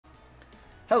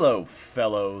Hello,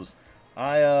 fellows.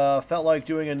 I felt like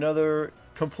doing another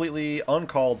completely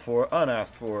uncalled for,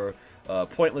 unasked for,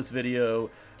 pointless video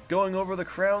going over the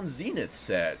Crown Zenith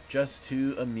set just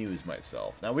to amuse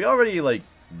myself. Now, we already,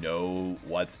 know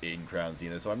what's in Crown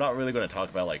Zenith, so I'm not really going to talk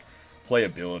about,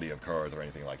 playability of cards or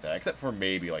anything like that, except for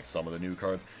maybe, some of the new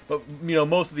cards. But,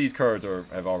 most of these cards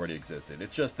have already existed.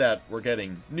 It's just that we're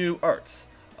getting new arts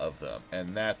of them,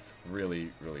 and that's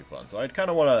really, really fun. So I'd kind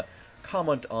of want to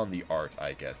comment on the art,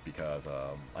 I guess, because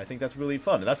I think that's really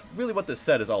fun, and that's really what this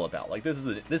set is all about.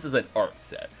 This is an art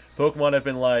set. Pokemon have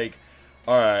been like,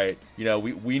 all right,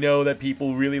 we know that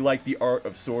people really like the art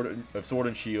of Sword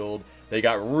and Shield. They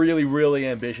got really, really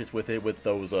ambitious with it, with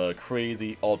those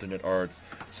crazy alternate arts.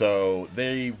 So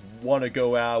they want to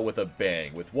go out with a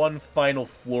bang, with one final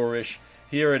flourish.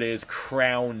 Here it is,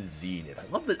 Crown Zenith.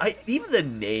 I love even the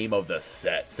name of the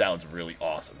set sounds really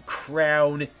awesome.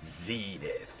 Crown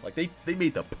Zenith. They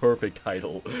made the perfect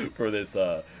title for this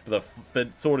the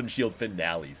Sword and Shield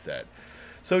finale set.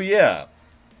 So yeah.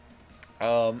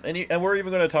 And we're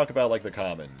even going to talk about the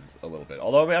commons a little bit.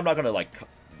 Although I'm not going to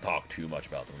talk too much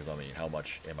about them, because how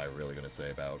much am I really going to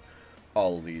say about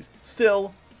all of these?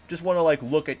 Still, just want to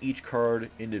look at each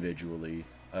card individually.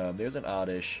 There's an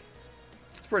Oddish.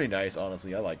 It's pretty nice,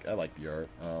 honestly. I like the art.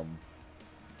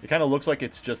 It kind of looks like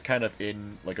it's just kind of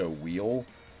in a wheel,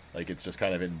 it's just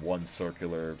kind of in one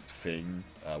circular thing,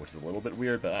 which is a little bit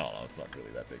weird, but I don't know. It's not really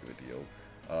that big of a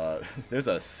deal. There's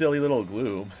a silly little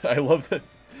Gloom. I love that.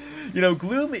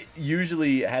 Gloom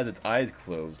usually has its eyes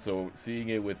closed, so seeing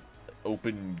it with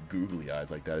open googly eyes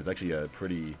like that is actually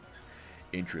pretty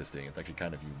interesting. It's actually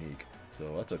kind of unique.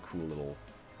 So that's a cool little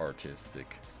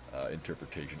artistic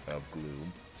interpretation of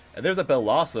Gloom. And there's a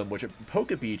Bellossom, which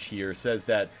Pokebeach here says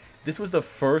that this is the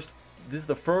first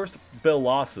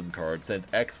Bellossom card since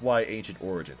XY Ancient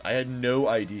Origins. I had no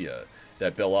idea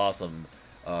that Bellossom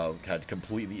had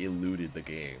completely eluded the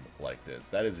game like this.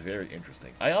 That is very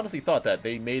interesting. I honestly thought that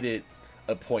they made it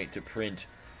a point to print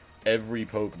every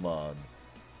Pokemon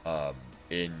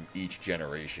in each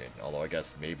generation, although I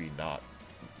guess maybe not.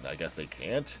 I guess they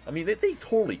can't. I mean, they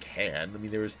totally can.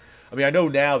 I know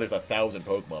now there's 1,000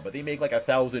 Pokemon, but they make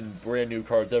 1,000 brand new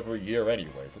cards every year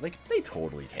anyway, so they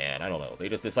totally can. I don't know. They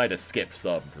just decide to skip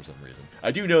some for some reason. I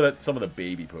do know that some of the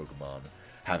baby Pokemon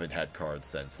haven't had cards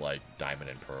since Diamond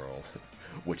and Pearl,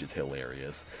 which is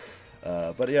hilarious.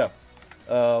 But yeah,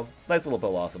 nice little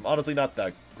Bellossom. Honestly, not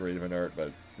that great of an art,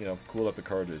 but cool that the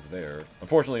card is there.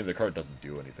 Unfortunately, the card doesn't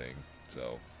do anything,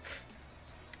 so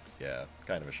yeah,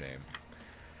 kind of a shame.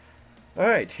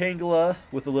 Alright, Tangela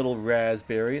with a little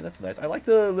raspberry. That's nice. I like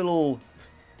the little...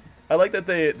 I like that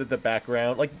the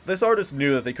background... this artist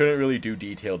knew that they couldn't really do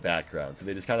detailed backgrounds, so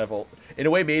they just kind of, in a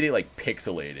way, made it,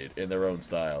 pixelated in their own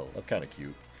style. That's kind of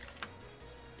cute.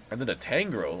 And then a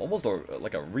Tangrowth, almost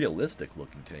a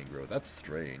realistic-looking Tangrowth. That's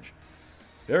strange.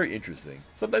 Very interesting.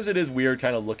 Sometimes it is weird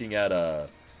kind of looking at,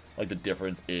 the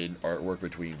difference in artwork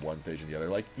between one stage and the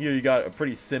other. Here you got a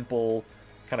pretty simple...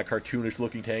 kind of cartoonish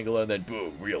looking Tangela, and then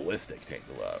boom, realistic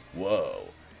Tangela. Whoa.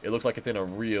 It looks like it's in a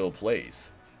real place.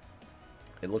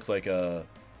 It looks like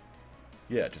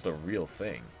just a real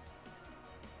thing.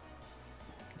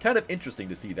 Kind of interesting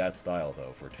to see that style,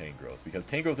 though, for Tangrowth, because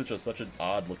Tangrowth is just such an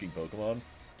odd looking Pokemon.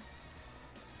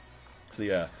 So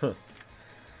yeah.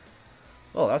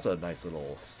 Oh, that's a nice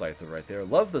little Scyther right there.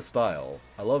 Love the style.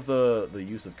 I love the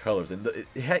use of colors, and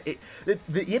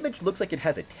the image looks like it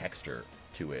has a texture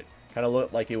to it. Kind of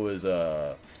looked like it was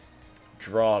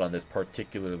drawn on this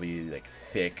particularly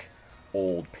thick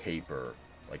old paper,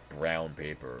 brown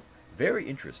paper. Very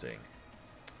interesting.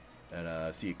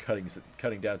 And see it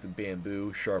cutting down some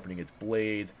bamboo, sharpening its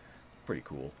blades. Pretty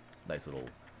cool. Nice little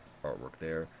artwork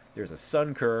there. There's a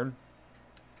Sunkern.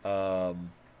 Not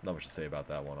much to say about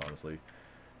that one, honestly.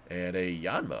 And a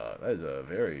Yanma. That is a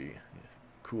very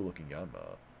cool looking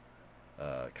Yanma.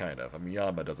 Kind of.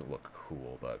 Yanma doesn't look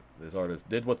cool, but this artist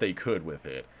did what they could with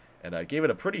it, and I gave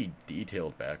it a pretty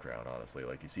detailed background, honestly.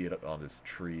 You see it on this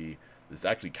tree, this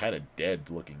actually kind of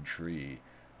dead-looking tree,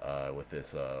 with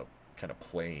this kind of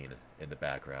plain in the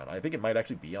background. I think it might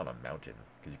actually be on a mountain,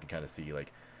 because you can kind of see,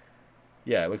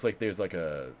 yeah, it looks like there's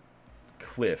a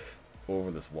cliff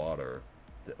over this water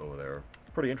over there.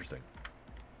 Pretty interesting.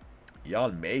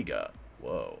 Yanmega.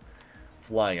 Whoa.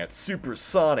 Flying at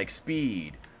supersonic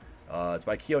speed. It's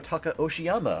by Kiyotaka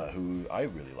Oshiyama, who I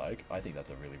really like. I think that's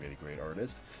a really, really great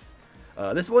artist.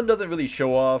 This one doesn't really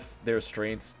show off their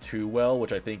strengths too well,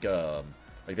 which I think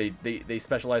they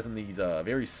specialize in these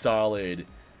very solid,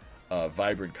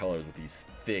 vibrant colors with these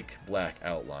thick black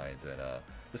outlines, and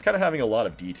just kind of having a lot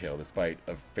of detail despite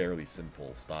a fairly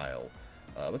simple style.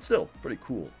 But still, pretty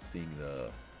cool seeing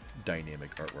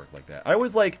dynamic artwork like that. I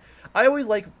always like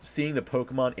seeing the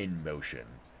Pokemon in motion.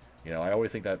 You know, I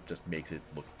always think that just makes it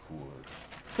look cooler.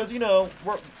 Because, you know,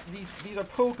 these are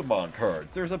Pokemon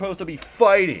cards. They're supposed to be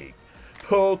fighting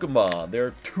Pokemon.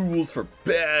 They're tools for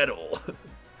battle.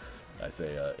 I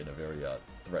say in a very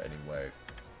threatening way.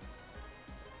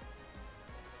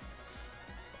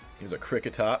 Here's a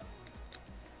Cricketop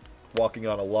walking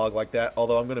on a log like that.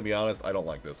 Although, I'm going to be honest, I don't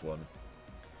like this one.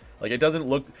 Like, it doesn't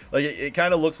look... Like, it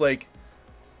kind of looks like...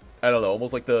 I don't know,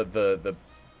 almost like the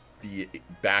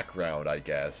background, I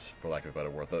guess, for lack of a better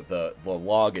word. The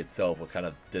log itself was kind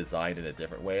of designed in a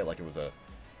different way. Like, it was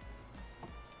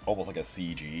almost like a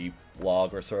CG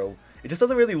log or so. It just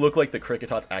doesn't really look like the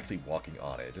Cricketot's actually walking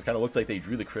on it. It just kind of looks like they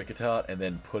drew the Cricketot and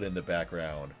then put in the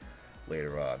background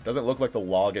later on. Doesn't look like the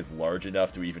log is large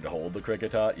enough to even hold the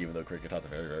Cricketot, even though Cricketot's a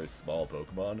very, very small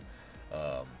Pokemon.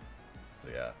 So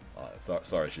yeah,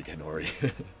 sorry Shigenori.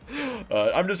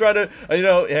 I'm just trying to, you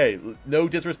know, hey, no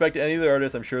disrespect to any of the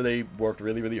artists. I'm sure they worked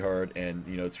really, really hard, and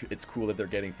you know, it's cool that they're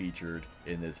getting featured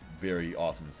in this very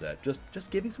awesome set. Just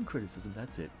giving some criticism.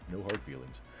 That's it. No hard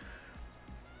feelings.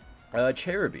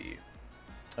 Cherubi.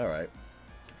 All right,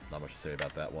 not much to say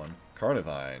about that one.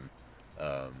 Carnivine.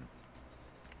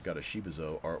 Got a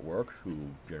Shibuzo artwork, who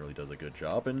generally does a good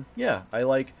job, and yeah, I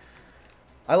like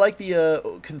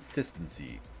the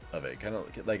consistency of it. Kind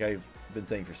of like I've been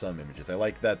saying for some images. I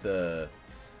like that the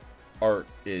art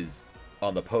is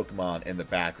on the Pokemon in the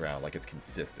background, like it's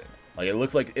consistent. Like it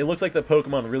looks like the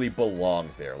Pokemon really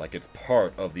belongs there, like it's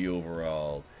part of the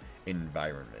overall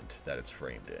environment that it's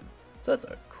framed in. So that's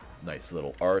a nice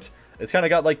little art. It's kind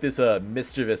of got like this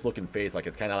mischievous looking face, like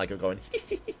it's kind of like going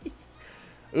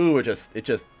ooh, it just I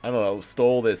don't know,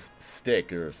 stole this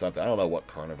stick or something. I don't know what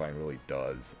Carnivine really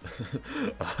does.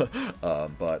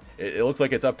 But it looks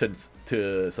like it's up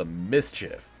to some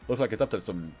mischief. Looks like it's up to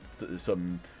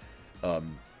some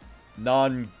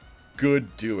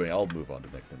non-good doing. I'll move on to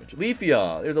the next image.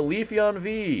 Leafeon. There's a Leafeon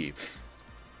V.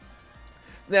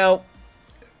 Now,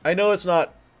 I know it's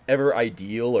not ever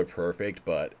ideal or perfect,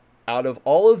 but out of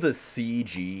all of the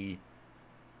CG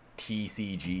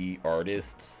TCG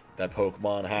artists that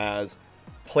Pokemon has,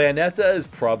 Planeta is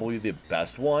probably the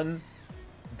best one.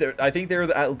 I think they're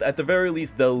at the very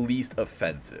least the least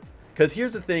offensive. Because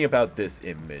here's the thing about this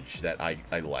image that I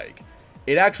like.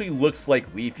 It actually looks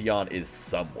like Leafeon is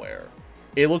somewhere.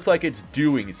 It looks like it's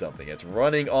doing something. It's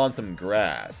running on some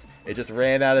grass. It just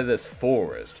ran out of this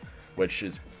forest, which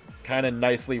is kind of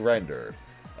nicely rendered.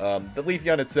 The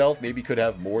Leafeon itself maybe could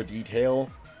have more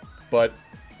detail, but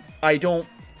I don't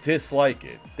dislike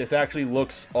it. This actually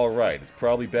looks alright. It's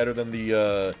probably better than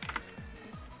the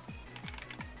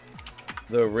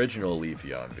original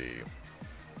Leafeon V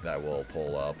that we'll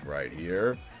pull up right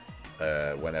here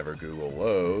whenever Google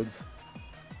loads.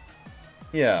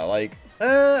 Yeah, like,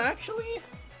 actually,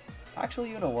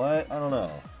 you know what? I don't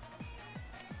know.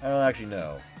 I don't actually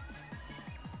know.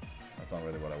 That's not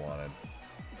really what I wanted.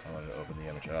 I wanted to open the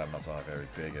image up. That's not a very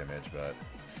big image, but...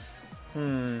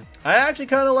 I actually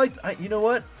kind of like... you know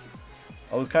what?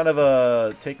 I was kind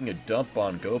of taking a dump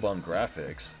on Gobon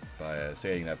graphics by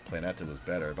saying that Planeta was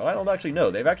better, but I don't actually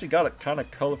know. They've actually got a kind of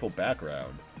colorful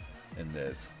background in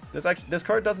this. This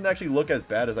card doesn't actually look as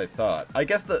bad as I thought. I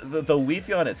guess the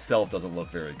Leafeon itself doesn't look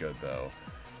very good, though.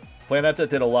 Planeta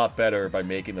did a lot better by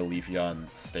making the Leafeon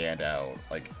stand out.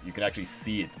 Like, you can actually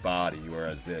see its body,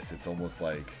 whereas this, it's almost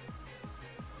like...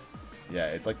 Yeah,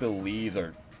 it's like the leaves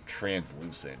are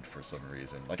translucent for some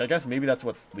reason. Like, I guess maybe that's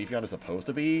what Leafeon is supposed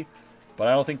to be, but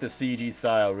I don't think the CG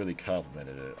style really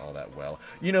complemented it all that well.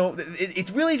 You know,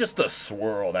 it's really just the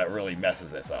swirl that really messes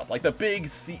this up. Like, the big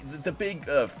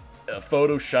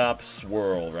Photoshop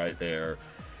swirl right there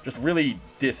just really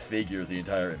disfigures the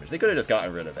entire image. They could have just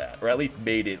gotten rid of that, or at least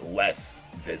made it less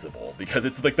visible, because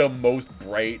it's like the most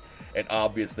bright and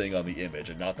obvious thing on the image,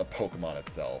 and not the Pokemon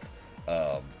itself.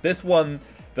 This one,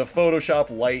 the Photoshop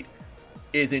light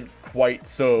isn't quite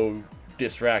so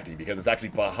distracting because it's actually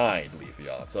behind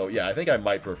Leafeon. So yeah, I think I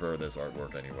might prefer this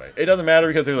artwork anyway. It doesn't matter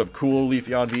because there's a cool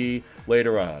Leafeon V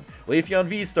later on. Leafeon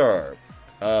V-Star.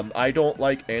 I don't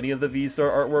like any of the V-Star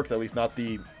artworks, at least not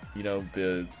the, you know,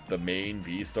 the main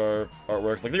V-Star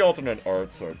artworks. Like the alternate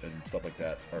arts and stuff like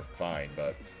that are fine,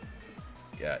 but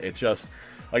yeah, it's just...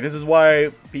 Like, this is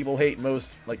why people hate most,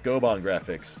 like, Gobon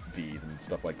graphics Vs and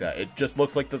stuff like that. It just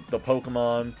looks like the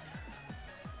Pokemon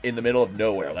in the middle of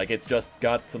nowhere. Like, it's just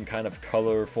got some kind of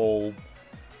colorful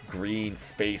green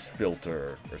space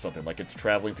filter or something. Like, it's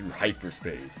traveling through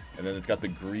hyperspace. And then it's got the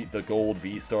gold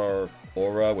V-Star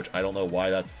aura, which I don't know why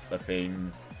that's a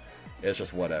thing. It's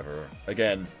just whatever.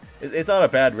 Again, it's not a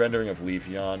bad rendering of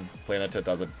Leafeon. Planeta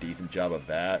does a decent job of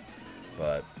that.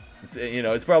 But... It's, you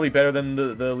know, it's probably better than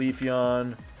the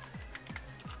Leafeon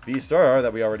V-Star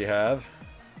that we already have.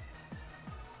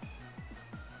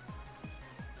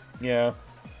 Yeah.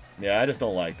 Yeah, I just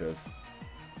don't like this.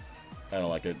 I don't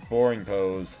like it. Boring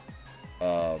pose.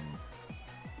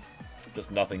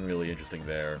 Just nothing really interesting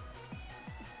there.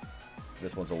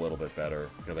 This one's a little bit better,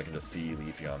 because I can just see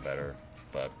Leafeon better,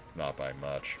 but not by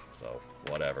much, so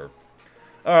whatever.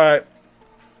 Alright.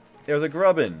 There's a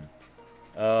Grubbin.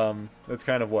 That's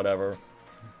kind of whatever.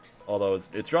 Although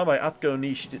it's drawn by Atsuko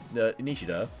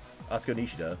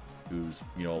Nishida, who's,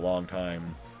 you know, a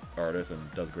long-time artist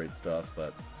and does great stuff,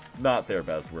 but not their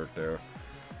best work there.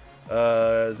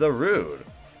 Zarude.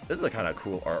 This is a kind of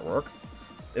cool artwork.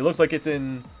 It looks like it's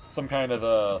in some kind of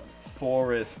a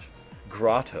forest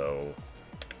grotto.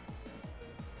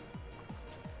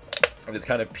 And it's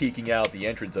kind of peeking out the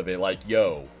entrance of it like,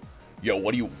 yo,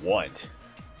 what do you want?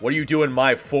 What are you doing in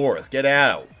my forest? Get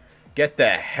out. Get the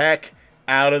heck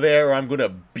out of there or I'm gonna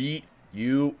beat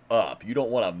you up. You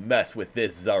don't want to mess with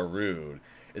this Zarude.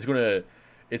 It's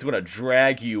gonna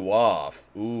drag you off.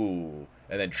 Ooh.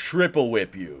 And then triple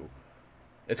whip you.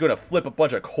 It's gonna flip a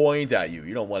bunch of coins at you.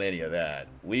 You don't want any of that.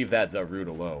 Leave that Zarude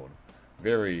alone.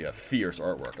 Very fierce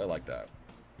artwork. I like that.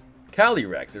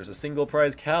 Calyrex. There's a single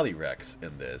prize Calyrex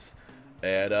in this.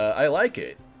 And I like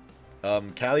it.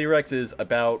 Calyrex is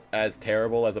about as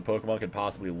terrible as a Pokemon can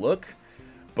possibly look.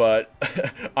 But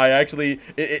I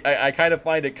kind of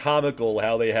find it comical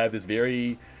how they have this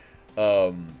very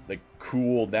like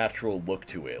cool natural look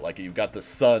to it. Like you've got the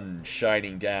sun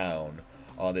shining down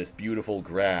on this beautiful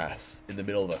grass in the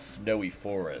middle of a snowy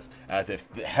forest, as if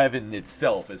heaven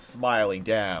itself is smiling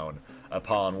down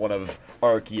upon one of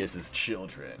Arceus's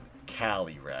children,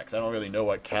 Calyrex. I don't really know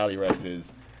what Calyrex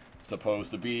is supposed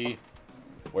to be,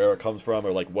 where it comes from,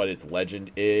 or like what its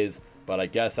legend is, but I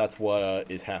guess that's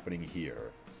what is happening here.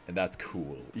 And that's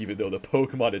cool, even though the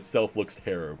Pokemon itself looks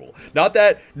terrible. Not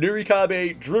that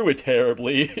Nurikabe drew it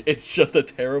terribly, it's just a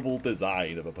terrible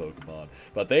design of a Pokemon.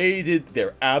 But they did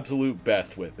their absolute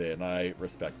best with it, and I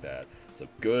respect that. It's a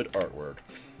good artwork.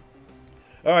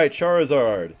 Alright,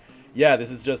 Charizard. Yeah,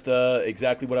 this is just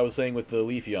exactly what I was saying with the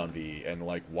Leafeon V, and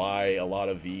like why a lot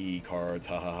of V cards,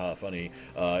 hahaha, funny,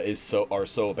 are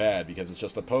so bad, because it's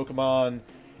just a Pokemon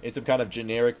in some kind of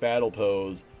generic battle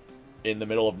pose in the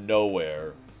middle of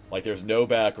nowhere. Like, there's no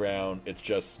background, it's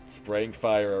just spraying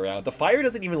fire around. The fire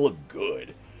doesn't even look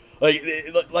good. Like,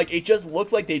 it just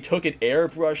looks like they took an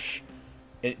airbrush,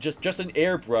 just an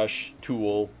airbrush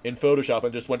tool in Photoshop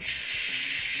and just went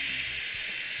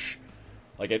shh.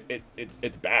 Like,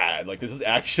 it's bad. Like, this is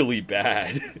actually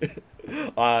bad.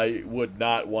 I would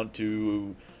not want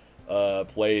to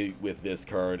play with this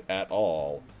card at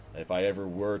all if I ever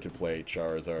were to play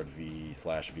Charizard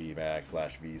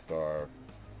V/VMAX/V-Star.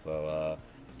 So,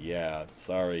 yeah,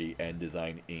 sorry,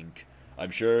 N-Design Inc.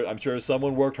 I'm sure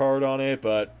someone worked hard on it,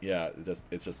 but yeah,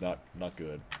 it's just not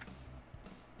good.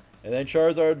 And then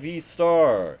Charizard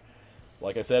V-Star.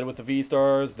 Like I said with the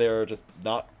V-Stars, they're just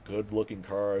not good-looking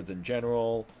cards in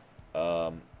general.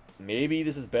 Maybe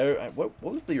this is better. What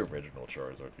was the original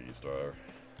Charizard V-Star?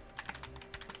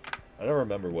 I don't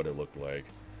remember what it looked like.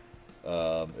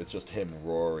 It's just him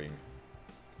roaring.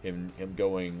 Him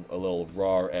going a little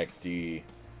raw XD.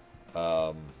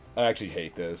 I actually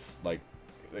hate this. I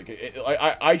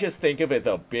just think of it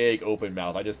the big open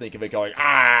mouth. I just think of it going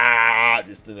ah,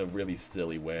 just in a really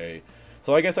silly way.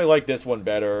 So I guess I like this one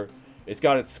better. It's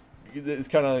kind of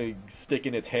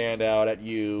sticking its hand out at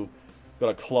you,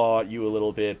 gonna claw at you a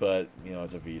little bit, but you know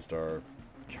it's a V-Star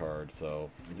card, so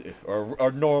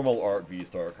or normal art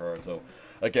V-Star card. So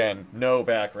again, no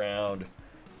background.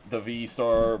 The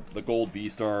V-Star, the gold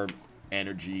V-Star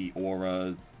energy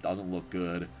aura doesn't look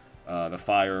good. The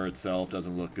fire itself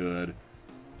doesn't look good.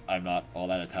 I'm not all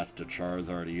that attached to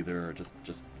Charizard either. Just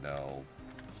no.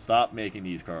 Stop making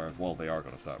these cards. Well, they are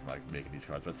going to stop making these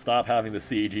cards, but stop having the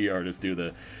CG artists do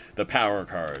the power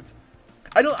cards.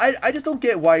 I just don't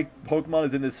get why Pokemon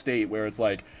is in this state where it's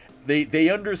like they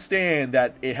understand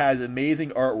that it has amazing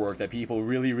artwork that people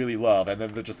really, really love, and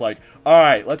then they're just like,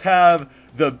 alright, let's have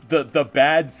the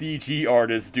bad CG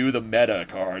artists do the meta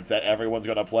cards that everyone's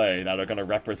gonna play that are gonna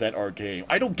represent our game.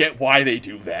 I don't get why they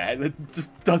do that. It just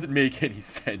doesn't make any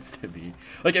sense to me.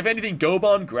 Like, if anything,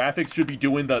 Gobon Graphics should be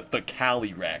doing the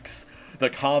Calyrex. The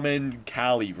common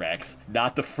Calyrex,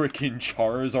 not the frickin'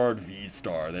 Charizard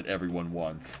V-Star that everyone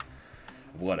wants.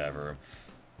 Whatever.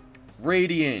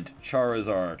 Radiant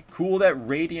Charizard. Cool that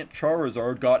Radiant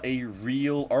Charizard got a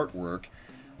real artwork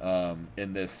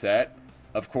in this set.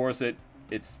 Of course,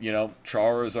 it's you know,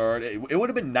 Charizard. It would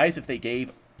have been nice if they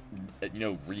gave you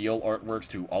know, real artworks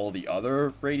to all of the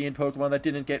other Radiant Pokemon that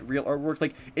didn't get real artworks.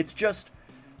 Like, it's just,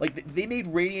 like, they made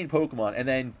Radiant Pokemon and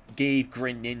then gave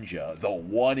Greninja the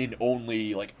one and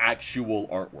only, like, actual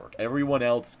artwork. Everyone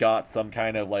else got some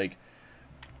kind of, like,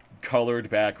 colored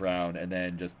background, and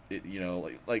then just, you know,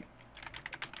 like,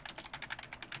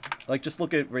 just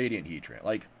look at Radiant Heatran.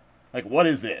 Like, what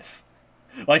is this?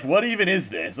 Like, what even is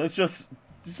this? It's just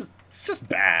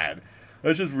bad.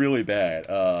 It's just really bad.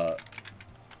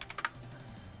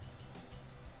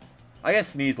 I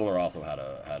guess Sneasler also had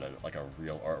a like a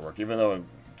real artwork, even though you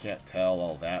can't tell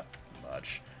all that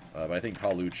much. But I think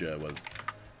Palucha was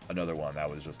another one that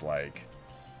was just like,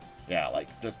 yeah, like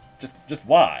just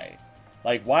why?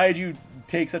 Like, why did you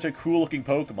take such a cool looking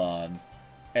Pokemon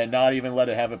and not even let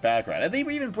it have a background? And they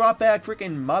even brought back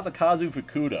freaking Masakazu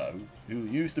Fukuda, who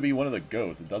used to be one of the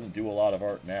ghosts. It doesn't do a lot of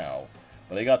art now,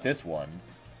 but they got this one,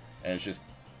 and it's just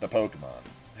the Pokemon.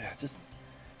 Yeah, it's just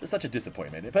such a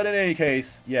disappointment. But in any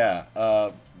case, yeah,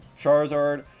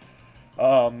 Charizard,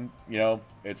 you know,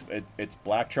 it's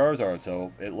black Charizard,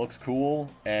 so it looks cool,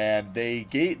 and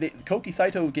Koki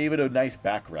Saito gave it a nice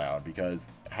background, because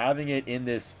having it in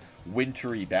this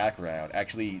wintry background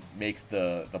actually makes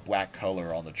the black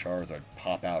color on the Charizard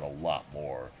pop out a lot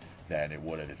more than it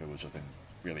would have if it was just in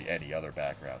really any other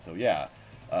background. So yeah,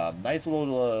 nice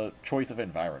little choice of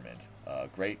environment.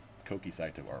 Great Koki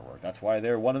Saito artwork. That's why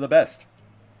they're one of the best.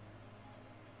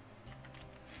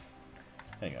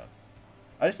 Hang on.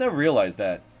 I just never realized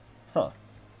that. Huh.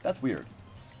 That's weird.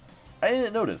 I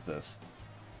didn't notice this.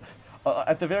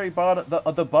 At the very bottom,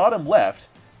 the bottom left,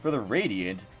 for the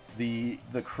Radiant, the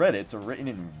credits are written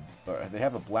in, they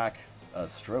have a black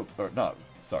stroke, or no,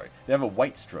 sorry, they have a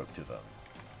white stroke to them.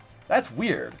 That's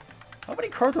weird. How many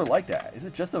cards are like that? Is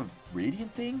it just a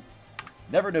Radiant thing?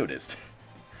 Never noticed.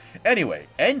 Anyway,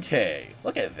 Entei.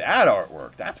 Look at that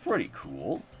artwork. That's pretty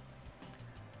cool.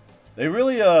 They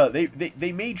really,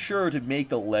 they made sure to make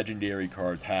the legendary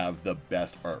cards have the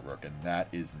best artwork, and that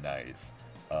is nice.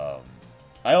 I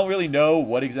don't really know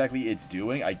what exactly it's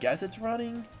doing. I guess it's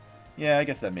running. Yeah, I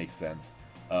guess that makes sense.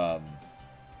 But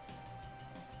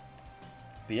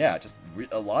yeah, just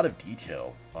a lot of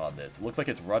detail on this. It looks like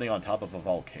it's running on top of a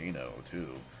volcano, too.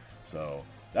 So,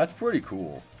 that's pretty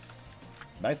cool.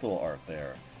 Nice little art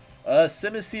there.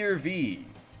 Simisear V.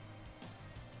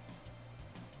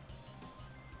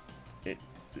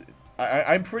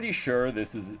 I'm pretty sure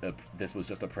this was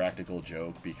just a practical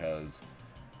joke, because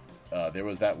there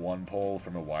was that one poll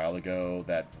from a while ago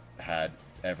that had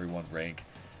everyone rank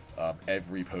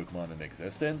every Pokemon in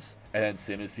existence, and then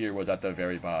Simisear was at the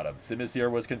very bottom. Simisear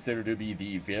was considered to be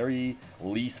the very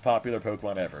least popular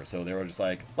Pokemon ever, so they were just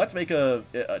like, let's make a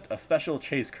special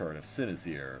chase card of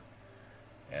Simisear.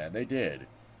 And they did.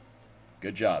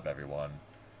 Good job, everyone.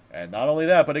 And not only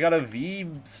that, but it got a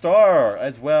V-star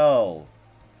as well.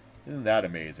 Isn't that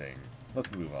amazing?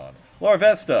 Let's move on.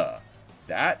 Larvesta.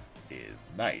 That is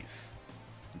nice.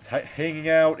 It's hanging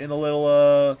out in a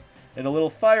little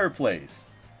fireplace.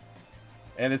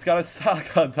 And it's got a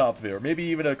sock on top there. Maybe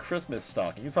even a Christmas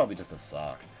stocking. It's probably just a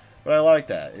sock. But I like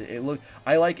that.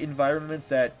 I like environments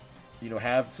that, you know,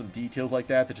 have some details like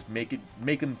that just make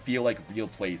them feel like real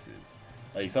places.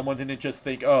 Like, someone didn't just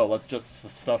think, oh, let's just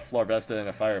stuff Larvesta in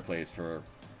a fireplace for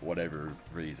whatever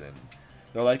reason.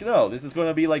 They're like, no, this is going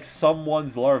to be like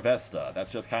someone's Larvesta that's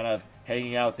just kind of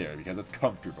hanging out there because it's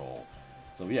comfortable.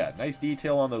 So yeah, nice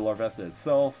detail on the Larvesta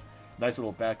itself. Nice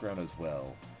little background as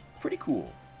well. Pretty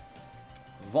cool.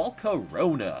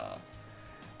 Volcarona.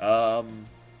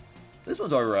 This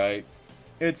one's alright.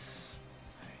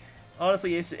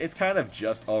 Honestly, it's kind of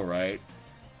just alright.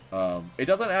 It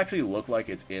doesn't actually look like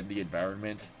it's in the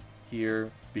environment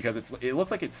here, because it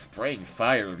looks like it's spraying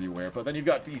fire everywhere, but then you've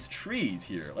got these trees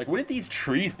here. Like, wouldn't these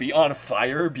trees be on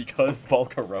fire because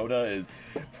Volcarona is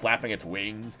flapping its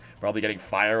wings, probably getting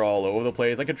fire all over the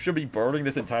place? Like, it should be burning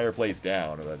this entire place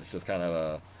down, but it's just kind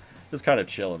of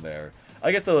chilling there.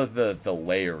 I guess the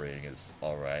layering is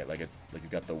alright. Like you've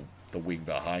got the wing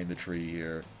behind the tree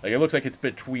here. Like, it looks like it's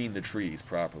between the trees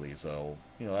properly, so,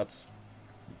 you know, that's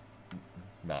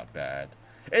not bad.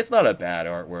 It's not a bad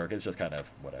artwork, it's just kind of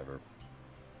whatever.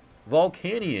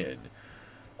 Volcanion.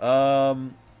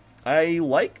 I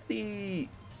like the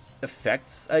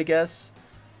effects, I guess.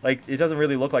 Like, it doesn't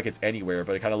really look like it's anywhere,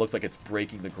 but it kind of looks like it's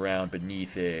breaking the ground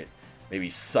beneath it, maybe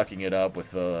sucking it up with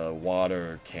the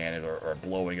water cannons, or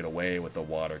blowing it away with the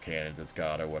water cannons it's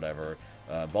got, or whatever.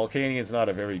 Volcanion's not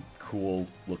a very cool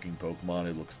looking Pokemon.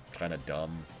 It looks kind of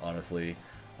dumb, honestly.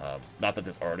 Not that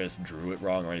this artist drew it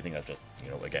wrong or anything, that's just,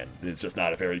 you know, again, it's just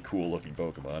not a very cool looking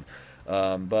Pokemon.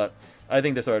 But I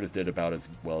think this artist did about as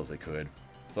well as they could.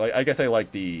 So I guess I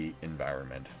like the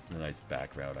environment. A nice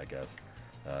background, I guess.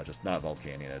 Just not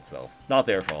Volcanion itself. Not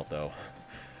their fault, though.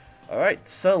 Alright,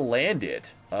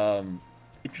 Salandit.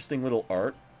 Interesting little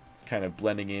art. It's kind of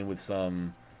blending in with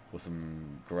some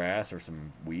grass or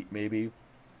some wheat, maybe.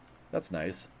 That's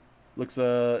nice. Looks,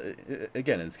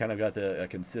 again, it's kind of got a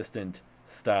consistent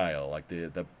style. Like,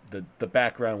 the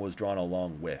background was drawn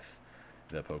along with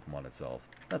the Pokemon itself.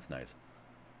 That's nice.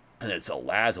 And it's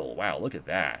Salazzle. Wow, look at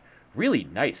that. Really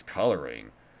nice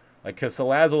coloring. Like, because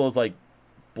Salazzle is, like,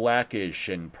 blackish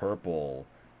and purple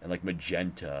and, like,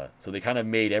 magenta. So they kind of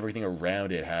made everything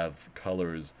around it have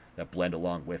colors that blend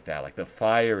along with that. Like, the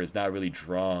fire is not really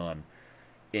drawn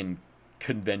in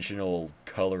conventional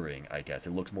coloring, I guess.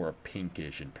 It looks more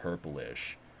pinkish and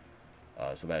purplish.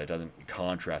 So that it doesn't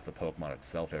contrast the Pokemon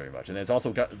itself very much. And it's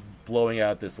also got blowing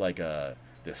out this, like,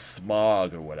 this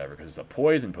smog or whatever, because it's a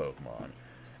poison Pokemon.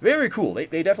 Very cool.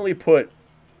 They definitely put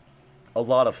a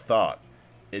lot of thought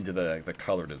into the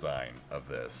color design of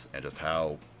this and just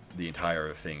how the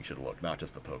entire thing should look, not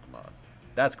just the Pokemon.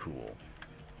 That's cool.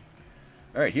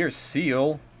 Alright, here's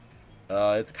Seal.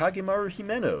 It's Kagemaru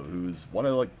Himeno, who's one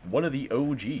of the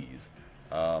OGs.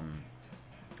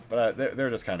 But they're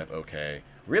just kind of okay.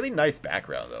 Really nice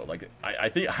background though. Like I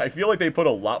feel like they put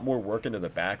a lot more work into the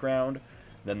background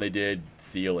than they did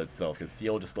Seal itself, because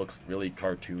Seal just looks really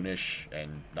cartoonish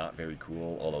and not very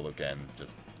cool. Although again,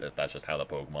 that's just how the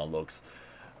Pokemon looks.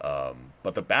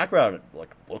 But the background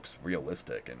looks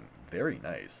realistic and very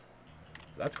nice.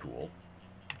 So that's cool.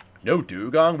 No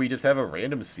Dugong, we just have a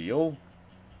random Seal?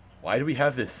 Why do we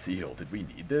have this Seal? Did we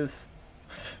need this?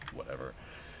 Whatever.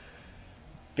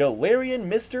 Galarian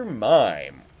Mr.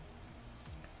 Mime.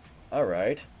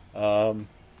 Alright. I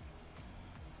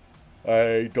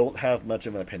don't have much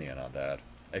of an opinion on that.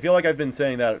 I feel like I've been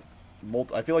saying that.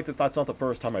 I feel like that's not the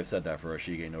first time I've said that for a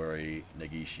Shigenori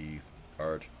Negishi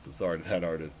art. So sorry to that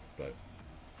artist, but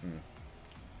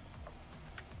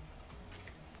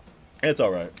it's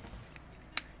alright.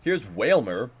 Here's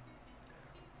Wailmer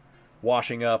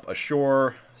washing up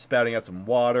ashore, spouting out some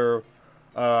water.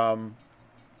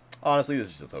 Honestly, this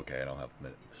is just okay. I don't have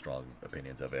strong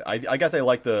opinions of it. I guess I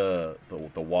like the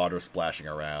water splashing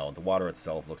around. The water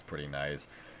itself looks pretty nice.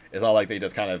 It's not like they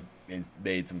just kind of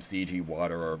made some CG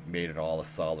water or made it all a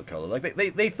solid color. Like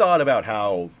they thought about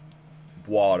how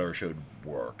water should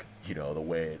work. You know, the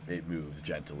way it moves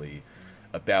gently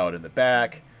about in the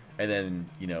back, and then,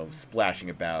 you know,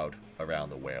 splashing about around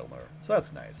the Wailmer. So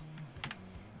that's nice.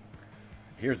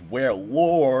 Here's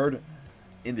Wailord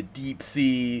in the deep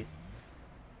sea.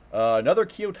 Another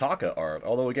Kiyotaka art,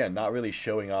 although again, not really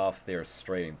showing off their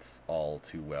strengths all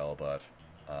too well, but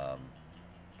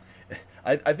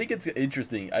I think it's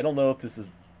interesting. I don't know if this is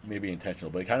maybe intentional,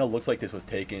 but it kind of looks like this was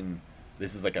taken.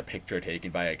 This is like a picture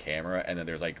taken by a camera, and then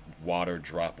there's like water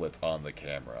droplets on the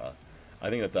camera.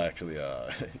 I think that's actually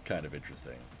kind of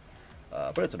interesting,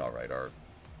 but it's an alright art.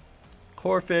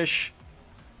 Corphish.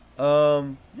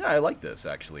 Yeah, I like this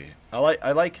actually. I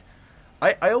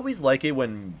always like it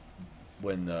when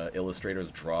illustrators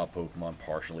draw Pokemon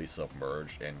partially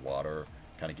submerged in water,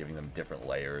 kind of giving them different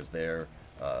layers there.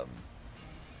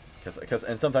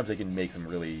 And sometimes they can make some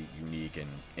really unique and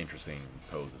interesting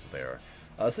poses there.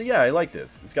 So yeah, I like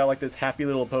this. It's got like this happy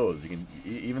little pose. You can,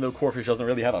 even though Corphish doesn't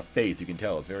really have a face, you can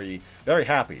tell it's very, very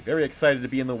happy, very excited to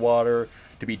be in the water,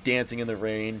 to be dancing in the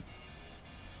rain.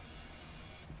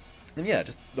 And yeah,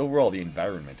 just overall the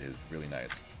environment is really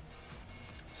nice.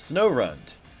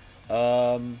 Snowrunt.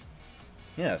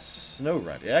 Yeah,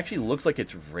 Snowrunt. It actually looks like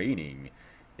it's raining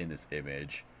in this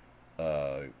image.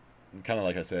 Kind of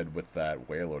like I said with that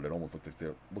Wailord, it almost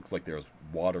looks like there's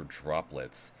water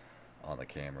droplets on the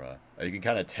camera. You can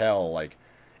kind of tell like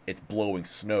it's blowing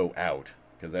snow out,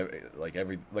 because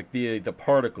the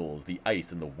particles, the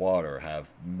ice and the water have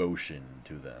motion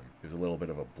to them. There's a little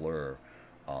bit of a blur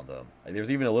on them.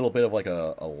 There's even a little bit of like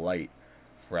a light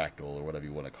fractal or whatever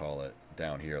you want to call it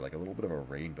down here, like a little bit of a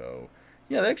rainbow.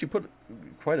 Yeah, they actually put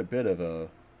quite a bit of a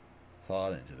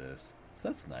thought into this, so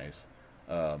that's nice.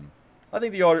 I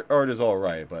think the art is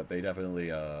alright, but they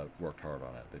definitely worked hard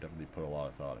on it. They definitely put a lot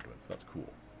of thought into it, so that's cool.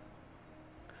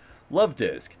 Love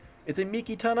Disc. It's a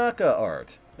Miki Tanaka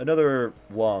art. Another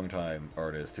longtime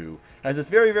artist who has this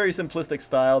very, very simplistic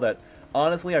style that,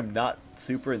 honestly, I'm not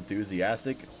super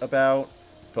enthusiastic about,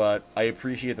 but I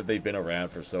appreciate that they've been around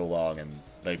for so long and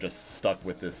they've just stuck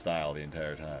with this style the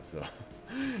entire time, so...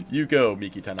 You go,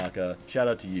 Miki Tanaka. Shout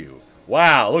out to you.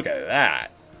 Wow, look at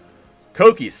that.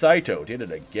 Koki Saito did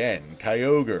it again.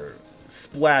 Kyogre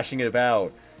splashing it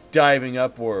about, diving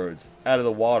upwards out of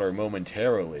the water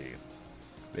momentarily,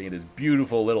 making this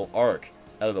beautiful little arc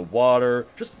out of the water.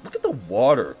 Just look at the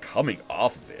water coming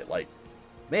off of it. Like,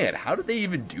 man, how did they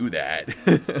even do that?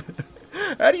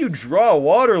 How do you draw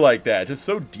water like that? Just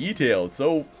so detailed,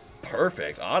 so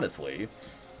perfect, honestly.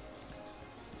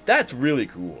 That's really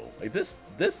cool. Like, this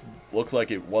looks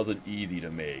like it wasn't easy to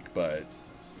make, but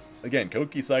again,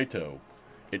 Koki Saito,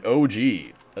 an OG,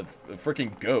 a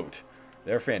freaking GOAT.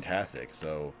 They're fantastic,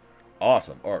 so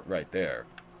awesome art right there.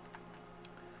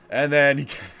 And then,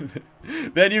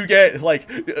 then you get like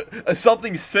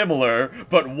something similar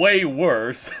but way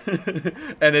worse,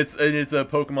 and it's a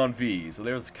Pokemon V. So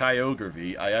there's Kyogre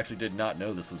V. I actually did not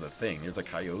know this was a thing. There's a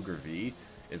Kyogre V.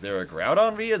 Is there a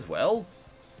Groudon V as well?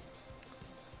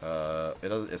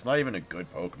 It's not even a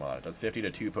good Pokemon. It does 50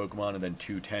 to 2 Pokemon and then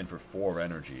 210 for 4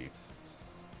 energy.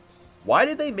 Why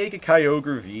did they make a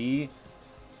Kyogre V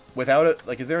without it?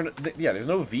 Like, is there? Yeah, there's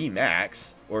no V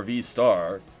Max or V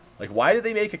Star. Like, why did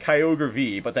they make a Kyogre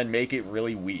V, but then make it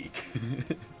really weak?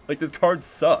 Like, this card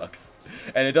sucks.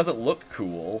 And it doesn't look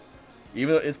cool.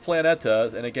 Even though it's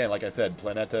Planeta, and again, like I said,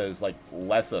 Planeta is, like,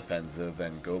 less offensive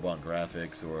than Goban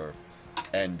Graphics or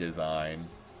End Design.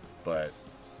 But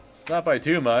not by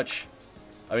too much.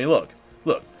 I mean, look.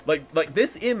 Like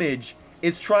this image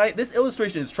is this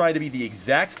illustration is trying to be the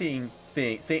exact same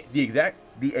thing,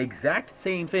 the exact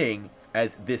same thing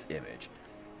as this image.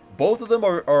 Both of them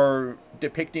are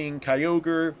depicting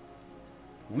Kyogre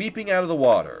leaping out of the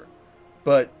water,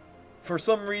 but for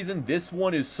some reason this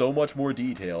one is so much more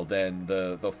detailed than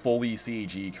the fully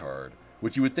CG card,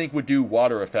 which you would think would do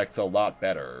water effects a lot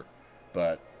better,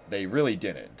 but they really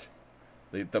didn't.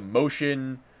 The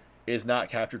motion is not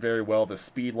captured very well. The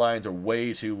speed lines are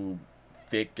way too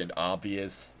thick and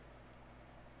obvious.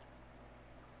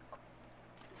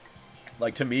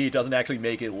 Like, to me, it doesn't actually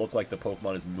make it look like the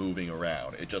Pokemon is moving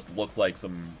around. It just looks like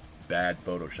some bad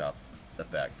Photoshop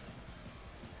effects.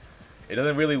 It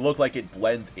doesn't really look like it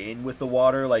blends in with the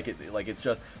water.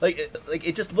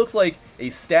 It just looks like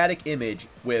a static image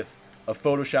with a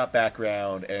Photoshop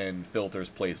background and filters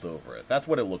placed over it. That's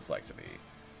what it looks like to me.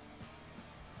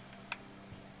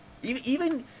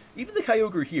 Even the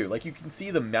Kyogre here, like, you can see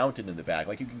the mountain in the back.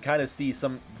 Like, you can kind of see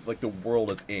some, like, the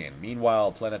world it's in.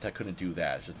 Meanwhile, Planeta couldn't do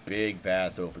that. It's just big,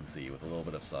 vast open sea with a little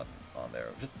bit of sun on there.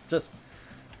 It's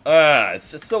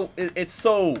just so, it's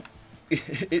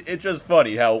just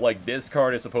funny how, like, this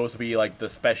card is supposed to be, like, the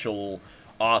special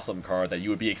awesome card that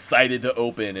you would be excited to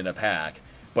open in a pack,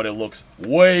 but it looks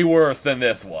way worse than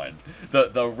this one.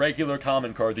 The regular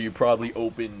common card that you probably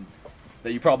open,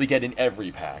 that you probably get in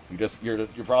every pack. You're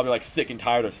probably like sick and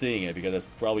tired of seeing it because it's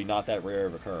probably not that rare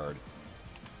of a card.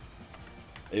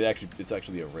 It's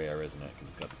actually a rare, isn't it? Because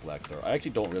it's got the black star. I actually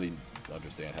don't really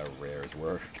understand how rares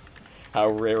work,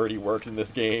 how rarity works in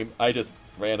this game. I just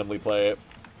randomly play it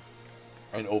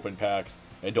and open packs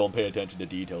and don't pay attention to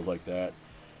details like that.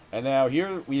 And now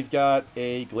here we've got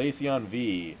a Glaceon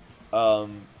V.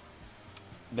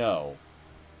 No,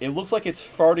 it looks like it's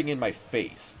farting in my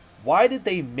face. Why did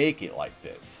they make it like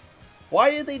this? Why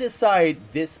did they decide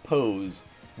this pose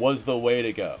was the way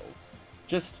to go?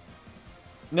 Just,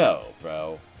 no,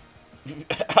 bro.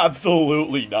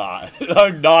 Absolutely not.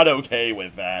 I'm not okay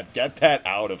with that. Get that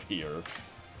out of here.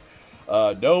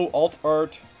 No alt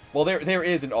art. Well, there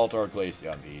is an alt art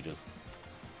Glaceon V. Just,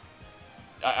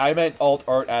 I meant alt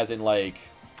art as in, like,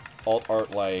 alt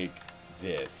art like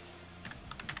this.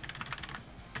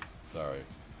 Sorry.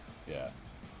 Yeah.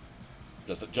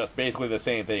 Just basically the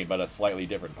same thing, but a slightly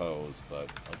different pose. But,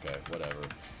 okay, whatever.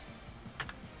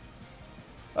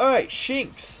 Alright,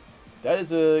 Shinx. That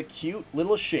is a cute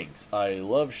little Shinx. I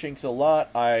love Shinx a lot.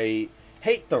 I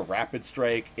hate the Rapid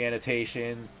Strike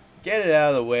annotation. Get it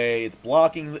out of the way. It's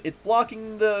blocking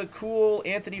the cool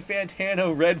Anthony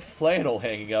Fantano red flannel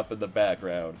hanging up in the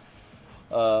background.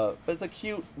 But it's a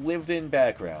cute lived-in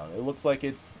background. It looks like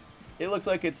it's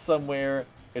somewhere.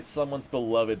 It's someone's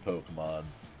beloved Pokemon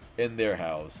in their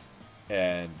house,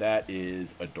 and that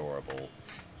is adorable.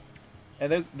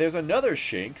 And there's another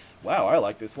Shinx. Wow, I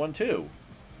like this one too.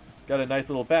 Got a nice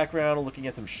little background, looking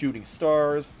at some shooting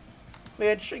stars.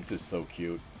 Man, Shinx is so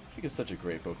cute. Shinx is such a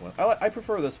great Pokemon. I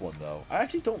prefer this one though. I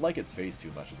actually don't like its face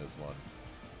too much in this one.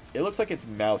 It looks like its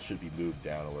mouth should be moved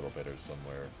down a little bit or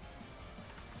somewhere.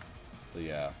 So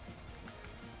yeah.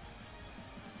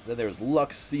 Then there's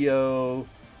Luxio.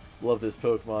 Love this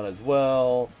Pokemon as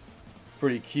well.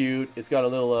 Pretty cute. It's got a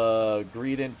little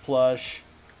Greedent plush.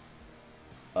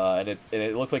 And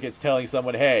it looks like it's telling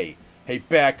someone, hey,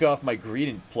 back off my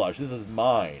Greedent plush. This is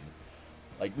mine.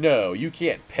 Like, no, you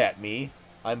can't pet me.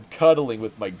 I'm cuddling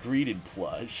with my Greedent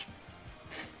plush.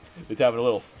 It's having a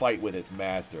little fight with its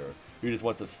master, who just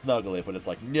wants to snuggle it, but it's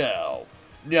like, no,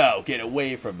 No, get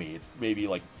away from me. It's maybe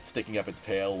like sticking up its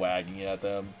tail, wagging at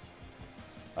them.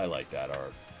 I like that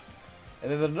art.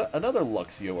 And then another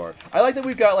Luxio art. I like that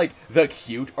we've got like the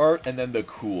cute art and then the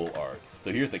cool art.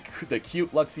 So here's the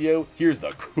cute Luxio. Here's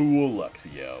the cool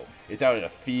Luxio. It's out in a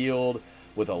field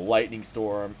with a lightning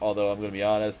storm. Although I'm gonna be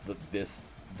honest,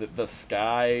 the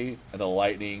sky and the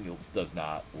lightning does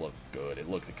not look good. It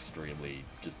looks extremely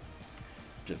just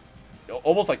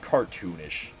almost like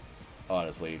cartoonish,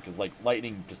 honestly, because like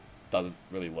lightning just doesn't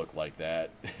really look like that.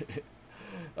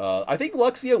 I think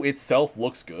Luxio itself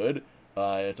looks good.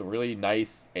 It's a really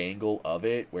nice angle of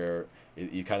it where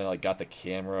you kind of like got the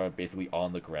camera basically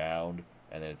on the ground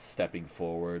and then it's stepping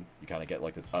forward. You kind of get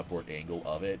like this upward angle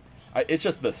of it. It's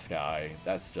just the sky.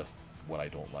 That's just what I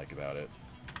don't like about it.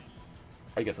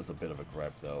 I guess that's a bit of a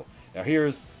gripe though. Now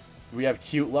we have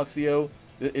cute Luxio.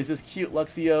 Is this cute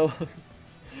Luxio?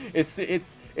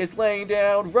 It's laying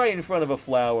down right in front of a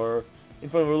flower, in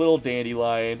front of a little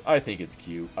dandelion. I think it's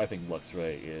cute. I think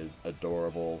Luxray is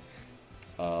adorable.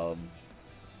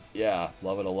 Yeah,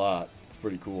 love it a lot. It's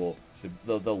pretty cool.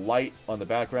 The light on the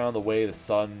background, the way the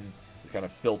sun is kind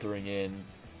of filtering in.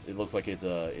 It looks like it's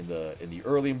in the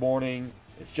early morning.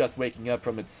 It's just waking up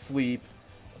from its sleep,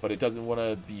 but it doesn't want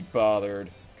to be bothered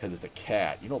because it's a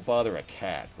cat. You don't bother a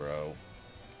cat, bro.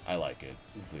 I like it.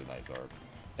 This is a nice art.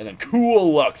 And then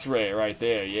cool Luxray right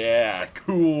there. Yeah,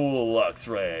 cool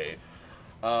Luxray.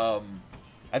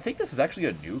 I think this is actually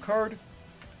a new card.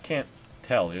 Can't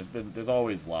tell. There's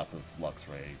always lots of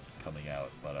Luxray coming out,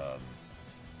 but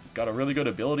it's got a really good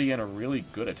ability and a really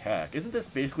good attack. Isn't this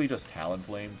basically just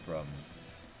Talonflame from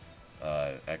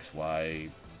XY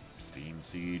Steam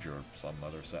Siege or some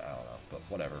other set? I don't know, but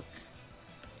whatever.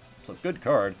 So good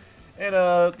card, and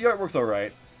the artwork's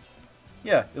alright.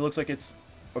 Yeah, it looks like it's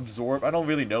absorbed. I don't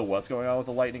really know what's going on with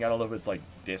the lightning. I don't know if it's like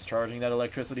discharging that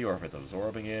electricity or if it's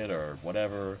absorbing it or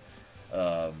whatever.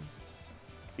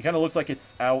 It kind of looks like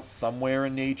it's out somewhere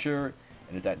in nature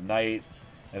and it's at night,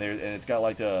 and it's got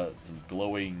like some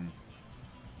glowing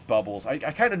bubbles. I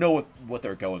kind of know what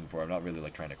they're going for. I'm not really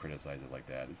like trying to criticize it like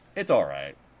that. It's all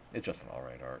right. It's just an all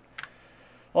right art.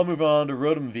 I'll move on to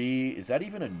Rotom V. Is that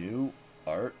even a new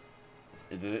art?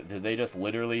 Did they just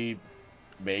literally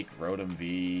make Rotom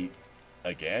V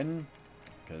again?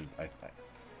 Because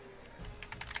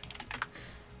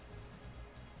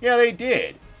yeah, they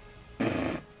did.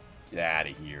 Get out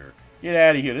of here. Get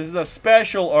out of here. This is a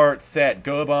special art set,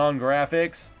 Gobon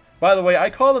graphics. By the way, I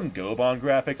call them Gobon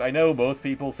graphics. I know most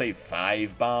people say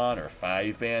 5-bon or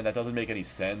 5-ban. That doesn't make any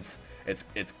sense. It's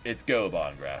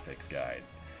Gobon graphics, guys.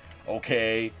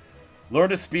 Okay. Learn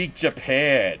to speak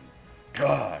Japan.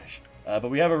 Gosh. But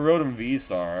we have a Rotom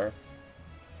V-Star,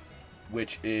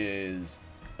 which is...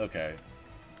 Okay.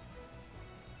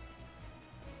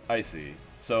 I see.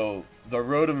 So, the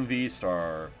Rotom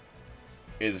V-Star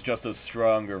is just a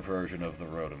stronger version of the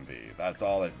Rotom V. That's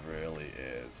all it really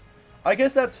is. I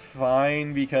guess that's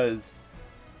fine because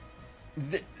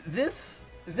this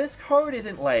card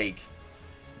isn't like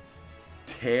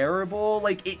terrible.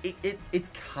 Like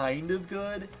it's kind of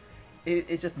good.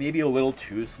 It's just maybe a little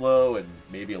too slow and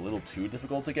maybe a little too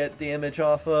difficult to get damage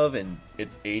off of, and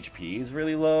its HP is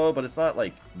really low, but it's not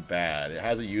like bad. It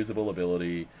has a usable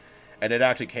ability, and it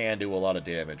actually can do a lot of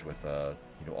damage with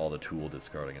you know, all the tool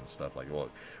discarding and stuff like. Well,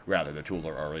 rather the tools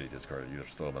are already discarded. You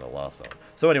just throw them in a lost zone.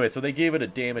 So anyway, so they gave it a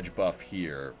damage buff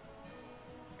here,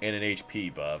 and an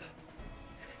HP buff,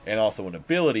 and also an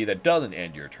ability that doesn't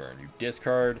end your turn. You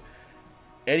discard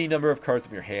any number of cards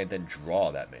from your hand, then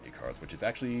draw that many cards, which is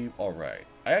actually alright.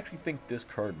 I actually think this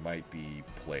card might be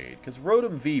played, because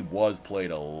Rotom V was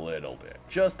played a little bit.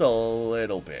 Just a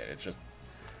little bit. It just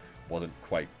wasn't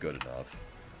quite good enough.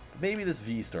 But maybe this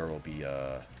V-Star will be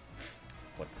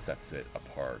what sets it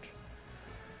apart.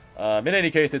 In any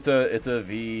case, it's a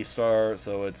V-Star,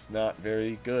 so it's not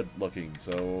very good looking,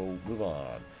 so move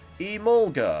on.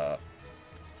 Emolga.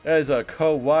 That is a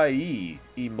kawaii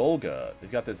Emolga.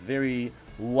 They've got this very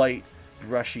light,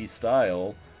 brushy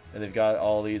style, and they've got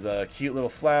all these cute little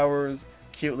flowers,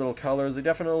 cute little colors. They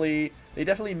definitely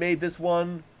made this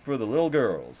one for the little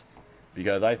girls,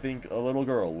 because I think a little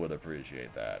girl would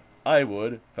appreciate that. I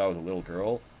would, if I was a little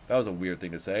girl. That was a weird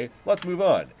thing to say. Let's move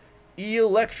on.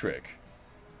 Electric.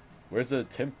 Where's the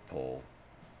temple?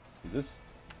 Is this?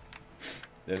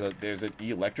 There's an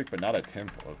electric, but not a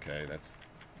temple. Okay, that's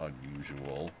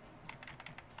unusual.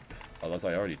 Unless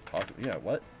I already talked. Yeah,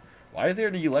 what? Why is there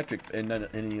an electric and an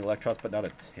Electros, but not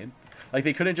a temp? Like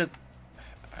they couldn't just.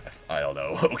 I don't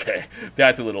know. Okay,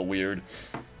 that's a little weird.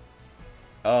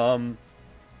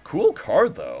 Cool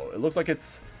card though. It looks like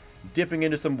it's dipping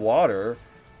into some water,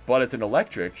 but it's an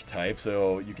electric type,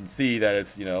 so you can see that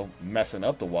it's, you know, messing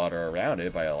up the water around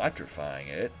it by electrifying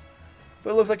it.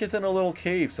 But it looks like it's in a little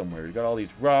cave somewhere. You got all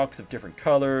these rocks of different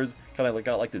colors, kind of like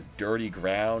got like this dirty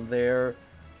ground there.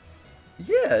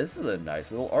 Yeah, this is a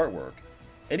nice little artwork.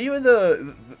 And even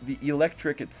the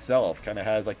electric itself kind of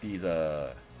has like these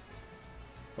what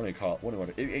do you call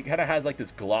it? It kind of has like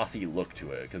this glossy look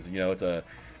to it, because, you know,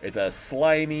 it's a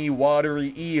slimy,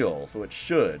 watery eel, so it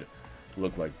should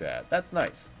look like that. That's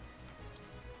nice.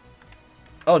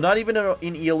 Oh, not even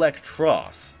in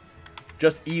Electros.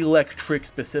 Just electric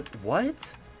specific.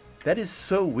 What? That is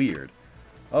so weird.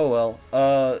 Oh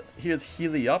well. Here's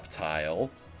Helioptile.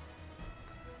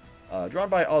 Drawn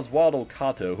by Oswaldo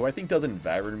Kato, who I think does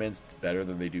environments better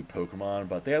than they do Pokemon,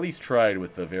 but they at least tried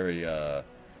with a very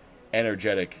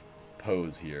energetic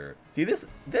pose here. See,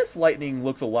 this lightning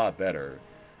looks a lot better.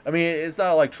 I mean, it's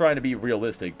not like trying to be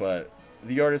realistic, but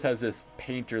the artist has this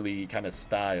painterly kind of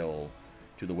style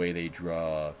to the way they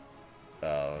draw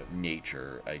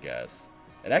nature, I guess.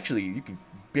 And actually, you can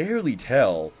barely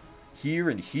tell here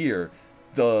and here,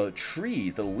 the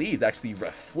trees, the leaves actually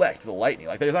reflect the lightning.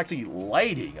 Like, there's actually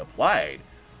lighting applied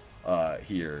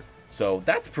here. So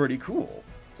that's pretty cool.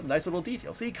 Some nice little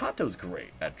details. See, Kato's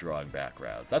great at drawing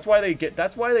backgrounds. That's why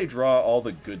they draw all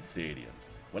the good stadiums.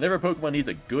 Whenever Pokemon needs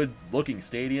a good looking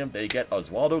stadium, they get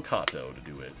Oswaldo Kato to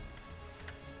do it.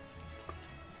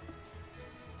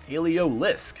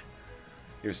 Heliolisk.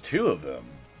 There's two of them.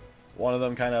 One of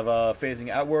them kind of facing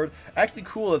outward. Actually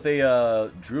cool that they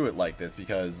drew it like this,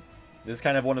 because this is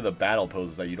kind of one of the battle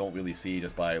poses that you don't really see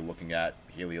just by looking at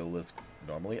Heliolisk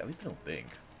normally. At least I don't think.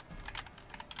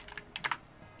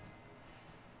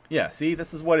 Yeah, see,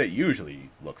 this is what it usually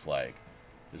looks like.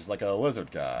 It's just like a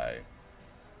lizard guy.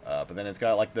 But then it's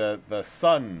got like the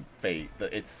sun face,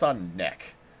 its sun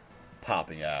neck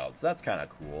popping out. So that's kind of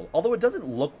cool. Although it doesn't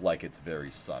look like it's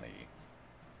very sunny.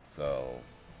 So,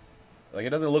 like, it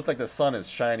doesn't look like the sun is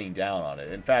shining down on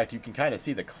it. In fact, you can kind of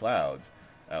see the clouds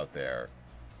out there.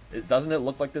 Doesn't it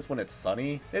look like this when it's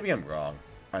sunny? Maybe I'm wrong.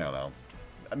 I don't know.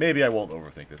 Maybe I won't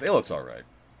overthink this. It looks alright.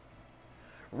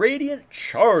 Radiant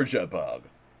Charjabug.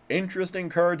 Interesting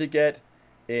card to get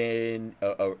in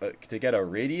to get a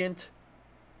Radiant.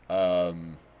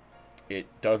 It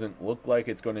doesn't look like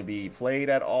it's going to be played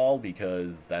at all,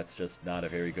 because that's just not a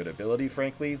very good ability,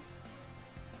 frankly.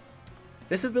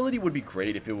 This ability would be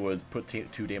great if it was put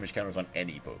 2 damage counters on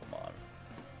any Pokemon.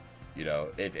 You know,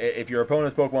 if your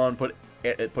opponent's Pokemon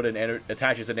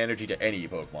attaches an energy to any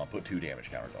Pokemon, put 2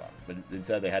 damage counters on. But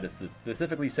instead they had to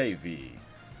specifically say V.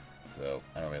 So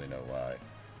I don't really know why.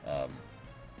 Can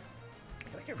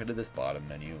I get rid of this bottom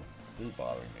menu? This is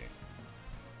bothering me.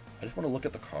 I just want to look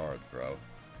at the cards, bro.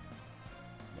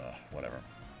 Whatever.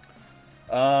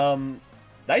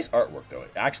 Nice artwork, though.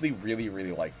 I actually really,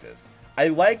 really like this. I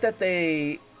like that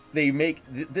they make...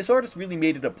 This artist really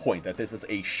made it a point that this is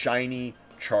a shiny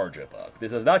Charjabug.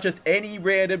 This is not just any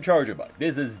random Charjabug.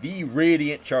 This is the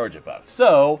Radiant Charjabug.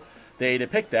 So, they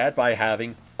depict that by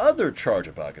having other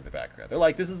Charjabug in the background. They're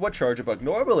like, this is what Charjabug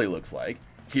normally looks like.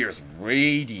 Here's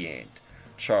Radiant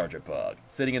Charjabug.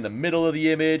 Sitting in the middle of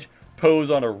the image,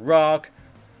 pose on a rock,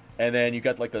 and then you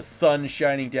got like the sun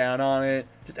shining down on it.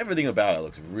 Just everything about it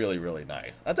looks really, really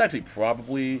nice. That's actually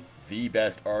probably the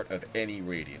best art of any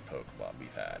Radiant Pokemon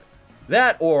we've had.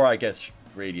 That, or I guess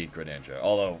Radiant Greninja.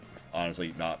 Although,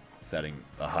 honestly, not setting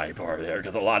a high bar there,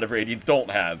 because a lot of Radiants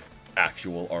don't have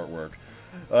actual artwork.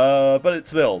 But it's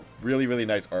still really, really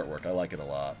nice artwork. I like it a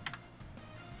lot.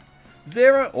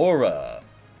 Zeraora.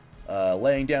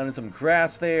 Laying down in some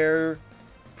grass there.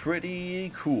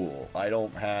 Pretty cool. I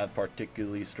don't have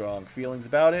particularly strong feelings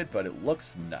about it, but it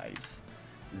looks nice.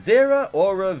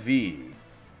 Zeraora V.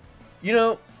 You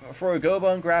know, for a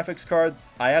Goban graphics card,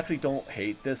 I actually don't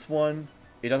hate this one.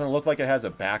 It doesn't look like it has a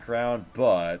background,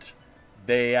 but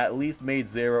they at least made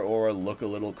Zeraora look a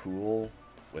little cool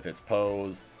with its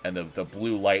pose and the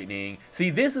blue lightning. See,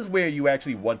 this is where you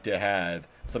actually want to have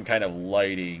some kind of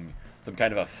lighting, some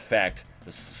kind of effect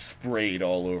sprayed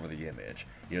all over the image.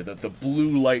 You know, the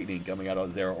blue lightning coming out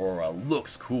of Zeraora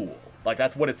looks cool. Like,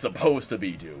 that's what it's supposed to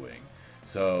be doing.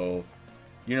 So,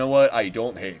 you know what? I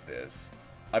don't hate this.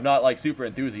 I'm not, like, super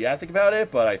enthusiastic about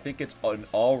it, but I think it's an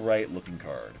alright looking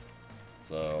card.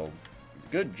 So,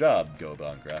 good job,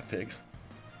 Goban Graphics.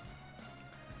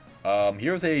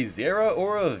 Here's a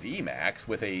Zeraora VMAX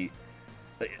with a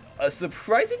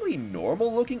surprisingly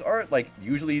normal looking art. Like,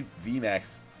 usually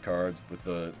VMAX cards with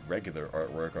the regular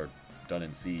artwork are done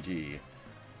in CG.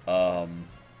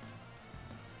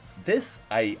 This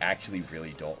I actually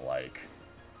really don't like.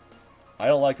 I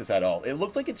don't like this at all. It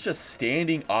looks like it's just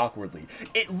standing awkwardly.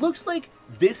 It looks like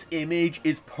this image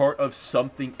is part of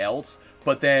something else,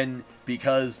 but then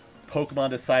because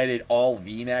Pokemon decided all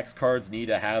VMAX cards need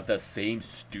to have the same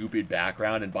stupid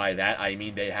background, and by that I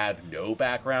mean they have no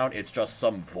background. It's just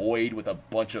some void with a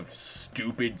bunch of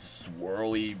stupid,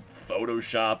 swirly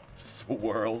Photoshop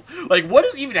swirls. Like, what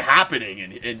is even happening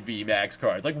in VMAX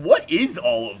cards? Like, what is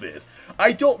all of this?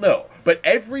 I don't know. But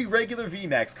every regular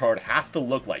VMAX card has to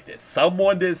look like this.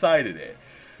 Someone decided it.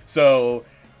 So,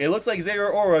 it looks like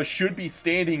Zeraora should be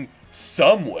standing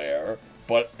somewhere,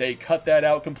 but they cut that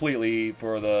out completely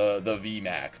for the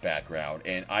VMAX background,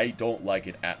 and I don't like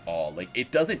it at all. Like,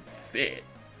 it doesn't fit.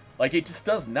 Like, it just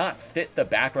does not fit the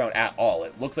background at all.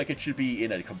 It looks like it should be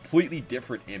in a completely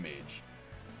different image.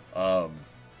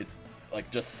 It's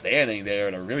like just standing there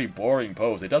in a really boring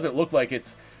pose. It doesn't look like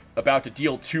it's about to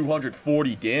deal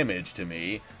 240 damage to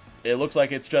me. It looks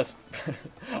like it's just,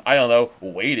 I don't know,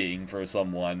 waiting for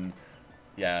someone.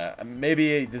 Yeah,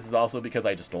 maybe this is also because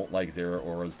I just don't like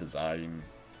Zeraora's design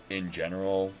in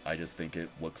general. I just think it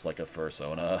looks like a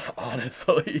fursona,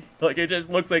 honestly. Like, it just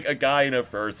looks like a guy in a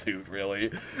fursuit,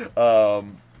 really.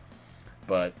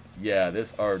 But, yeah,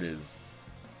 this art is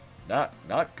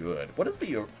not good. What is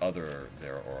the other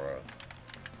Zeraora?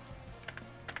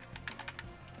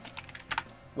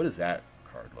 What does that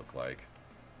card look like?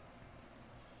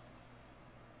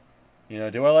 You know,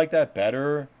 do I like that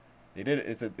better?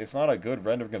 It's not a good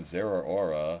rendering of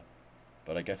Zeraora,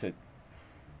 but I guess it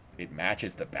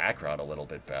matches the background a little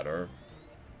bit better.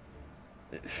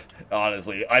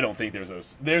 Honestly, I don't think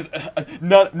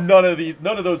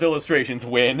none of those illustrations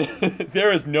win.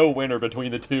 There is no winner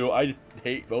between the two. I just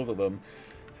hate both of them.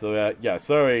 So yeah,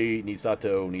 sorry,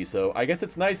 Nisato Niso. I guess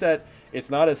it's nice that it's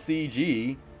not a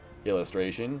CG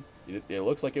illustration. It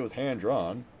looks like it was hand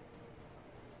drawn.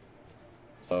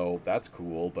 So that's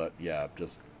cool, but yeah,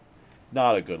 just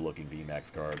not a good looking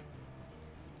VMAX card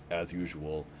as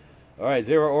usual. Alright,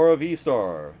 Zeraora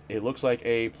V-Star. It looks like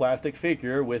a plastic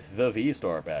figure with the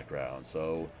V-Star background.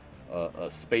 So, a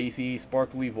spacey,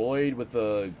 sparkly void with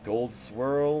a gold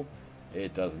swirl.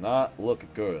 It does not look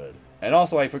good. And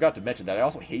also, I forgot to mention that I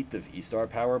also hate the V-Star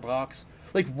power box.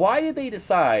 Like, why did they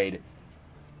decide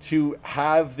to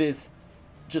have this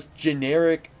just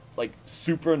generic, like,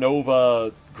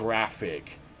 supernova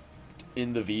graphic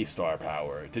in the V-Star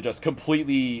power to just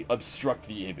completely obstruct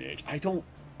the image? I don't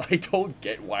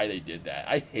get why they did that.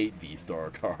 I hate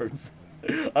V-Star cards.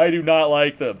 I do not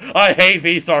like them. I hate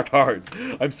V-Star cards.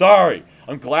 I'm sorry.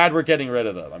 I'm glad we're getting rid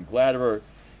of them. I'm glad we're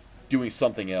doing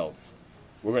something else.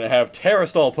 We're going to have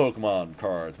Terrastall Pokemon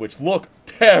cards, which look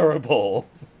terrible.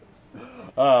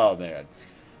 Oh, man.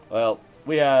 Well,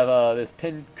 we have this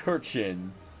Pincurchin,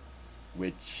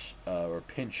 which, or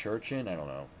Pinchurchin, I don't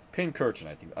know. Pincurchin,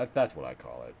 I think. That's what I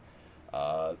call it.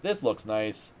 This looks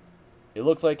nice. It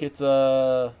looks like it's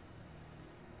well,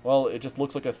 it just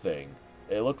looks like a thing.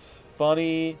 It looks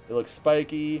funny. It looks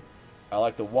spiky. I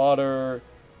like the water.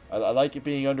 I like it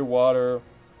being underwater.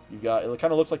 It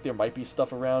kind of looks like there might be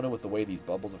stuff around it with the way these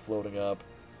bubbles are floating up.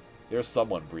 There's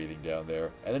someone breathing down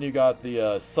there. And then you got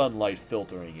the sunlight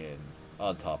filtering in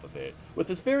on top of it with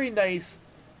this very nice,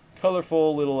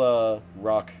 colorful little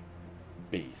rock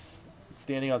base. It's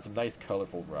standing on some nice,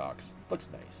 colorful rocks. Looks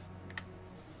nice.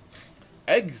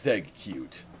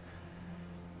 Execute.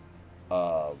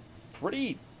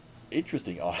 Pretty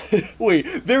interesting.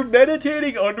 Wait, they're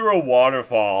meditating under a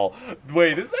waterfall.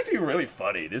 Wait, this is actually really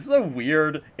funny. This is a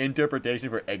weird interpretation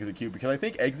for Execute, because I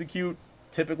think Execute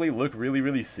typically look really,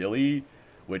 really silly,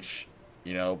 which,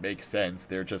 you know, makes sense.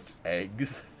 They're just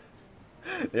eggs.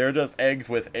 They're just eggs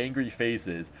with angry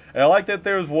faces. And I like that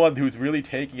there's one who's really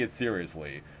taking it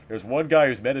seriously. There's one guy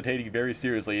who's meditating very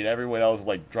seriously, and everyone else is,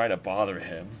 like, trying to bother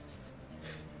him.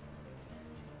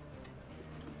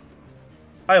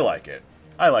 I like it.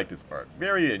 I like this part.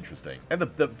 Very interesting. And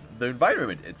the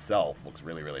environment itself looks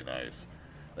really, really nice.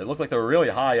 It looks like they're really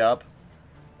high up.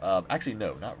 Actually,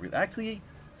 no, not really. Actually,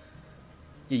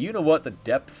 yeah, you know what? The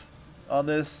depth on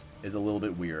this is a little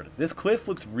bit weird. This cliff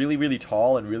looks really, really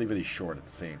tall and really, really short at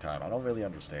the same time. I don't really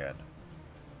understand.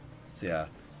 So yeah,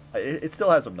 it still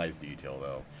has some nice detail,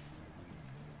 though.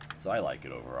 So I like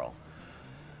it overall.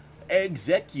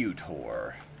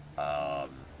 Executor.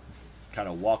 Kind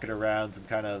of walking around some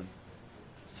kind of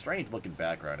strange looking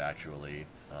background, actually.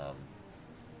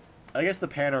 I guess the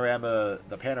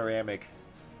panoramic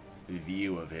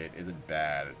view of it isn't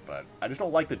bad, but I just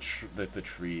don't like the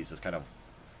trees just kind of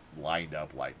lined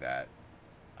up like that.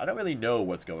 I don't really know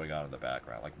what's going on in the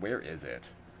background. Like, where is it?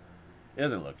 It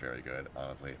doesn't look very good,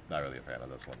 honestly. Not really a fan of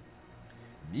this one.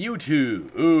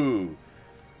 Mewtwo! Ooh!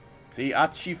 See,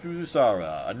 Atsushi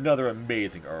Fusara, another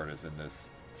amazing artist in this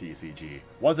TCG.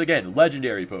 Once again,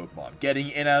 legendary Pokemon,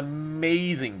 getting an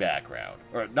amazing background.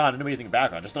 Or, not an amazing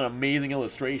background, just an amazing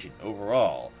illustration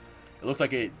overall. It looks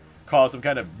like it caused some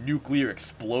kind of nuclear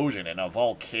explosion in a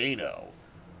volcano.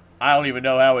 I don't even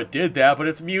know how it did that, but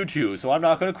it's Mewtwo, so I'm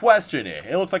not going to question it.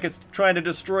 It looks like it's trying to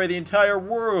destroy the entire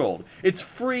world. It's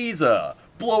Frieza,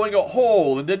 blowing a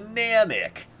hole into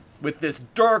Namek with this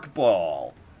Dark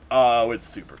Ball. Oh, it's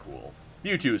super cool.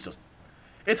 Mewtwo is just...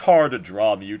 It's hard to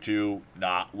draw Mewtwo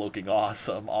not looking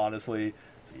awesome, honestly.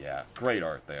 So yeah, great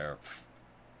art there.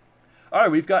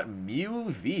 Alright, we've got Mew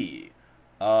V.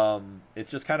 It's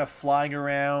just kind of flying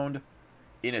around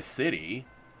in a city.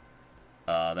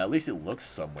 At least it looks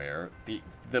somewhere.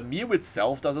 The Mew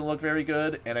itself doesn't look very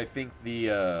good, and I think the,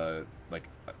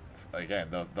 again,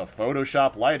 the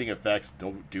Photoshop lighting effects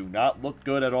do not look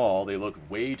good at all. They look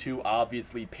way too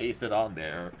obviously pasted on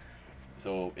there.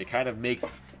 So it kind of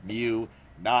makes Mew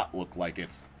not look like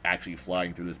it's actually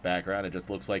flying through this background. It just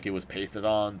looks like it was pasted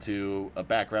on to a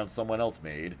background someone else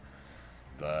made.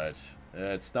 But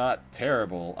it's not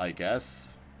terrible, I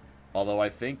guess. Although I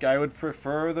think I would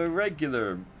prefer the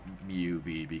regular Mew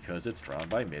V because it's drawn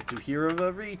by Mitsuhiro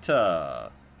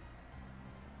Arita.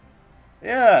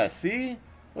 Yeah, see?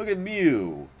 Look at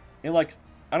Mew. And like,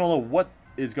 I don't know what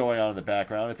is going on in the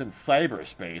background. It's in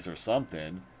cyberspace or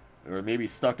something. Or maybe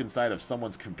stuck inside of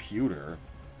someone's computer.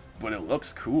 But it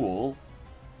looks cool.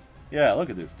 Yeah, look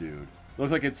at this dude.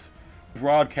 Looks like it's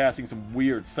broadcasting some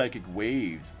weird psychic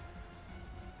waves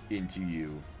into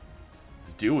you.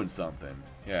 It's doing something.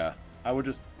 Yeah, I would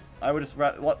just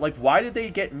like, why did they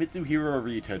get Mitsuhiro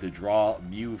Arita to draw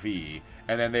Mew V,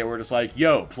 and then they were just like,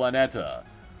 yo, Planeta,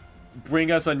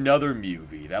 bring us another Mew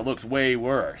V that looks way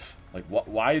worse. Like,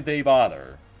 why did they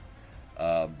bother?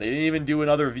 They didn't even do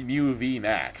another Mew V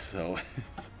Max, so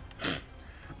it's...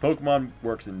 Pokemon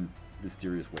works in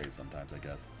mysterious ways sometimes, I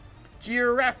guess.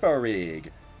 Girafarig!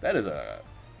 That is a...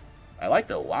 I like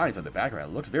the lines on the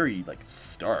background. It looks very, like,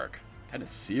 stark. Kind of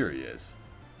serious.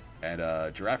 And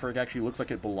Girafarig actually looks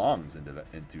like it belongs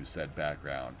into said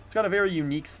background. It's got a very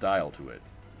unique style to it.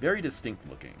 Very distinct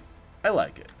looking. I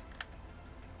like it.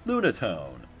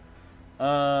 Lunatone.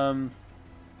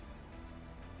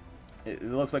 It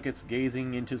looks like it's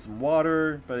gazing into some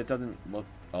water, but it doesn't look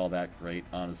all that great,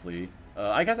 honestly.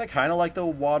 I guess I kind of like the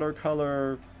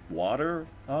watercolor water,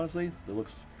 honestly. It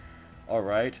looks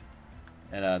alright.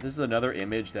 And this is another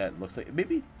image that looks like...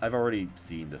 Maybe I've already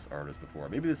seen this artist before.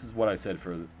 Maybe this is what I said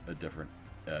for a different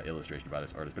illustration about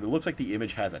this artist. But it looks like the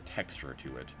image has a texture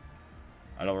to it.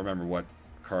 I don't remember what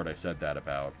card I said that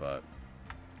about, but...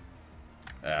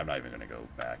 I'm not even going to go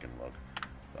back and look.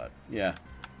 But, yeah.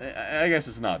 I guess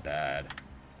it's not bad.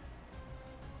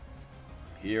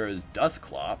 Here is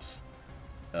Dusclops.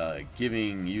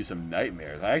 Giving you some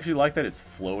nightmares. I actually like that it's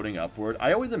floating upward.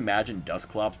 I always imagine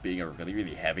Dusclops being a really,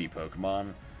 really heavy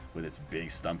Pokemon with its big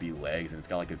stumpy legs, and it's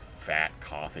got like this fat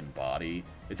coffin body.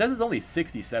 It says it's only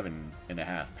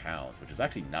 67.5 pounds, which is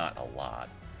actually not a lot.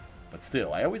 But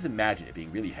still, I always imagine it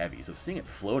being really heavy, so seeing it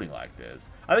floating like this...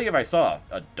 I think if I saw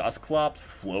a Dusclops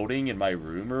floating in my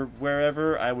room or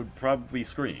wherever, I would probably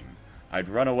scream. I'd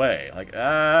run away. Like,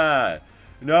 ah!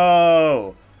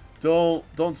 No!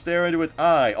 Don't stare into its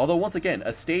eye. Although, once again,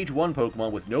 a Stage 1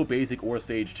 Pokemon with no Basic or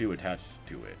Stage 2 attached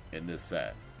to it in this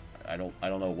set. I don't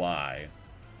know why.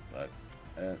 But,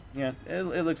 yeah,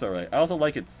 it looks alright. I also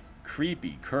like its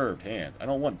creepy, curved hands. I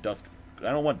don't want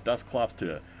Dusclops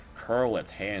to curl its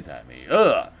hands at me.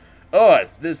 Ugh! Oh,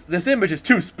 this image is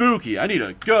too spooky. I need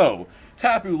to go.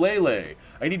 Tapu Lele.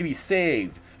 I need to be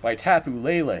saved by Tapu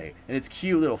Lele and its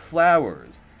cute little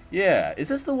flowers. Yeah, is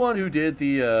this the one who did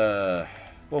the,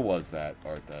 what was that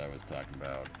art that I was talking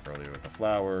about earlier with the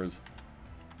flowers?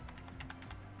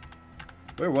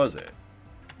 Where was it?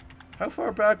 How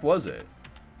far back was it?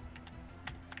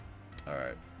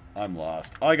 Alright, I'm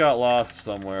lost. I got lost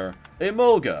somewhere.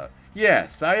 Emolga! Yeah,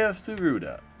 Saya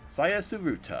Suruta.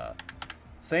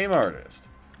 Same artist.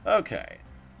 Okay.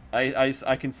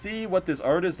 I can see what this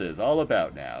artist is all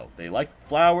about now. They like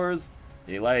flowers.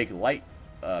 They like light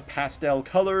pastel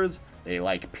colors. They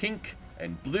like pink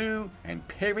and blue and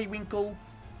periwinkle.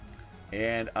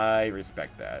 And I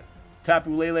respect that.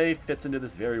 Tapu Lele fits into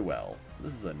this very well. So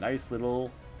this is a nice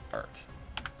little art.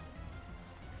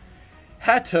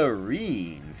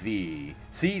 Hatterene V.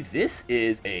 See, this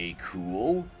is a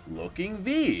cool looking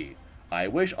V. I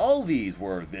wish all Vs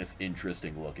were this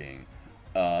interesting looking.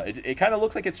 It kind of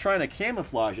looks like it's trying to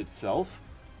camouflage itself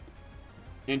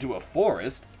into a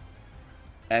forest.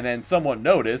 And then someone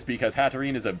noticed, because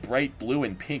Hatterene is a bright blue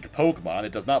and pink Pokemon,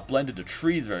 it does not blend into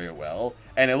trees very well,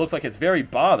 and it looks like it's very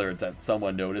bothered that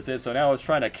someone noticed it, so now it's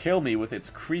trying to kill me with its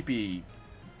creepy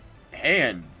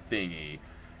hand thingy.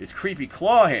 Its creepy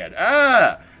claw hand.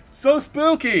 Ah! So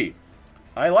spooky!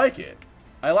 I like it.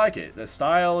 I like it. The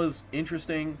style is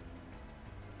interesting.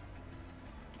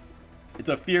 It's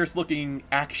a fierce-looking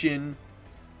action.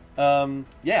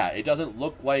 Yeah, it doesn't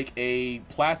look like a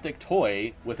plastic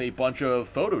toy with a bunch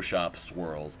of Photoshop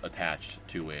swirls attached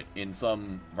to it in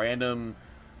some random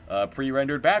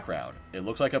pre-rendered background. It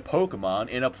looks like a Pokemon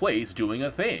in a place doing a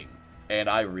thing, and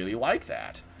I really like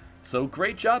that. So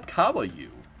great job, Kawayu,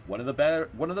 one of the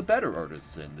better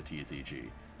artists in the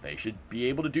TCG. They should be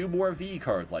able to do more V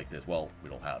cards like this. Well, we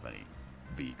don't have any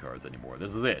V cards anymore.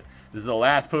 This is it. This is the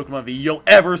last Pokemon V you'll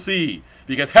ever see,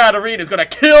 because Hatterene is gonna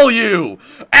kill you!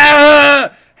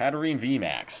 Ah! Hatterene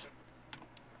VMAX.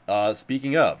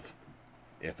 Speaking of,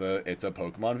 it's a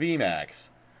Pokemon VMAX.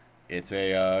 It's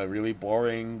a really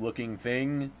boring looking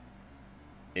thing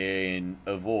in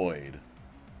a void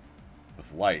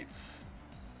with lights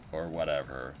or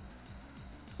whatever.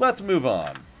 Let's move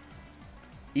on.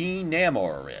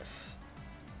 Enamoris.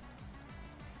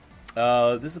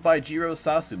 This is by Jiro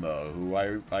Sasumo, who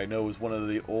I know is one of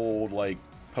the old, like,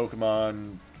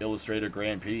 Pokemon Illustrator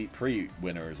Grand Prix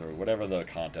winners, or whatever the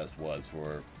contest was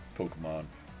for Pokemon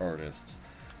artists.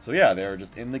 So yeah, they're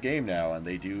just in the game now, and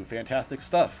they do fantastic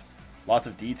stuff. Lots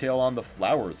of detail on the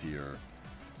flowers here.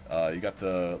 You got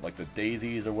the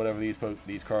daisies, or whatever these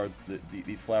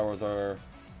flowers are.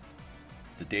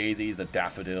 The daisies, the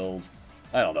daffodils.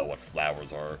 I don't know what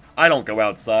flowers are. I don't go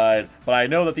outside, but I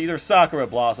know that these are sakura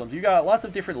blossoms. You got lots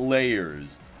of different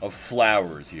layers of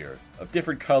flowers here, of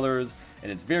different colors, and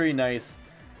it's very nice,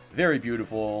 very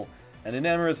beautiful. And in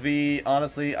Enamoris V,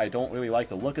 honestly, I don't really like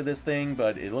the look of this thing,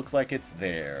 but it looks like it's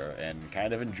there and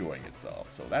kind of enjoying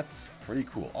itself. So that's pretty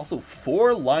cool. Also,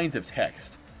 4 lines of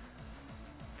text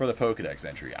for the Pokedex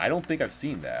entry. I don't think I've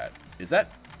seen that. Is that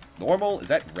normal? Is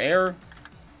that rare?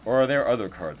 Or are there other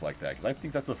cards like that? Because I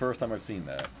think that's the first time I've seen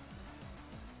that.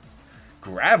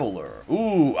 Graveler.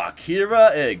 Ooh,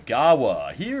 Akira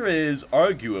Egawa. Here is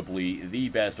arguably the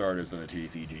best artist in the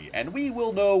TCG. And you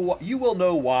will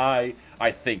know why I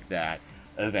think that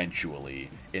eventually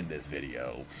in this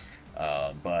video.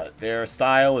 But their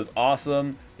style is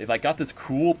awesome. They've like got this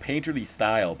cool painterly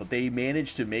style, but they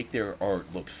managed to make their art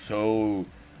look so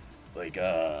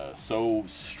so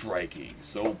striking,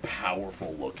 so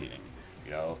powerful looking.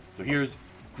 You know? So here's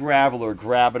Graveler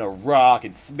grabbing a rock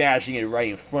and smashing it right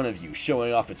in front of you,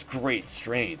 showing off its great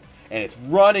strength. And it's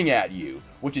running at you,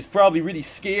 which is probably really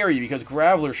scary because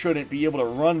Graveler shouldn't be able to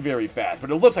run very fast. But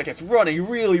it looks like it's running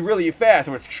really, really fast,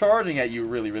 or it's charging at you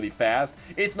really, really fast.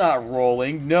 It's not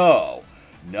rolling. No.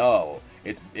 No.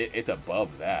 It's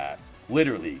above that.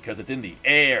 Literally, because it's in the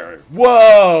air.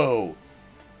 Whoa!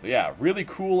 So yeah, really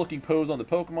cool looking pose on the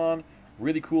Pokemon.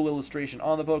 Really cool illustration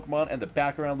on the Pokemon, and the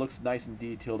background looks nice and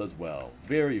detailed as well.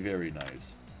 Very, very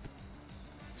nice.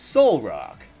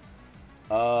 Solrock.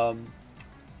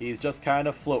 He's just kind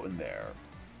of floating there.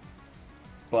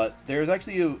 But there's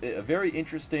actually a very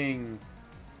interesting...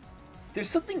 There's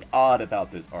something odd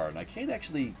about this art, and I can't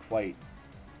actually quite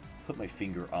put my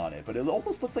finger on it, but it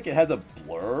almost looks like it has a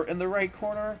blur in the right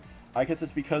corner. I guess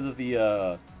it's because of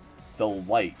the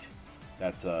light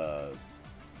that's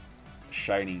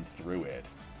shining through it.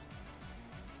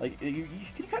 Like you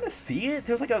can kind of see it.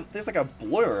 There's like a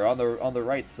blur on the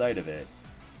right side of it.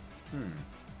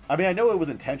 I mean, I know it was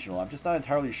intentional. I'm just not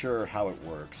entirely sure how it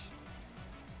works.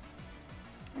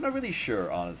 I'm not really sure,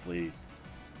 honestly.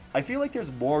 I feel like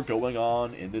there's more going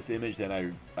on in this image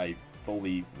than I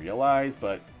fully realize,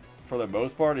 but for the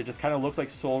most part, it just kind of looks like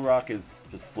Solrock is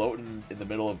just floating in the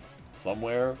middle of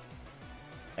somewhere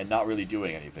and not really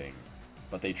doing anything.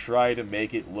 But they try to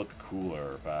make it look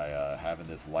cooler by having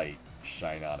this light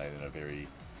shine on it in a very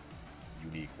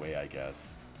unique way, I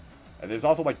guess. And there's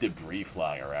also like debris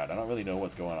flying around. I don't really know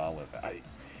what's going on with that.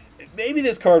 Maybe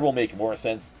this card will make more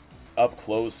sense up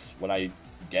close when I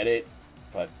get it,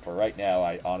 but for right now,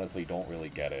 I honestly don't really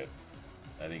get it.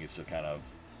 I think it's just kind of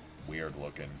weird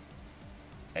looking.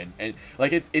 And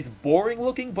like it's boring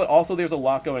looking, but also there's a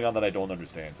lot going on that I don't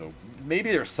understand. So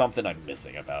maybe there's something I'm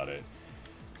missing about it.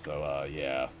 So,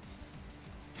 yeah.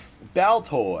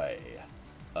 Baltoy.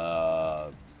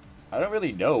 I don't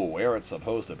really know where it's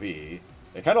supposed to be.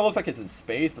 It kind of looks like it's in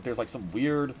space, but there's like some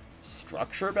weird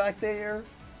structure back there.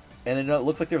 And then it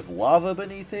looks like there's lava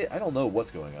beneath it. I don't know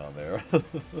what's going on there. You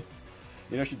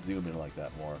know, I should zoom in like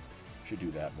that more. Should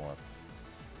do that more.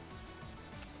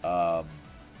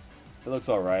 It looks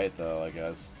alright, though, I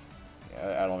guess.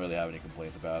 Yeah, I don't really have any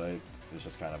complaints about it. It's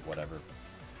just kind of whatever.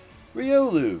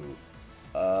 Riolu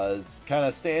is kind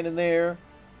of standing there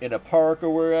in a park or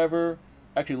wherever.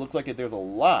 Actually, looks like there's a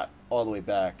lot all the way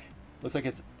back. Looks like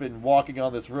it's been walking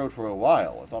on this road for a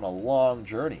while. It's on a long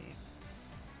journey.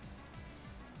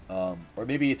 Or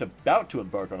maybe it's about to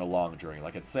embark on a long journey.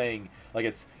 Like it's saying, like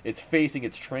it's facing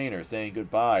its trainer, saying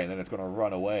goodbye, and then it's going to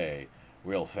run away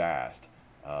real fast.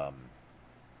 I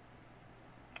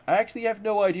actually have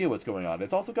no idea what's going on.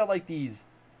 It's also got like these,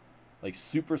 like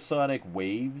supersonic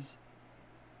waves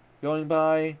going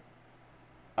by.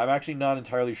 I'm actually not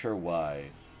entirely sure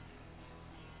why.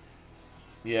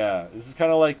 Yeah, this is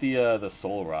kind of like the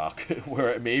Soul Rock,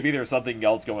 where maybe there's something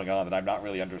else going on that I'm not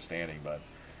really understanding, but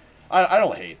I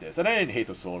don't hate this. And I didn't hate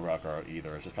the Soul Rock art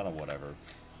either. It's just kind of whatever.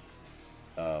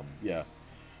 Yeah.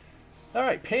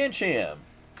 Alright, Pancham.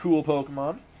 Cool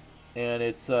Pokemon. And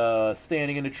it's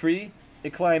standing in a tree.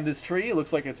 It climbed this tree. It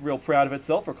looks like it's real proud of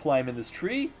itself for climbing this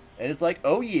tree. And it's like,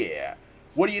 oh yeah.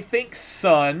 What do you think,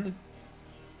 son?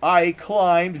 I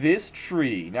climbed this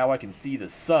tree. Now I can see the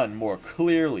sun more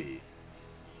clearly.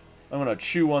 I'm going to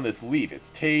chew on this leaf. It's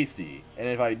tasty. And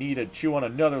if I need to chew on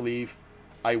another leaf,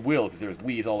 I will, because there's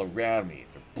leaves all around me.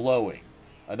 They're blowing.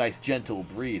 A nice gentle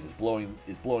breeze is blowing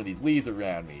these leaves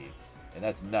around me. And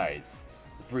that's nice.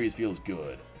 The breeze feels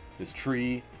good. This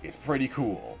tree is pretty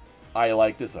cool. I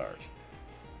like this art.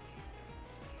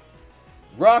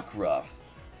 Rockruff.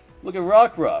 Look at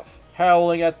Rockruff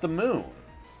howling at the moon.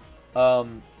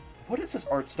 What does this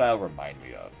art style remind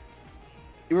me of?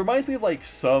 It reminds me of like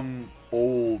some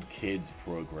old kids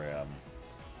program.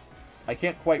 I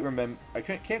can't quite remember. I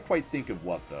can't quite think of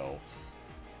what though.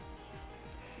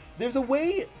 There's a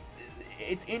way.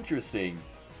 It's interesting.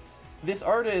 This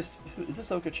artist, is this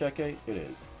Okacheke? It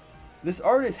is. This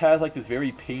artist has like this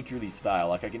very painterly style.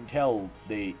 Like I can tell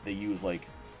they use like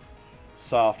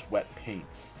soft wet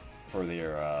paints for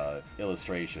their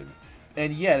illustrations,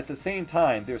 and yet at the same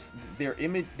time,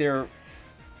 their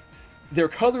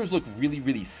colors look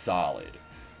really solid.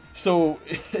 So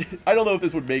I don't know if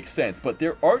this would make sense, but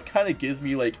their art kind of gives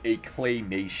me like a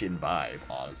claymation vibe,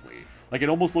 honestly. Like it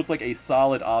almost looks like a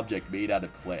solid object made out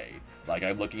of clay. Like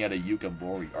I'm looking at a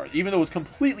Yukimori art, even though it's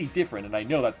completely different, and I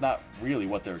know that's not really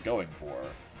what they're going for.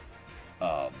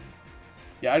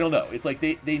 Yeah, I don't know. It's like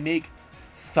they make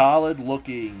solid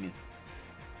looking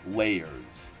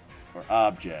layers or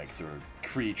objects or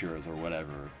creatures or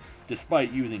whatever,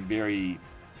 despite using very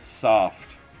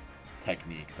soft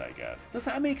techniques, I guess. Does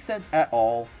that make sense at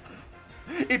all?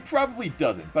 It probably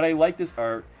doesn't, but I like this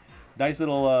art. Nice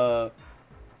little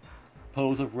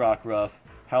pose of Rockruff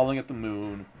howling at the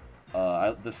moon.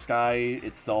 The sky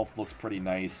itself looks pretty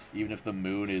nice, even if the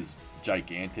moon is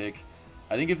gigantic.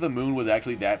 I think if the moon was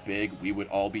actually that big, we would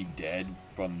all be dead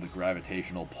from the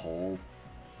gravitational pull.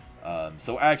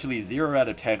 So actually, 0 out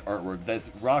of 10 artwork. This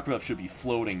Rockruff should be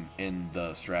floating in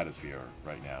the stratosphere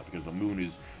right now because the moon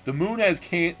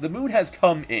has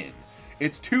come in.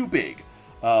 It's too big.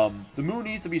 The moon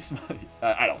needs to be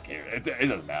I don't care. It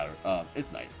doesn't matter.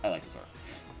 It's nice. I like this art.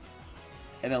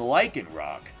 And then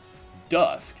Lycanroc,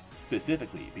 Dusk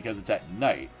specifically because it's at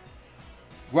night.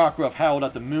 Rockruff howled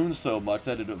at the moon so much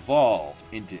that it evolved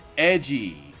into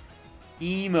edgy,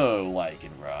 emo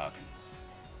Lycanroc.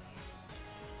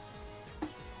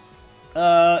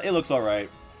 It looks alright.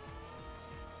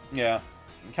 Yeah.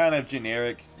 Kind of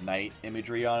generic night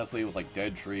imagery, honestly, with like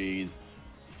dead trees,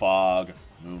 fog,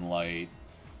 moonlight,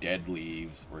 dead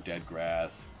leaves, or dead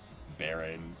grass,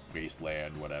 barren,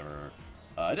 wasteland, whatever.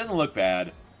 It doesn't look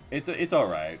bad. It's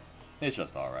alright. It's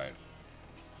just alright.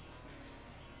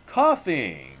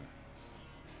 Coughing!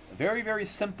 A very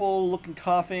simple looking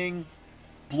coughing,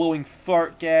 blowing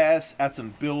fart gas at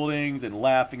some buildings and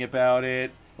laughing about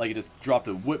it. Like it just dropped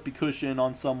a whoopee cushion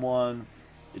on someone.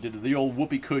 It did the old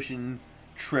whoopee cushion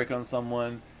trick on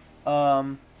someone.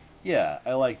 Yeah,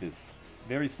 I like this.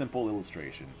 Very simple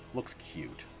illustration. Looks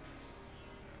cute.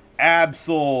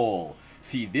 Absol!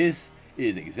 See, this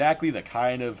is exactly the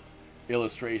kind of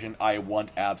illustration I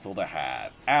want Absol to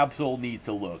have. Absol needs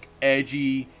to look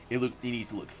edgy. It needs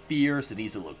to look fierce. It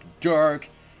needs to look dark.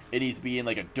 It needs to be in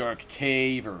like a dark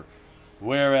cave or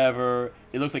wherever.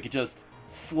 It looks like it just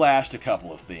slashed a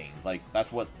couple of things. Like,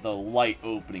 that's what the light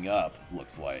opening up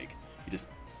looks like. You just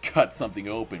cut something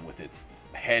open with its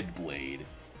head blade.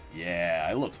 Yeah,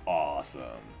 it looks awesome.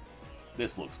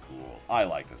 This looks cool. I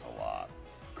like this a lot.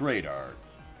 Great art.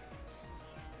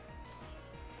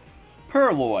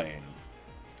 Purloin.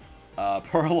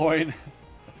 Purloin.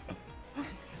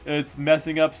 It's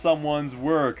messing up someone's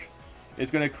work.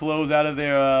 It's going to close out of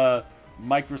their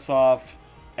Microsoft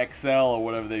Excel or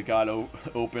whatever they got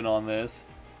open on this.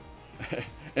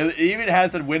 It even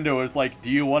has that window. It's like, do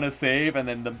you want to save? And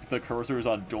then the cursor is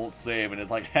on don't save. And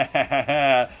it's like, ha ha ha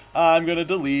ha, I'm going to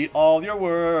delete all your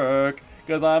work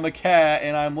because I'm a cat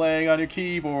and I'm laying on your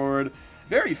keyboard.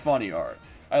 Very funny art.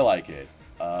 I like it.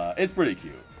 It's pretty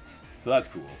cute. So that's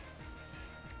cool.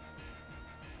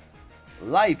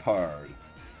 Lipard.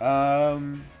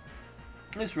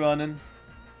 It's running.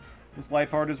 This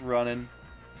Lipard is running.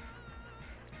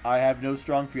 I have no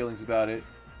strong feelings about it.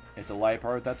 It's a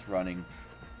Lipard that's running.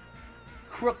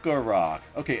 Crookerok.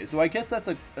 Okay, so I guess that's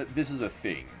this is a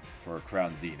thing for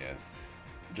Crown Zenith.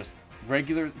 Just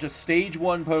stage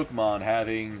 1 Pokemon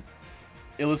having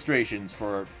illustrations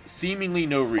for seemingly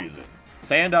no reason.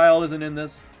 Sandile isn't in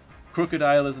this.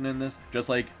 Crocodile isn't in this. Just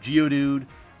like Geodude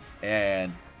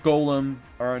and Golem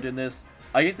aren't in this.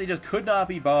 I guess they just could not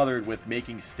be bothered with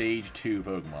making stage 2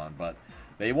 Pokemon, but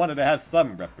they wanted to have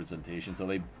some representation, so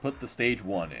they put the stage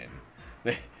 1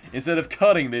 in. Instead of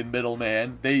cutting the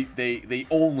middleman, they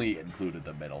only included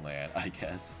the middleman, I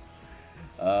guess.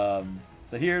 So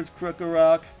here's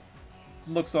Crookerok.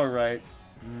 Looks alright.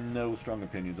 No strong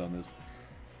opinions on this.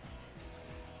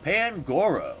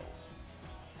 Pangoro.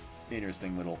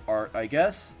 Interesting little art, I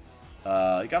guess.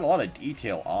 It got a lot of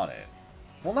detail on it.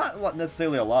 Well, not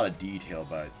necessarily a lot of detail,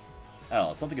 but I don't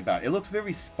know, something about it. It looks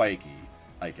very spiky,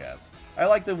 I guess. I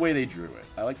like the way they drew it.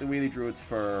 I like the way they drew its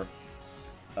fur.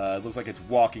 It looks like it's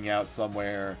walking out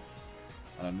somewhere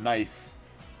on a nice,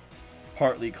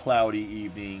 partly cloudy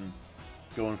evening,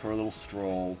 going for a little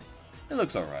stroll. It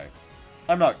looks alright.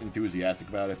 I'm not enthusiastic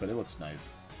about it, but it looks nice.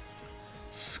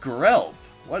 Skrelp!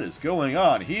 What is going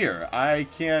on here? I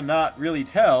cannot really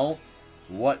tell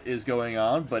what is going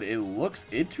on, but it looks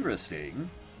interesting.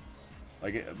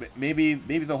 Like, maybe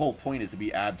the whole point is to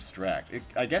be abstract.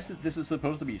 I guess this is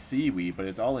supposed to be seaweed, but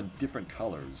it's all in different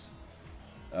colors.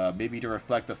 Maybe to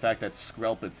reflect the fact that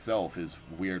Skrelp itself is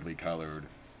weirdly colored.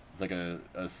 It's like a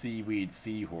seaweed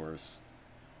seahorse,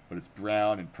 but it's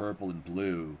brown and purple and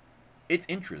blue. It's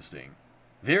interesting.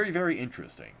 Very, very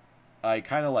interesting. I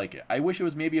kind of like it. I wish it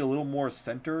was maybe a little more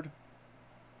centered.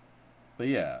 But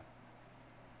yeah.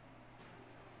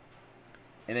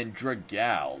 And then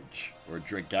Dragalge, or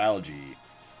Dragalge.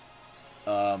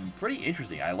 Pretty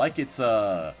interesting. I like its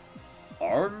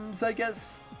arms, I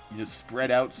guess. You know,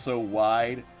 spread out so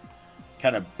wide,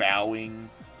 kind of bowing.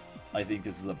 I think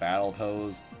this is a battle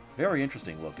pose. Very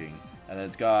interesting looking. And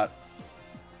it's got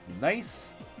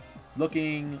nice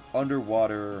looking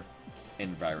underwater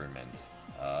environment.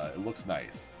 It looks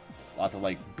nice. Lots of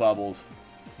like bubbles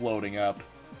floating up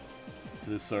to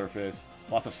the surface.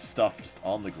 Lots of stuff just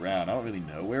on the ground. I don't really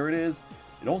know where it is.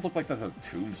 It almost looks like that's a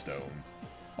tombstone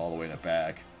all the way in the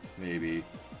back, maybe.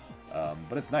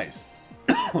 But it's nice.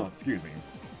 Excuse me.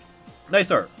 Nice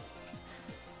art.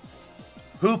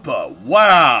 Hoopa.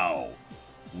 Wow.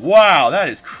 Wow, that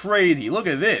is crazy. Look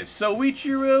at this.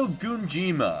 Soichiro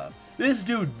Gunjima. This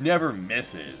dude never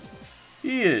misses.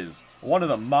 He is one of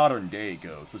the modern day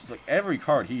ghosts. It's like every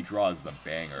card he draws is a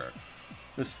banger.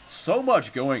 There's so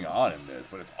much going on in this,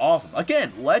 but it's awesome.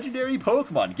 Again, legendary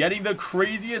Pokemon getting the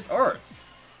craziest arts.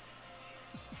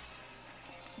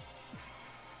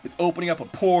 It's opening up a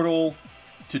portal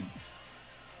to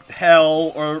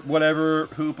hell or whatever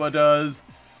Hoopa does.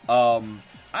 I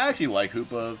actually like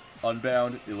Hoopa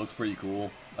Unbound. It looks pretty cool,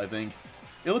 I think.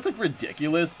 It looks like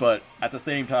ridiculous, but at the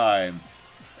same time,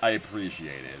 I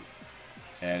appreciate it.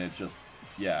 And it's just,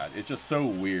 yeah, it's just so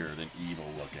weird and evil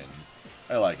looking.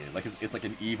 I like it. Like it's like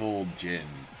an evil djinn.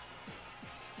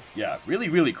 Yeah, really,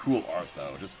 really cool art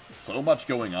though. Just so much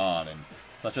going on and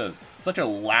such a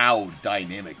loud,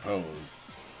 dynamic pose.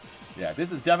 Yeah,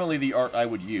 this is definitely the art I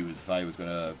would use if I was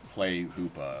gonna play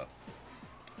Hoopa,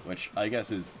 which I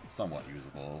guess is somewhat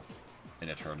usable in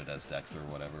Eternatus decks or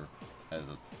whatever, as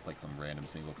like some random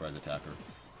single prize attacker.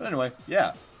 But anyway,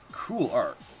 yeah, cool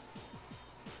art.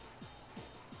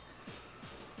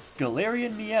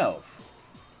 Galarian Meowth.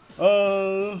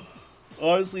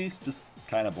 Honestly, just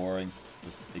kind of boring.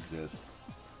 Just exists.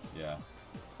 Yeah.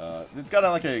 It's got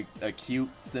like a cute,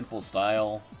 simple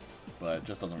style, but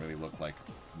just doesn't really look like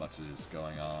much is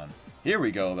going on. Here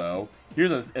we go, though.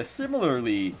 Here's a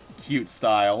similarly cute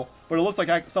style, but it looks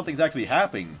like something's actually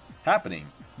happening.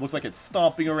 Looks like it's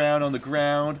stomping around on the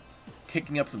ground,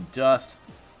 kicking up some dust,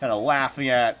 kind of laughing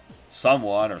at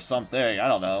someone or something. I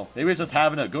don't know. Maybe it's just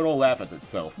having a good old laugh at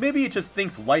itself. Maybe it just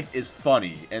thinks life is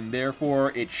funny, and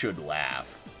therefore it should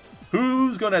laugh.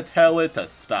 Who's gonna tell it to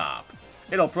stop?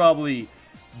 It'll probably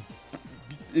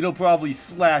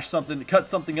slash something, cut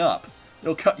something up.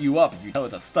 It'll cut you up if you tell it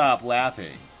to stop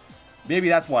laughing. Maybe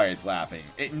that's why it's laughing.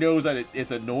 It knows that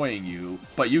it's annoying you,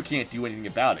 but you can't do anything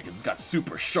about it because it's got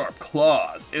super sharp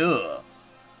claws. Ugh.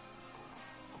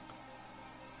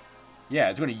 Yeah,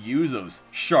 it's going to use those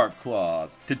sharp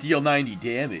claws to deal 90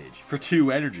 damage for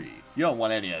 2 energy. You don't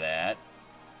want any of that.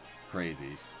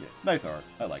 Crazy. Yeah, nice art.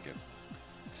 I like it.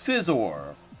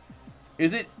 Scizor.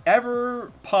 Is it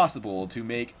ever possible to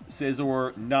make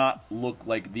Scizor not look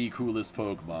like the coolest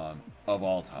Pokemon of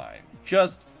all time?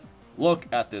 Just look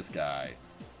at this guy.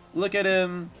 Look at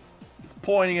him. It's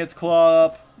pointing its claw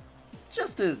up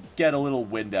just to get a little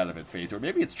wind out of its face. Or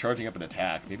maybe it's charging up an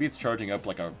attack. Maybe it's charging up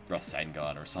like a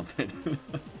Rasengan or something.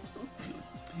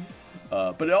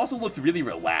 But it also looks really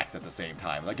relaxed at the same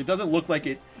time. Like, it doesn't look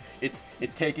like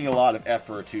it's taking a lot of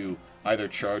effort to either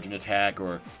charge an attack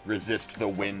or resist the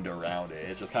wind around it.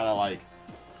 It's just kind of like,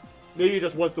 maybe it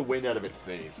just wants the wind out of its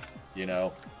face, you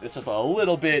know? It's just a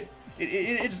little bit,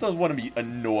 it just doesn't want to be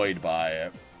annoyed by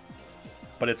it.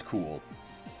 But it's cool.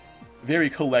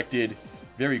 Very collected,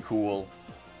 very cool.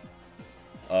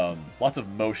 Lots of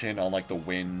motion on like the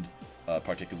wind,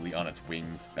 particularly on its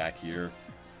wings back here.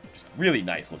 Just really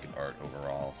nice looking art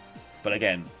overall. But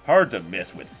again, hard to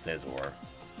miss with Scizor.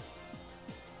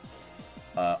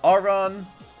 Aron,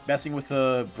 messing with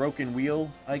the broken wheel,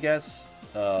 I guess.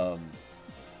 I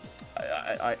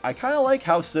kind of like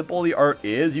how simple the art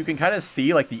is. You can kind of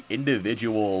see like the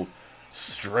individual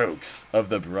strokes of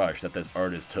the brush that this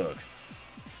artist took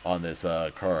on this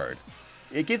card.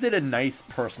 It gives it a nice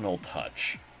personal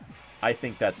touch. I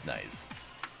think that's nice.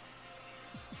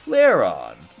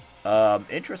 Lairon.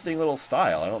 Interesting little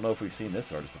style. I don't know if we've seen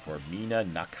this artist before. Mina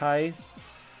Nakai.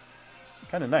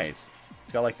 Kind of nice.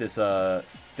 It's got like this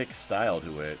thick style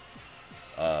to it.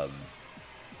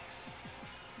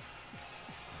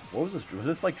 What was this? Was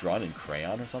this like drawn in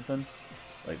crayon or something?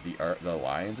 Like the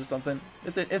lines or something?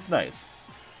 It's nice.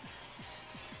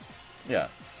 Yeah,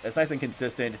 it's nice and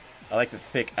consistent. I like the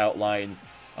thick outlines.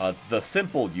 The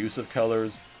simple use of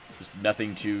colors, just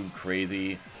nothing too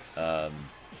crazy.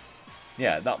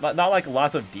 Yeah, not like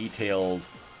lots of details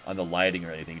on the lighting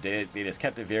or anything. They just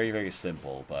kept it very, very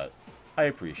simple, but I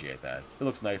appreciate that. It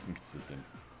looks nice and consistent.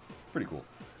 Pretty cool.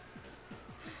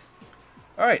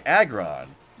 Alright, Aggron.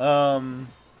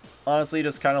 Honestly,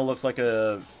 just kind of looks like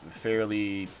a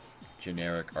fairly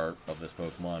generic art of this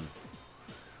Pokemon.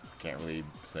 Can't really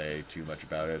say too much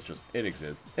about it. It's just, it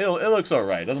exists. It looks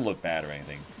alright. It doesn't look bad or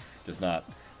anything. Just not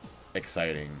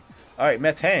exciting. Alright,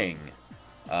 Metang.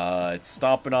 It's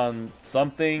stomping on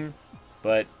something,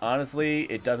 but honestly,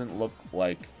 it doesn't look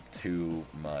like too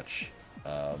much.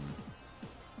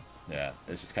 Yeah,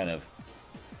 it's just kind of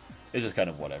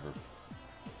whatever.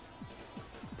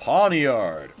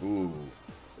 Pawniard. Ooh,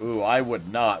 I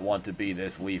would not want to be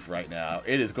this leaf right now.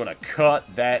 It is gonna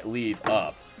cut that leaf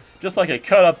up, just like it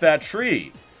cut up that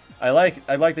tree. I like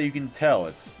that you can tell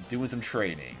it's doing some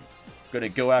training. Gonna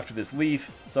go after this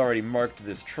leaf. It's already marked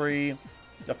this tree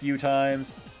a few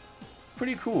times.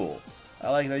 Pretty cool. I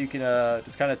like that you can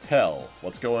just kind of tell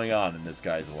what's going on in this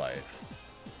guy's life.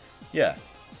 Yeah.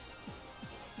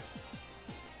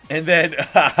 And then,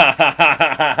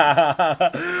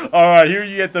 alright, here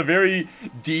you get the very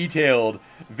detailed,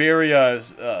 very, you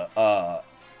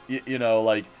know,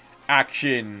 like,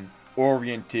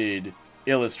 action-oriented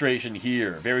illustration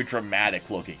here. Very dramatic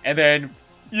looking. And then,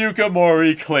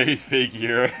 Yukamori clay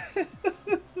figure.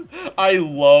 I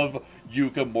love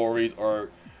Yukamori's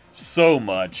art so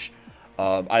much.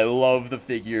 I love the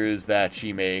figures that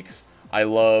she makes. I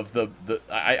love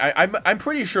I'm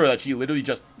pretty sure that she literally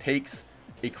just takes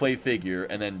a clay figure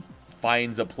and then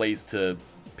finds a place to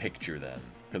picture them,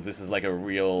 because this is like a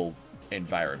real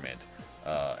environment,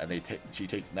 and she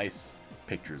takes nice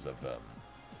pictures of them,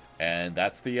 and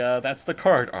that's the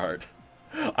card art.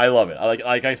 I love it.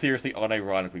 I seriously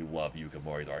unironically love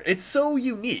Yukamori's art. It's so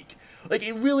unique. Like,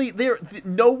 it really,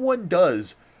 no one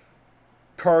does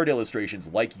card illustrations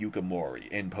like Yukamori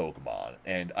in Pokemon,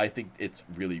 and I think it's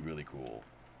really, really cool.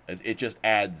 It just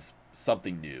adds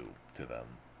something new to them.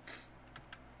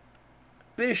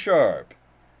 Bisharp.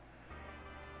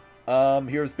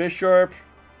 Here's Bisharp,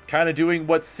 kind of doing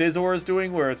what Scizor is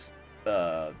doing, where it's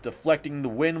deflecting the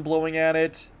wind blowing at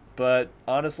it, but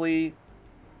honestly,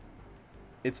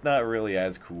 it's not really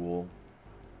as cool.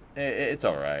 It's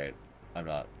alright. I'm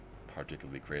not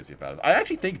particularly crazy about it. I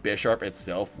actually think Bisharp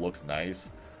itself looks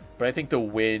nice, but I think the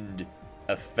wind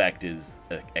effect is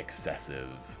excessive,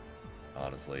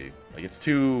 honestly. Like, it's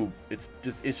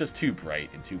just too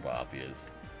bright and too obvious.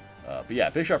 But yeah,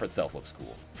 Bisharp itself looks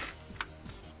cool.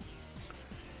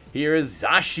 Here is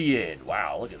Zacian.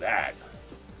 Wow, look at that.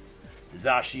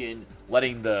 Zacian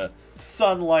letting the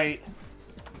sunlight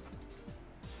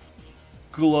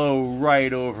glow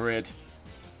right over it.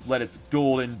 Let its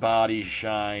golden body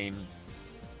shine.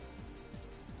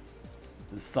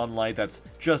 The sunlight that's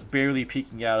just barely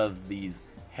peeking out of these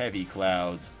heavy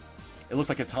clouds. It looks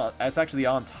like it's actually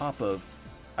on top of...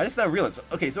 I just now realized...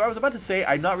 Okay, so I was about to say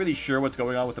I'm not really sure what's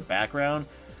going on with the background,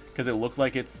 because it looks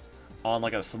like it's on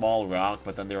like a small rock,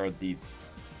 but then there are these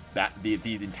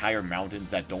entire mountains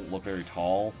that don't look very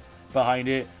tall behind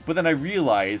it. But then I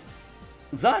realized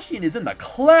Zacian is in the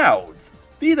clouds.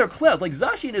 These are clouds. Like,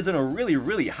 Zacian is in a really,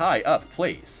 really high up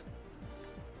place.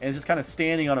 And it's just kind of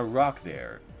standing on a rock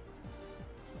there.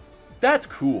 That's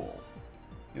cool.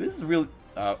 This is really...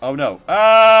 oh no.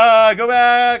 Go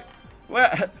back!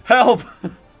 Help!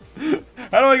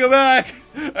 How do I go back?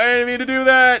 I didn't mean to do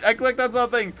that. I clicked on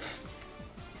something.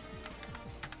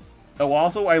 Oh,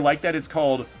 also, I like that it's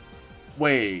called...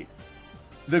 Wait.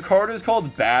 The card is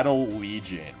called Battle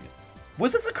Legion.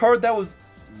 Was this a card that was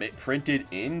printed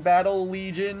in Battle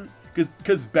Legion?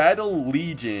 Because Battle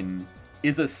Legion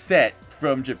is a set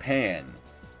from Japan.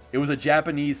 It was a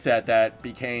Japanese set that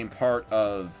became part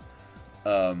of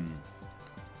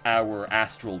our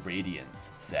Astral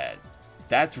Radiance set.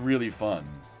 That's really fun.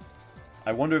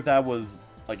 I wonder if that was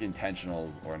like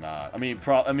intentional or not. I mean,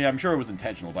 I'm sure it was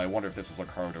intentional, but I wonder if this was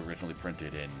a card originally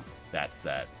printed in that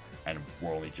set, and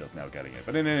we're only just now getting it.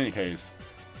 But in any case,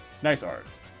 nice art.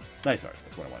 Nice art.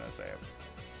 That's what I wanted to say.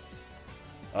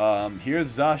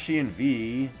 Here's Zacian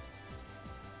V.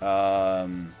 I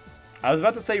was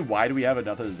about to say, why do we have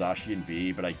another Zacian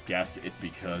V? But I guess it's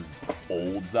because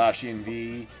old Zacian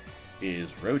V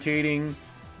is rotating.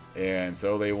 And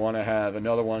so they want to have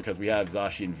another one because we have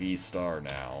Zacian V Star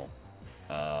now.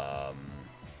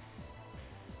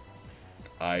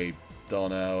 I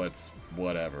don't know. It's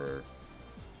whatever.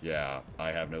 Yeah,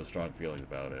 I have no strong feelings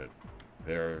about it.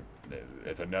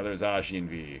 It's another Zacian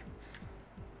V.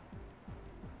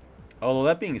 Although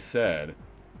that being said,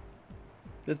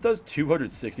 this does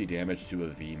 260 damage to a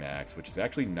V max, which is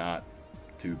actually not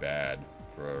too bad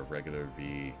for a regular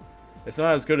V. It's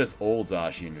not as good as old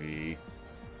Zacian V.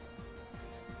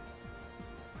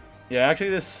 Yeah, actually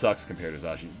this sucks compared to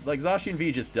Zacian. Like, Zacian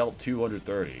V just dealt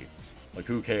 230. Like,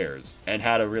 who cares? And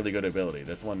had a really good ability.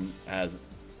 This one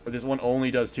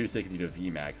only does 260 to V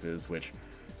maxes, which...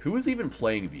 Who is even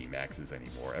playing V maxes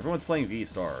anymore? Everyone's playing V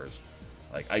stars.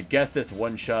 Like, I guess this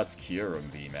one-shots Kyurem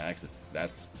V max, if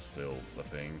that's still a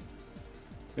thing.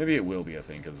 Maybe it will be a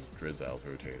thing because Drizzle's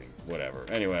rotating. Whatever.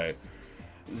 Anyway,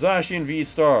 Zacian V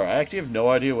Star. I actually have no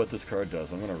idea what this card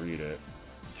does. I'm going to read it.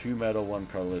 2 metal, 1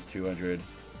 colorless, 200.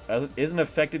 Isn't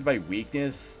affected by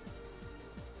weakness.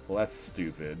 Well, that's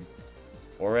stupid.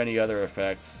 Or any other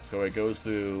effects. So it goes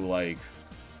through, like,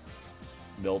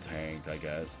 Miltank, I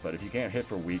guess. But if you can't hit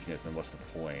for weakness, then what's the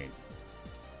point?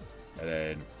 And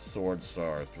then Sword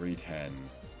Star, 310.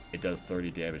 It does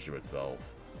 30 damage to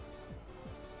itself.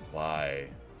 Why?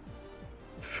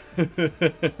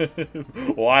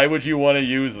 Why would you want to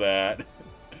use that?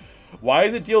 Why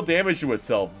does it deal damage to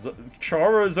itself?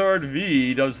 Charizard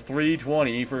V does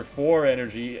 320 for 4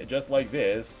 energy, just like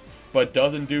this, but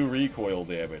doesn't do recoil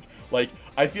damage. Like,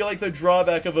 I feel like the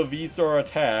drawback of a V-Star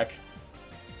attack,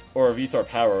 or a V-Star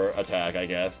power attack, I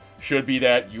guess, should be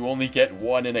that you only get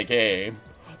 1 in a game.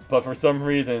 But for some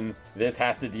reason, this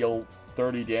has to deal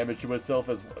 30 damage to itself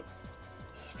as well.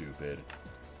 Stupid.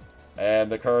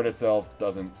 And the card itself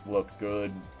doesn't look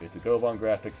good. It's a Goban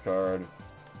graphics card.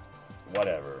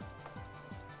 Whatever.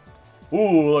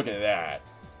 Ooh, look at that.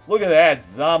 Look at that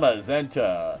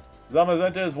Zamazenta.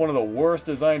 Zamazenta is one of the worst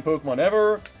designed Pokemon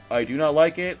ever. I do not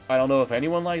like it. I don't know if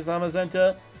anyone likes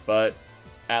Zamazenta, but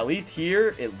at least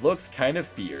here, it looks kind of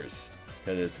fierce.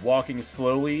 Because it's walking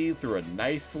slowly through a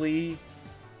nicely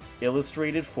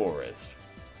illustrated forest.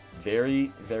 Very,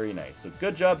 very nice. So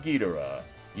good job, Ghidorah.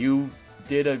 You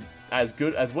did as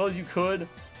well as you could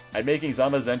at making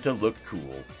Zamazenta look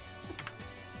cool.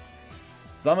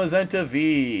 Zamazenta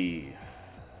V.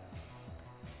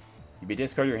 You may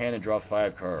discard your hand and draw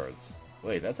 5 cards.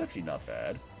 Wait, that's actually not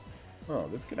bad. Oh,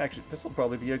 this will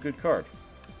probably be a good card.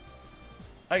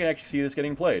 I can actually see this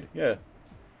getting played. Yeah.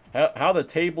 How the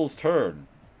tables turn.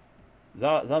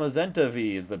 Zamazenta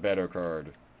V is the better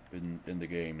card in the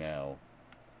game now.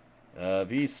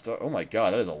 V-Star... Oh my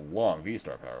god, that is a long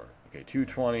V-Star power. Okay,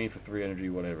 220 for 3 energy,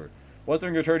 whatever. Once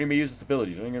during your turn, you may use this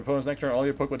ability. During your opponent's next turn, all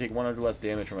your Pokemon take 100 less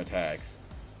damage from attacks.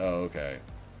 Oh, okay.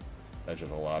 That's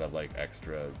just a lot of, like,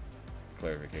 extra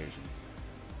clarifications.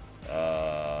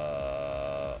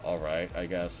 Alright, I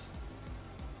guess.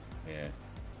 Yeah.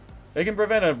 They can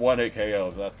prevent a 1-hit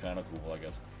KO, so that's kind of cool, I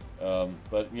guess.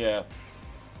 But, yeah.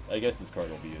 I guess this card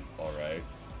will be alright.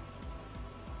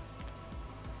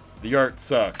 The art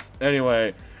sucks.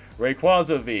 Anyway,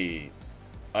 Rayquaza V.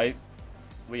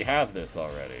 We have this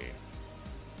already.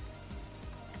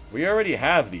 We already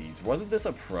have these. Wasn't this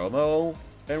a promo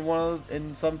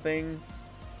in something?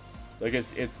 Like,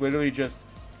 it's literally just...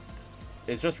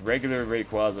 It's just regular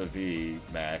Rayquaza V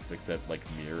Max, except, like,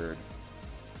 mirrored.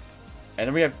 And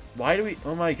then we have... Why do we...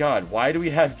 Oh my god, why do we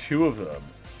have 2 of them?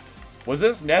 Was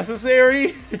this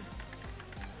necessary?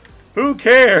 Who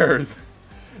cares?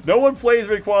 No one plays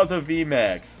Rayquaza V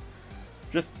Max.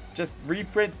 Just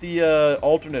reprint the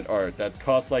alternate art that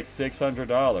costs like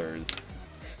 $600.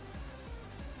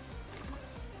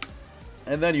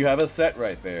 And then you have a set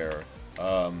right there.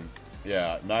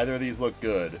 Yeah, neither of these look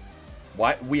good.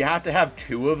 Why we have to have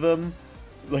 2 of them?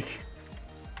 Like,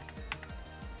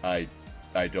 I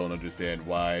don't understand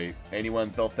why anyone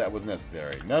felt that was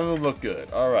necessary. None of them look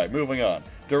good. Alright, moving on.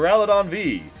 Duraludon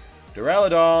V.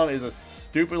 Duraludon is a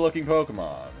stupid looking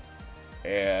Pokemon.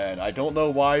 And I don't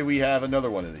know why we have another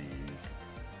one of these.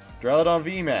 Duraludon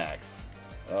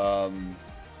VMAX.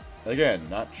 Again,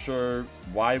 not sure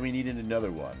why we needed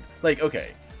another one. Like,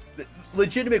 okay,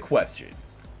 legitimate question.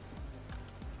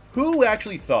 Who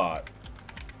actually thought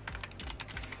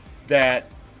that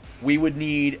we would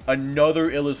need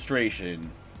another illustration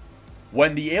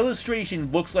when the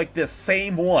illustration looks like the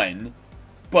same one,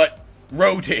 but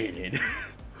rotated?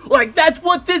 Like, that's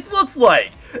what this looks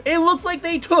like! It looks like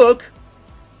they took...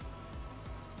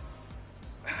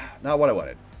 Not what I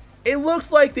wanted. It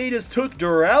looks like they just took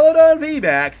Duraludon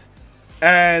VMAX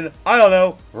and, I don't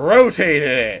know, rotated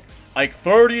it. Like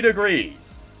 30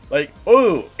 degrees. Like,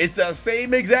 ooh, it's the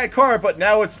same exact card, but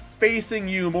now it's facing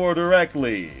you more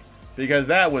directly. Because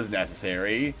that was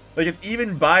necessary. Like, it's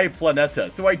even by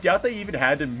Planeta, so I doubt they even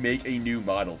had to make a new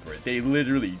model for it. They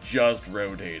literally just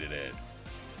rotated it.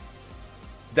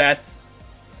 That's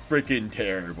freaking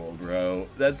terrible, bro.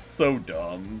 That's so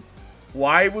dumb.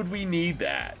 Why would we need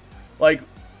that? Like,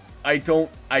 I don't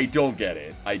get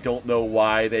it. I don't know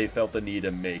why they felt the need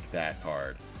to make that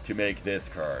card. To make this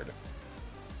card.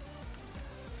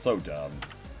 So dumb.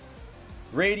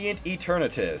 Radiant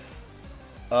Eternatus.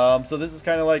 So this is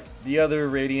kind of like the other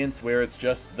Radiants where it's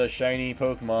just the shiny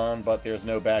Pokemon, but there's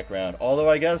no background. Although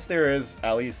I guess there is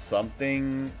at least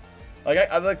something.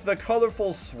 Like, I like the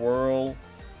colorful swirl.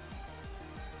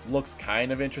 Looks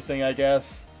kind of interesting, I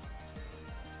guess.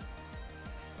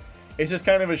 It's just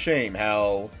kind of a shame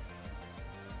how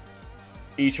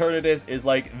Eternatus is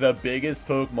like the biggest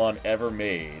Pokemon ever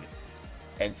made.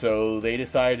 And so they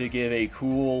decided to give a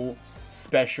cool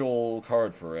special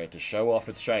card for it to show off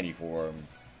its shiny form.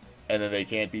 And then they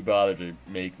can't be bothered to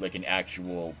make like an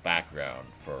actual background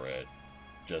for it.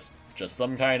 Just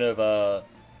some kind of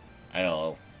I don't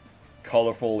know,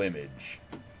 colorful image.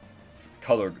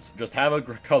 Just have a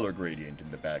color gradient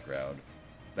in the background.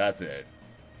 That's it.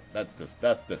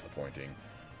 That's disappointing.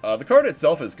 The card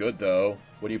itself is good, though.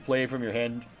 When you play from your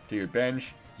hand to your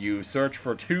bench, you search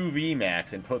for 2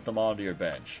 VMAX and put them onto your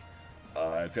bench.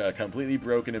 It's a completely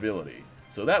broken ability,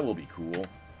 so that will be cool.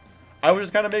 I was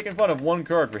just kind of making fun of one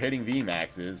card for hitting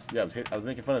VMAXs. Yeah, I was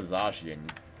making fun of Zacian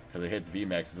because it hits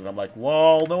VMAXs, and I'm like,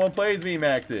 lol, no one plays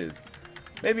VMAXs.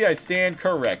 Maybe I stand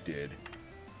corrected.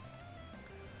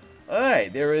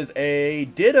 Alright, there is a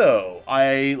Ditto.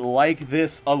 I like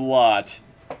this a lot.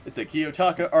 It's a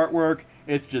Kiyotaka artwork.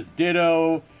 It's just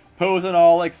Ditto posing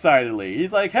all excitedly.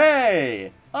 He's like,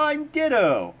 hey, I'm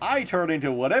Ditto. I turn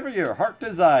into whatever your heart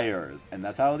desires. And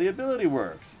that's how the ability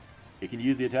works. It can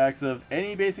use the attacks of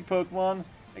any basic Pokemon,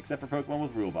 except for Pokemon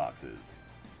with rule boxes.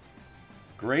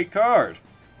 Great card.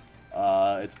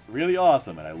 It's really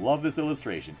awesome, and I love this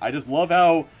illustration. I just love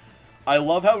how... I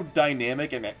love how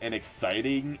dynamic and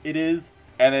exciting it is,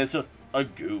 and it's just a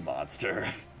goo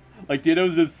monster. Like,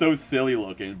 Ditto's just so silly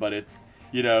looking, but it,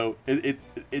 you know,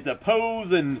 it's a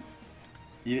pose, and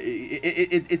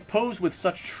it's posed with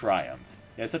such triumph.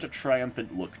 It has such a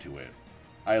triumphant look to it.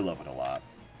 I love it a lot.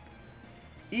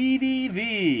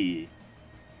 EVV.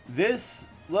 This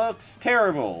looks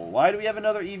terrible. Why do we have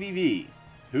another EVV?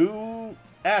 Who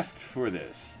asked for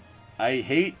this? I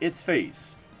hate its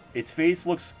face. Its face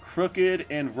looks crooked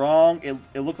and wrong.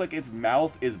 It looks like its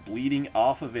mouth is bleeding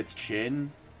off of its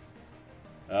chin.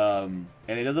 And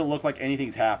it doesn't look like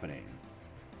anything's happening.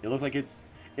 It looks like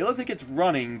it's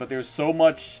running, but there's so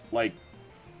much like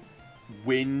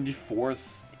wind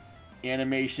force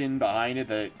animation behind it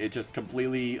that it just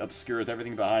completely obscures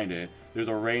everything behind it. There's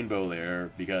a rainbow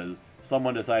there because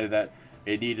someone decided that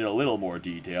it needed a little more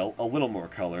detail, a little more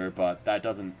color, but that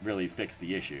doesn't really fix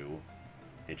the issue.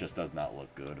 It just does not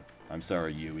look good. I'm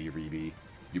sorry, you, EVB.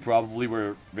 You probably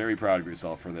were very proud of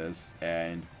yourself for this,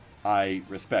 and I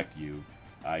respect you.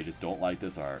 I just don't like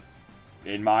this art.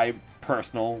 In my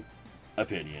personal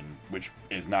opinion, which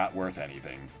is not worth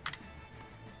anything.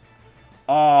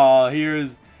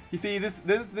 Here's... You see, this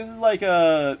is like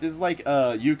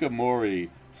Yuka Mori.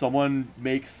 Someone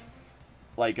makes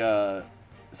like,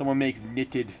 someone makes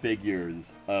knitted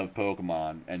figures of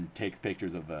Pokemon and takes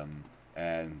pictures of them,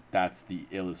 and that's the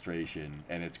illustration,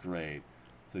 and it's great.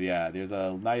 So yeah, there's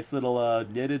a nice little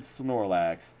knitted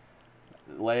Snorlax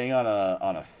laying on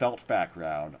a felt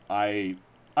background. I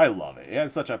love it. It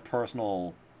has such a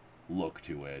personal look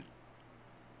to it.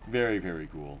 Very, very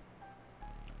cool.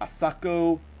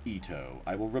 Asako Ito.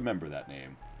 I will remember that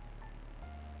name.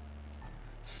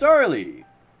 Starly.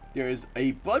 There's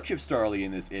a bunch of Starly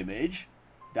in this image.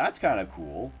 That's kind of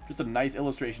cool. Just a nice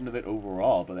illustration of it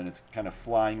overall, but then it's kind of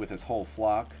flying with his whole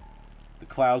flock. The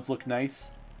clouds look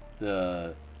nice.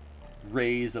 The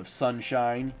rays of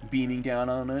sunshine beaming down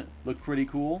on it look pretty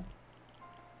cool.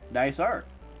 Nice art.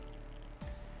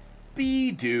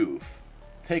 Bidoof.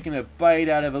 Taking a bite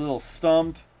out of a little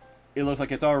stump. It looks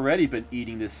like it's already been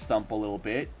eating this stump a little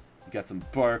bit. You got some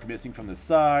bark missing from the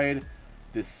side.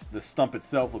 The stump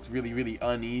itself looks really, really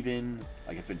uneven.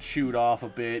 Like it's been chewed off a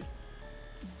bit.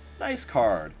 Nice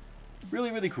card.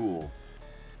 Really, really cool.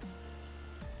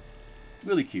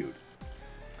 Really cute.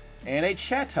 And a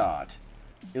Chatot.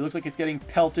 It looks like it's getting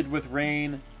pelted with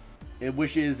rain. It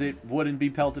wishes it wouldn't be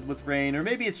pelted with rain. Or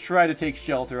maybe it's trying to take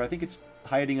shelter. I think it's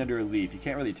hiding under a leaf. You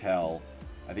can't really tell.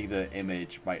 I think the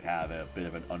image might have a bit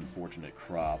of an unfortunate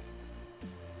crop.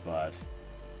 But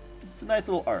it's a nice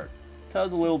little art.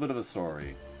 Tells a little bit of a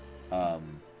story.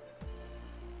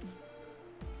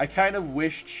 I kind of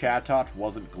wish Chatot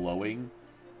wasn't glowing.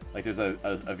 Like there's a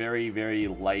very, very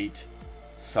light,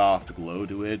 soft glow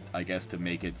to it, I guess, to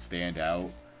make it stand out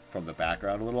from the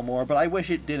background a little more. But I wish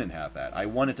it didn't have that. I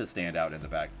want it to stand out in the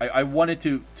back. I want it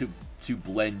to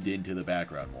blend into the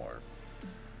background more.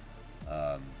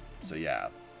 So yeah,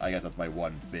 I guess that's my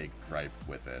one big gripe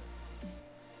with it.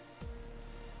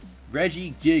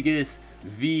 Regigigas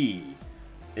V.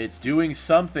 It's doing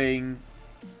something.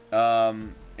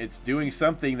 It's doing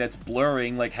something that's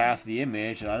blurring like half the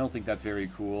image, and I don't think that's very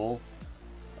cool.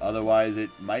 Otherwise, it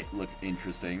might look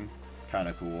interesting. Kind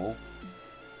of cool.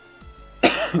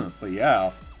 But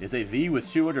yeah, it's a V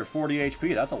with 240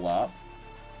 HP. That's a lot.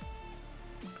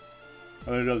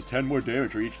 And it does 10 more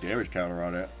damage for each damage counter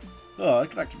on it. Oh, that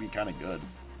could actually be kind of good,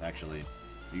 actually.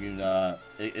 You can,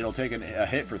 it'll take a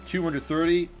hit for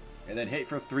 230, and then hit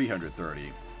for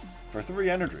 330. For 3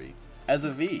 energy, as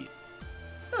a V.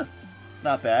 Huh.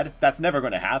 Not bad. That's never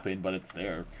going to happen, but it's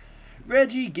there.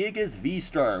 Regigigas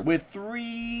V-Star with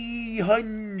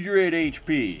 300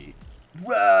 HP.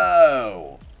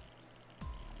 Whoa!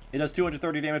 It does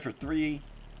 230 damage for 3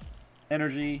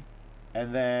 energy,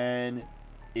 and then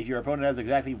if your opponent has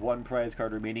exactly 1 prize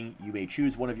card remaining, you may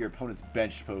choose one of your opponent's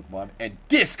benched Pokemon and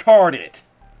discard it!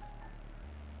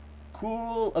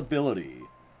 Cool ability.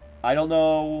 I don't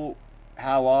know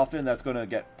how often that's going to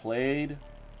get played,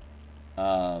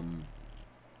 but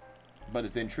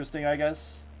it's interesting, I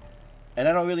guess. And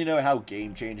I don't really know how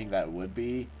game-changing that would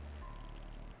be.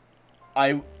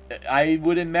 I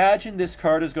would imagine this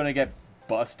card is going to get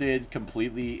busted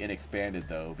completely in Expanded,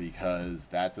 though, because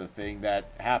that's a thing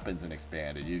that happens in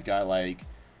Expanded. You've got, like...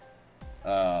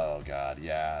 Oh, God,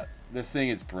 yeah. This thing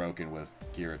is broken with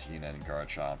Giratina and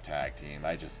Garchomp tag team.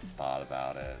 I just thought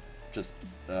about it. Just...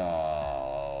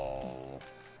 Oh...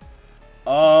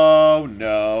 Oh,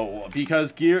 no.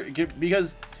 Because, you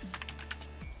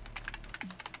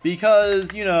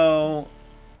know,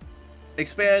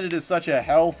 Expanded is such a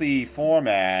healthy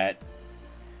format.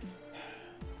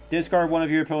 Discard one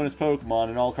of your opponent's Pokemon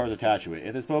and all cards attached to it.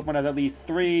 If this Pokemon has at least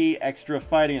 3 extra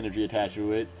fighting energy attached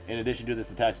to it, in addition to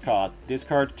this attack's cost,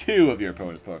 discard 2 of your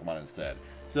opponent's Pokemon instead.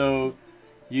 So,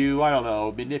 you, I don't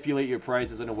know, manipulate your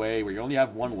prizes in a way where you only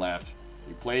have 1 left.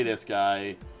 You play this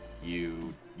guy,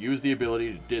 you use the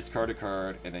ability to discard a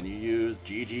card, and then you use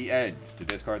GG Edge to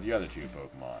discard the other 2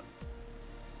 Pokemon.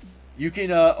 You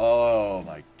can, oh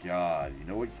my god, you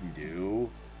know what you can do?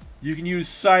 You can use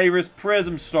Cyrus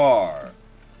Prism Star.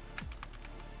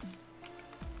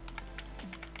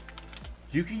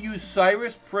 You can use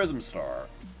Cyrus Prism Star.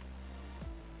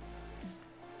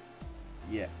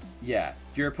 Yeah.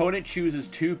 Your opponent chooses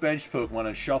 2 benched Pokemon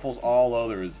and shuffles all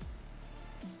others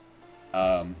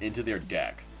into their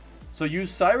deck. So use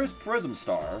Cyrus Prism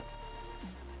Star,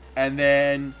 and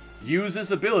then use this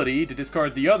ability to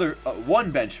discard the other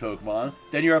 1 benched Pokemon.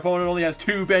 Then your opponent only has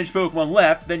 2 benched Pokemon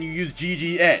left. Then you use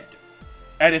GG End,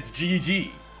 and it's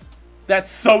GG. That's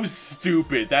so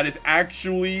stupid. That is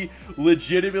actually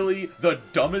legitimately the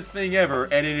dumbest thing ever,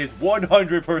 and it is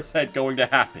 100% going to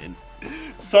happen.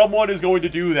 Someone is going to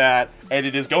do that, and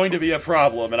it is going to be a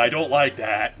problem, and I don't like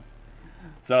that.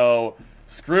 So,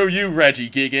 screw you,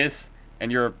 Regigigas, and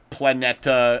your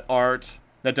Planeta art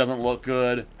that doesn't look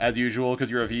good, as usual,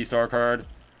 because you're a V-Star card.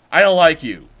 I don't like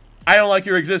you. I don't like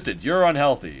your existence. You're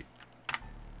unhealthy.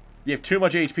 You have too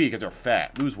much HP because you're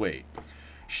fat. Lose weight.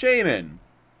 Shaman.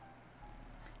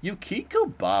 Yukiko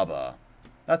Baba.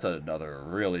 That's another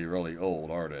really, really old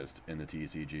artist in the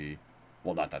TCG.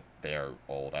 Well, not that they're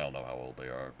old. I don't know how old they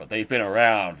are. But they've been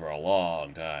around for a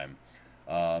long time.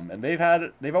 And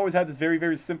they've always had this very,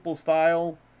 very simple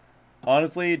style.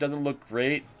 Honestly, it doesn't look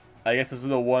great. I guess this is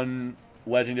the one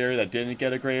legendary that didn't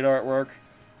get a great artwork.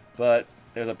 But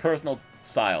there's a personal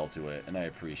style to it, and I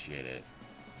appreciate it.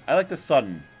 I like the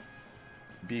sun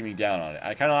beaming down on it.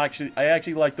 I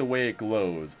actually like the way it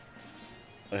glows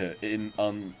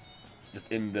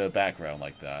just in the background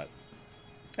like that.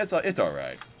 It's all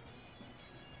right.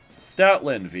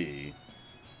 Stoutland V.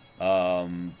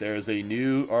 There's a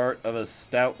new art of a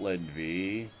Stoutland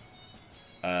V.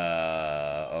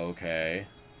 Okay.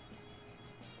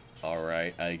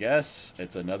 Alright, I guess.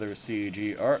 It's another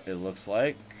CG art, it looks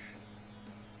like.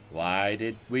 Why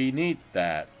did we need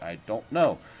that? I don't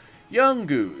know. Young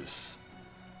Goose.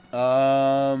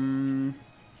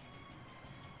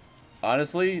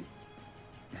 Honestly,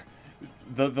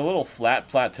 the little flat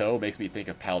plateau makes me think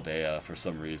of Paldea for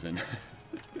some reason.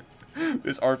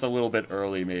 This art's a little bit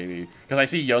early, maybe. Because I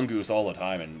see Young Goose all the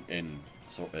time in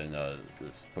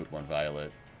this Pokemon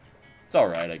Violet. It's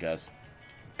alright, I guess.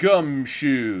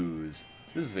 Gumshoes.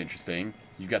 This is interesting.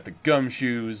 You've got the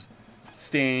Gumshoes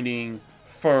standing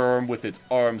firm with its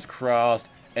arms crossed,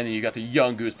 and then you got the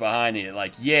Young Goose behind it.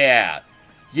 Like, yeah,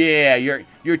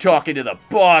 you're talking to the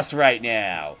boss right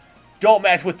now. Don't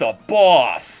mess with the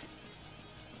boss.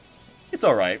 It's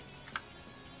alright.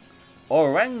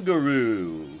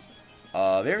 Oranguru.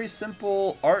 Very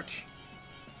simple art.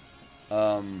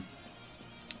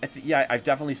 Yeah, I've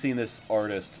definitely seen this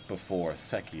artist before,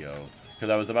 Sekio. Because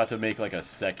I was about to make like a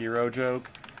Sekiro joke.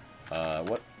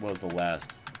 What was the last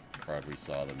card we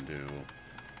saw them do?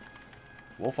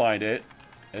 We'll find it.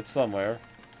 It's somewhere.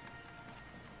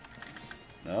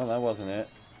 No, that wasn't it.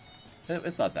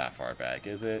 It's not that far back,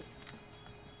 is it?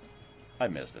 I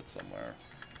missed it somewhere.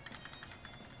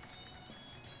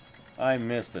 I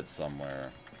missed it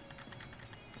somewhere.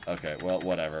 Okay, well,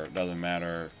 whatever. Doesn't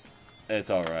matter.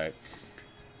 It's alright.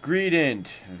 Greedent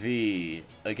V.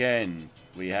 Again,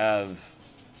 we have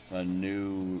a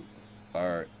new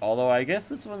art. Although, I guess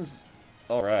this one's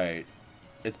alright.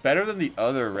 It's better than the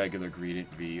other regular Greedent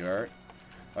V art.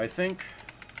 I think...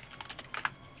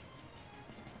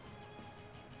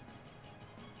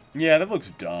 Yeah, that looks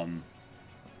dumb.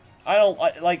 I don't...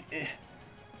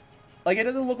 Like, it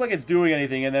doesn't look like it's doing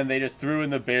anything, and then they just threw in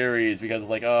the berries because it's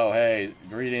like, oh, hey,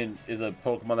 Greedent is a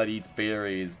Pokemon that eats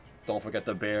berries. Don't forget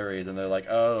the berries. And they're like,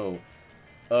 oh,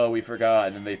 we forgot.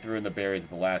 And then they threw in the berries at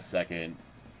the last second.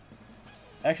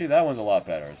 Actually, that one's a lot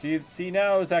better. See,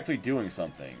 now it's actually doing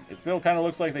something. It still kind of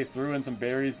looks like they threw in some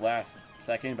berries last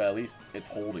second, but at least it's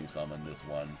holding some in this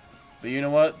one. But you know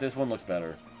what? This one looks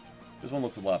better. This one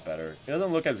looks a lot better. It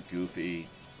doesn't look as goofy.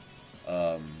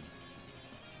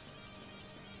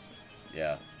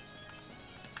 Yeah.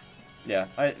 Yeah,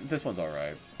 this one's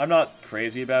alright. I'm not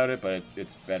crazy about it, but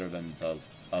it's better than the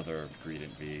other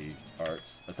Greedent V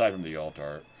arts, aside from the alt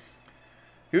art.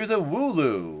 Here's a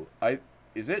Wooloo.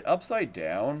 Is it upside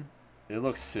down? It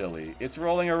looks silly. It's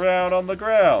rolling around on the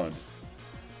ground.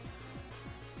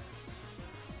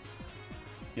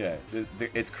 Yeah,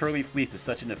 its curly fleece is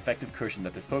such an effective cushion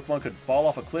that this Pokemon could fall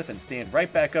off a cliff and stand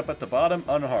right back up at the bottom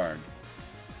unharmed.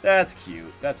 That's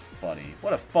cute. That's funny.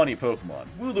 What a funny Pokemon.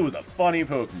 Wooloo is a funny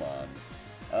Pokemon.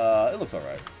 It looks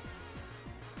alright.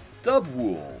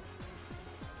 Dubwool.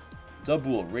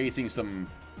 Dubwool racing some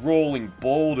rolling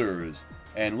boulders.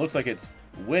 And looks like it's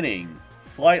winning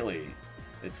slightly.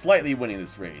 It's slightly winning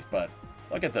this race, but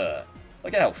look at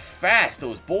how fast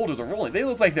those boulders are rolling. They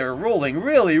look like they're rolling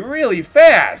really, really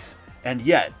fast. And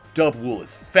yet, Dubwool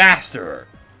is faster.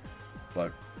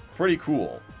 But pretty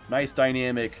cool. Nice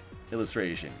dynamic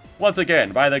illustration. Once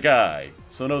again, by the guy,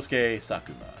 Sonosuke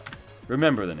Sakuma.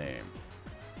 Remember the name.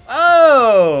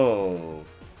 Oh!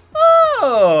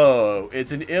 Oh!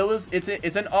 It's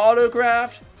an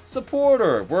autographed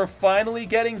supporter. We're finally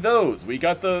getting those. We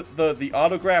got the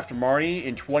autographed Marnie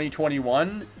in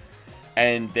 2021,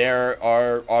 and there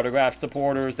are autographed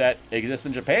supporters that exist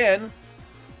in Japan,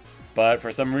 but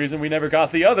for some reason we never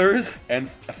got the others, and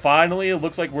finally it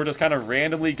looks like we're just kind of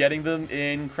randomly getting them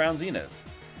in Crown Zenith.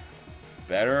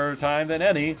 Better time than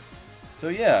any. So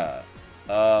yeah,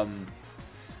 I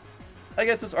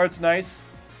guess this art's nice.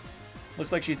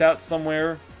 Looks like she's out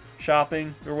somewhere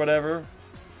shopping or whatever.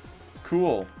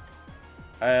 Cool.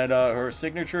 And her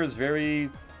signature is very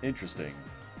interesting.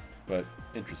 But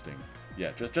interesting.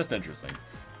 Yeah, just interesting.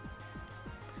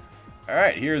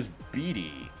 Alright, here's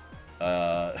Beatty.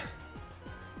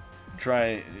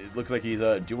 It looks like he's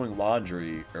doing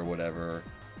laundry or whatever.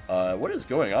 What is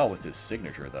going on with this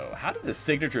signature though? How do the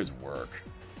signatures work?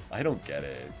 I don't get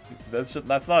it.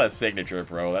 That's not a signature,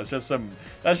 bro. That's just some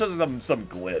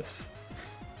glyphs.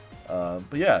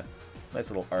 But yeah, nice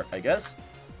little art, I guess.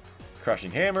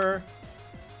 Crushing Hammer.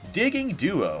 Digging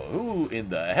Duo. Who in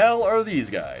the hell are these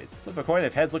guys? Flip a coin.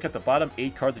 If heads, look at the bottom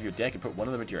 8 cards of your deck and put one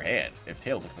of them into your hand. If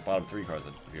tails, look at the bottom 3 cards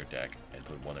of your deck and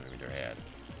put one of them into your hand.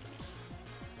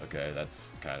 Okay, that's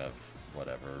kind of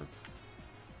whatever.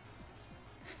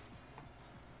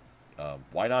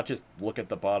 Why not just look at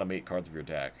the bottom 8 cards of your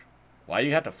deck? Why do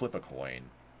you have to flip a coin?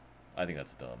 I think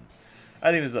that's dumb.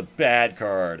 I think this is a bad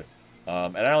card.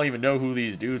 And I don't even know who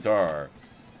these dudes are.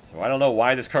 So I don't know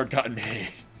why this card got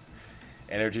made.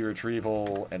 Energy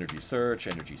Retrieval, Energy Search,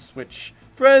 Energy Switch.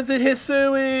 Friends at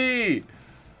Hisui!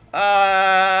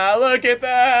 Look at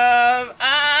them!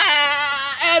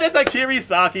 And it's a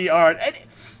Kirisaki art. And,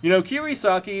 you know,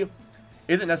 Kirisaki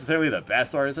isn't necessarily the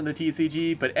best artist in the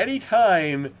TCG, but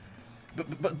anytime...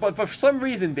 But for some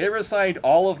reason, they're assigned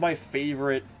all of my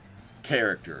favorite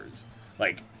characters.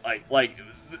 Like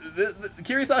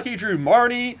Kirisaki drew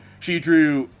Marnie, she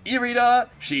drew Irida,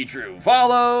 she drew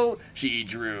Valo, she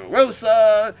drew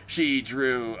Rosa, she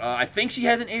drew, I think she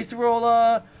has an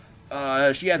Acerola,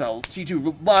 she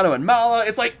drew Lano and Mala.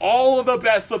 It's like all of the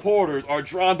best supporters are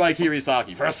drawn by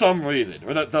Kirisaki for some reason.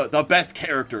 Or the best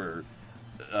character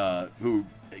who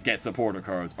gets supporter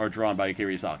cards are drawn by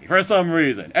Kirisaki for some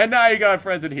reason. And now you got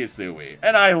Friends in Hisui.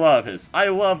 And I love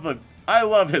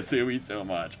Hisui so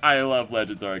much. I love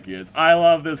Legends Arceus. I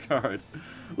love this card.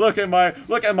 Look at my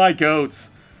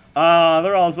goats.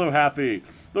 They're all so happy.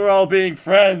 They're all being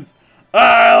friends.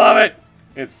 I love it.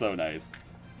 It's so nice.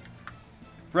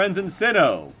 Friends in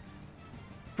Sinnoh.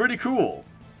 Pretty cool.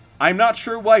 I'm not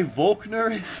sure why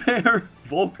Volkner is there.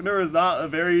 Volkner is not a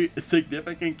very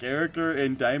significant character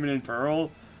in Diamond and Pearl.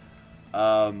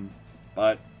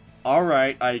 But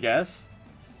alright, I guess.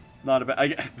 Not a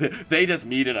bad. They just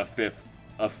needed a fifth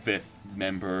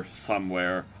member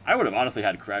somewhere. I would have honestly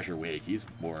had Crasher Wake. He's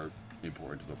more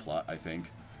important to the plot, I think.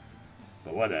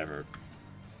 But whatever.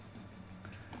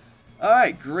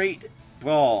 Alright, Great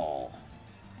Ball.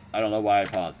 I don't know why I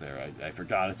paused there. I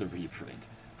forgot it's a reprint.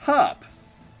 Hop.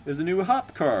 There's a new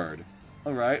Hop card.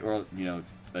 Alright, or, you know,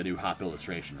 it's a new Hop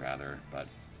illustration, rather. But,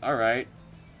 alright.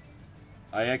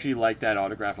 I actually like that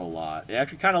autograph a lot. It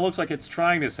actually kind of looks like it's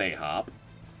trying to say Hop.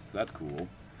 So that's cool.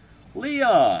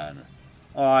 Leon!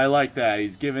 Oh, I like that.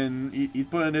 He's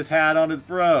putting his hat on his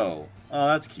bro. Oh,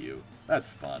 that's cute. That's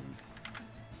fun.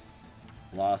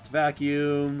 Lost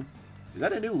Vacuum. Is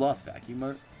that a new Lost Vacuum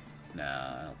art? Nah,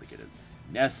 I don't think it is.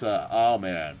 Nessa. Oh,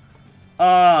 man.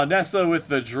 Ah, Nessa with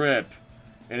the drip.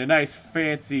 In a nice,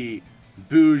 fancy,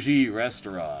 bougie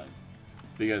restaurant.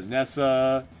 Because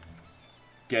Nessa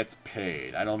gets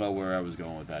paid. I don't know where I was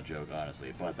going with that joke,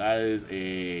 honestly. But that is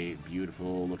a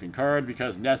beautiful looking card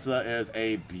because Nessa is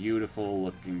a beautiful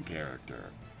looking character.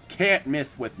 Can't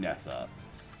miss with Nessa.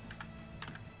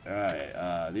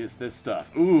 Alright, this stuff.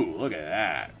 Ooh, look at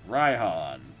that.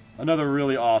 Raihan. Another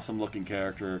really awesome looking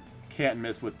character. Can't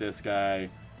miss with this guy.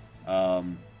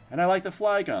 And I like the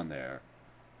flag on there.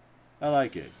 I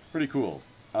like it. Pretty cool.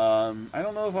 I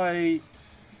don't know if I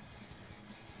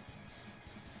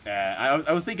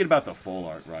was thinking about the full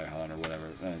art Raihan or whatever.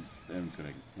 I'm just gonna...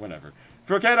 Whatever.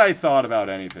 Forget I thought about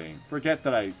anything. Forget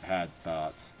that I had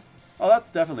thoughts. Oh,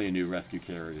 that's definitely a new rescue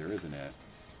carrier, isn't it?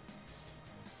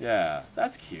 Yeah,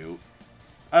 that's cute.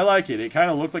 I like it. It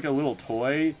kind of looks like a little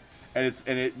toy, and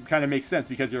it kind of makes sense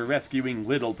because you're rescuing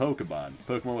little Pokemon.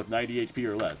 Pokemon with 90 HP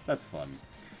or less. That's fun.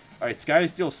 Alright, Sky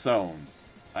Steel Sown.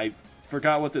 I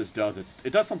forgot what this does.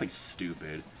 It does something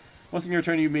stupid. Once in your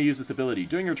turn, you may use this ability.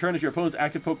 During your turn, if your opponent's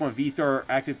active Pokemon V-Star or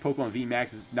active Pokemon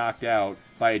V-Max is knocked out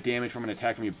by a damage from an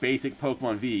attack from your basic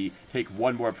Pokemon V, take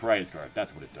one more prize card.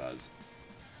 That's what it does.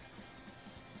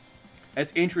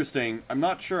 It's interesting. I'm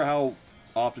not sure how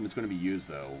often it's going to be used,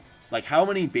 though. Like, how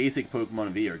many basic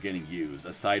Pokemon V are getting used,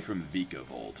 aside from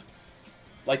Vikavolt?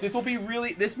 Like, this will be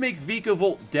really... This makes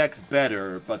Vikavolt decks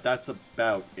better, but that's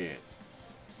about it.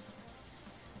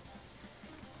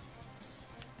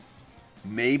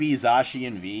 Maybe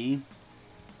Zacian V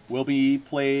will be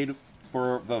played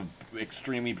for the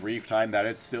extremely brief time that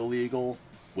it's still legal,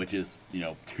 which is, you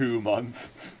know, 2 months.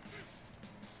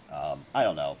 I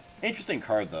don't know. Interesting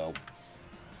card, though.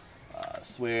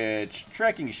 Switch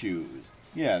trekking shoes.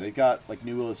 Yeah, they got, like,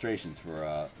 new illustrations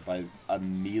for, by a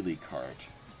melee cart.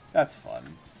 That's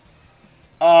fun.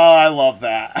 Oh, I love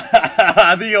that.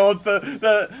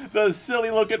 The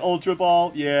silly-looking Ultra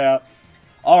Ball. Yeah.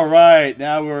 Alright,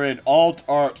 now we're in alt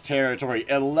art territory.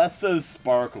 Alessa's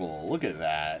Sparkle. Look at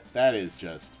that. That is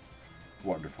just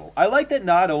wonderful. I like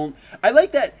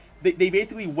that they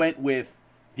basically went with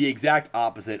the exact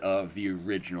opposite of the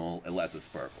original Alessa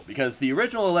Sparkle. Because the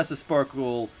original Alessa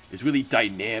Sparkle is really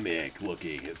dynamic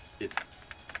looking.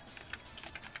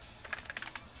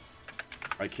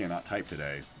 I cannot type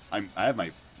today. I have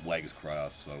my legs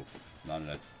crossed, so I'm not in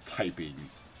a typing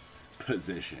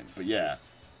position. But yeah.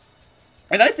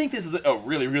 And I think this is a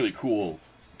really, really cool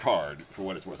card for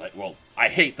what it's worth. Well, I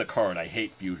hate the card. I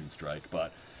hate Fusion Strike,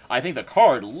 but I think the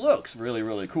card looks really,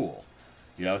 really cool.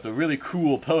 You know, it's a really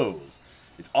cool pose.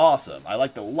 It's awesome. I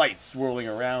like the lights swirling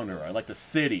around her. I like the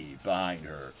city behind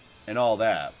her and all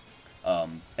that.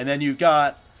 And then you've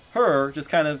got her just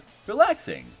kind of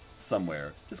relaxing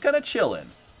somewhere, just kind of chilling.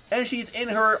 And she's in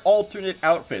her alternate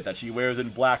outfit that she wears in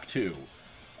black too.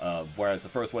 Whereas the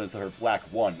first one is her Black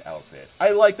 1 outfit.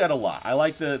 I like that a lot. I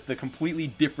like the completely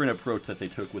different approach that they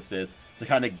took with this to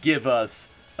kind of give us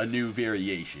a new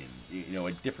variation, you know,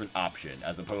 a different option,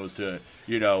 as opposed to,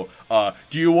 you know,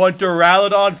 do you want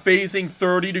Duraludon facing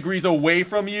 30 degrees away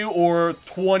from you or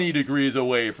 20 degrees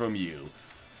away from you?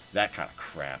 That kind of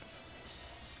crap.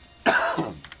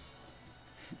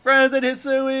 Friends and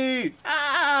Hisui!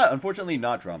 Ah! Unfortunately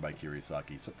not drawn by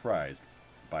Kirisaki. Surprised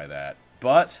by that.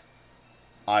 But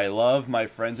I love my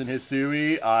friends in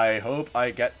Hisui. I hope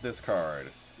I get this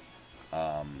card.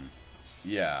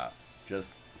 Yeah.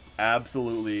 Just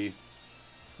absolutely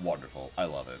wonderful. I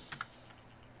love it.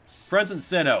 Friends in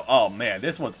Sinnoh. Oh man,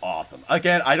 this one's awesome.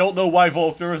 Again, I don't know why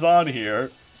Volkner is on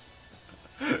here.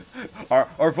 Are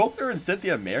Volkner and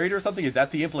Cynthia married or something? Is that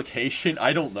the implication?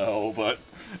 I don't know, but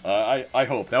I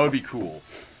hope. That would be cool.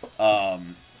 But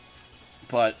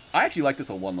I actually like this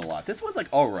one a lot. This one's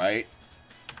like alright.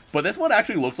 But this one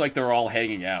actually looks like they're all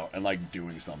hanging out and, like,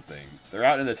 doing something. They're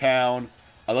out in the town.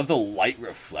 I love the light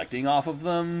reflecting off of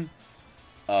them.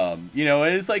 You know,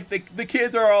 and it's like the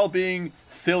kids are all being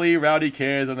silly, rowdy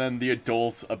kids, and then the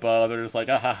adults above are just like,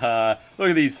 ah ha ha, look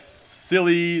at these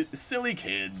silly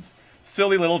kids.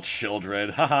 Silly little children,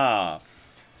 haha.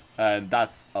 And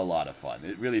that's a lot of fun.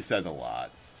 It really says a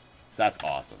lot. That's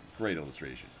awesome. Great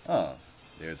illustration. Oh,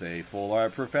 there's a full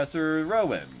art Professor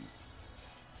Rowan.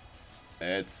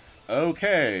 It's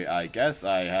okay. I guess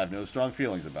I have no strong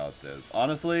feelings about this.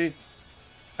 Honestly,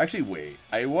 actually, wait.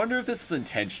 I wonder if this is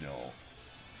intentional.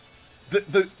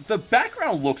 The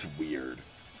background looks weird,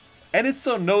 and it's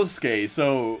Sonosuke.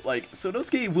 So like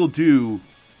Sonosuke will do,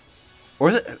 or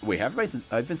is it? Wait, I've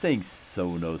been saying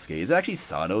Sonosuke. Is it actually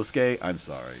Sanosuke? I'm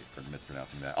sorry for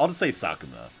mispronouncing that. I'll just say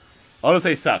Sakuma. I'll just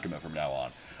say Sakuma from now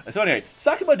on. So anyway,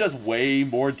 Sakuma does way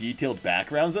more detailed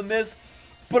backgrounds than this.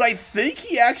 But I think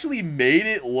he actually made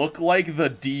it look like the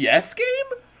DS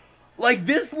game? Like,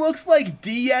 this looks like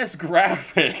DS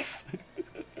graphics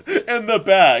in the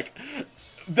back.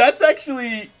 That's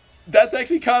actually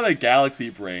kind of Galaxy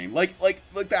Brain. Like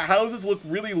the houses look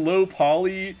really low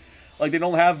poly. Like, they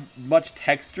don't have much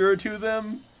texture to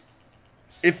them.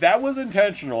 If that was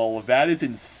intentional, that is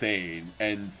insane.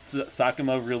 And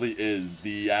Sakuma really is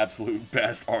the absolute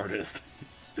best artist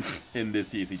in this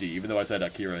TCG, even though I said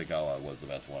Akira Igawa was the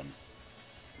best one.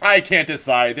 I can't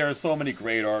decide. There are so many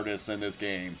great artists in this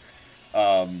game.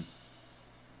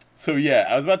 So yeah,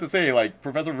 I was about to say, like,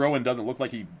 Professor Rowan doesn't look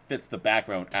like he fits the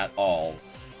background at all.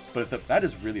 But that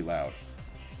is really loud.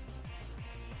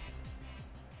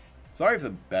 Sorry if the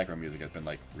background music has been,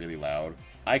 like, really loud.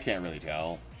 I can't really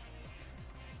tell.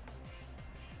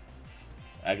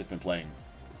 I've just been playing...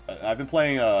 I've been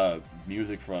playing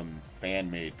music from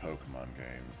fan-made Pokemon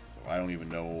games, so I don't even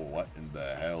know what in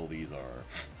the hell these are.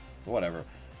 So whatever.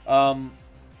 But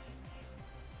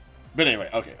anyway,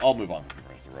 okay, I'll move on with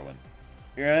Professor Rowan.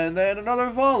 And then another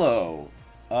Volo.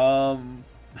 I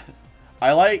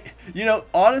like... You know,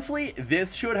 honestly,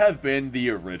 this should have been the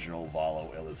original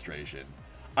Volo illustration.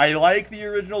 I like the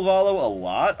original Volo a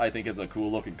lot. I think it's a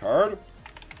cool-looking card.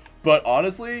 But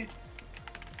honestly...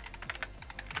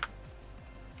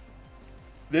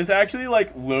 this actually,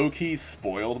 like, low-key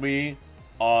spoiled me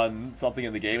on something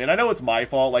in the game. And I know it's my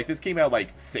fault. Like, this came out,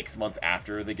 like, 6 months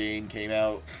after the game came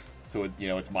out. So, you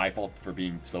know, it's my fault for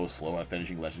being so slow at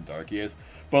finishing Legends Arceus.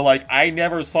 But, like, I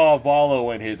never saw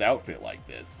Volo in his outfit like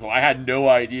this. So I had no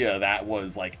idea that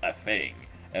was, like, a thing.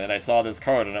 And then I saw this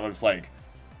card, and I was like,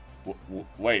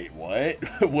 wait,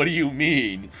 what? What do you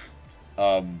mean?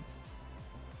 So,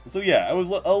 yeah, I was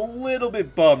a little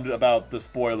bit bummed about the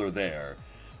spoiler there.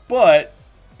 But...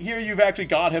 here you've actually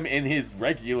got him in his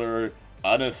regular,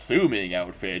 unassuming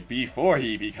outfit before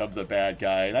he becomes a bad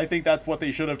guy, and I think that's what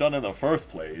they should have done in the first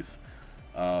place.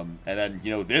 And then,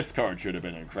 you know, this card should have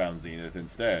been in Crown Zenith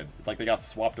instead. It's like they got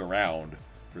swapped around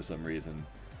for some reason.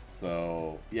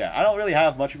 So, yeah, I don't really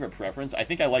have much of a preference. I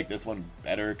think I like this one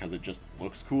better because it just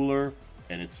looks cooler.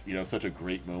 And it's, you know, such a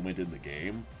great moment in the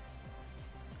game.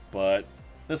 But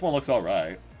this one looks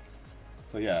alright.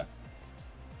 So, yeah.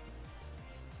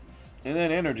 And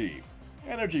then energy.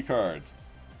 Energy cards.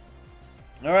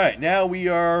 Alright, now we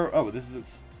are... Oh, this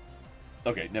is...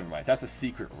 Okay, never mind. That's a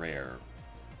secret rare.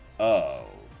 Oh.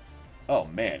 Oh,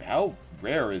 man. How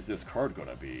rare is this card going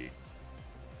to be?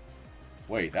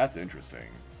 Wait, that's interesting.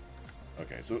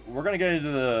 Okay, so we're going to get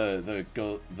into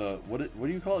the what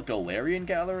do you call it? Galarian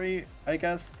Gallery, I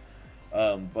guess?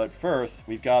 But first,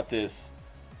 we've got this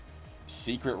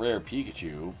secret rare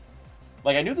Pikachu.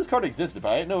 Like, I knew this card existed, but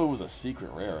I didn't know it was a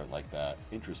secret rare like that.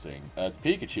 Interesting. It's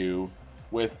Pikachu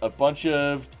with a bunch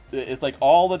of... It's like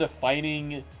all the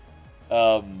defining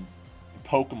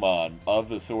Pokemon of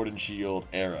the Sword and Shield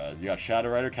era. You got Shadow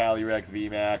Rider, Calyrex,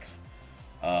 VMAX.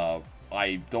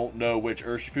 I don't know which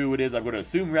Urshifu it is. I'm going to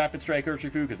assume Rapid Strike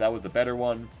Urshifu because that was the better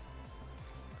one.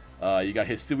 You got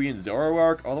Hisuian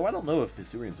Zoroark, although I don't know if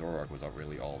Hisuian Zoroark was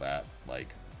really all that, like,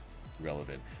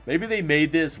 relevant. Maybe they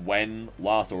made this when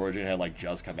Lost Origin had, like,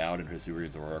 just come out and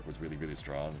Hisuian Zoroark was really, really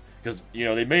strong. Because, you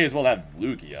know, they may as well have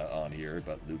Lugia on here,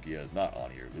 but Lugia is not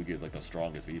on here. Lugia is, like, the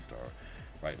strongest V-Star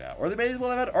right now. Or they may as well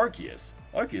have had Arceus.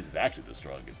 Arceus is actually the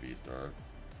strongest V-Star.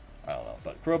 I don't know.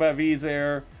 But Crobat V's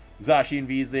there. Zacian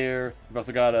V's there. We've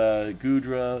also got a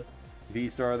Gudra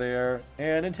V-Star there.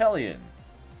 And Inteleon.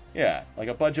 Yeah, like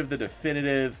a bunch of the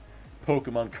definitive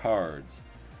Pokemon cards.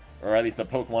 Or at least the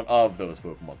Pokemon of those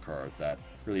Pokemon cards that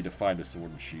really define the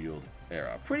Sword and Shield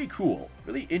era. Pretty cool.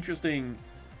 Really interesting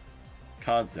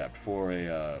concept for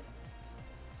a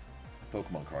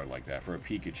Pokemon card like that, for a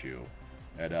Pikachu.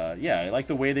 And yeah, I like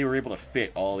the way they were able to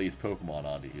fit all these Pokemon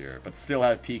onto here, but still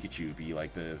have Pikachu be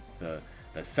like the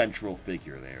central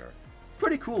figure there.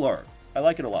 Pretty cool art. I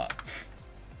like it a lot.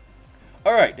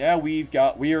 Alright, now we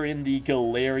are in the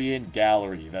Galarian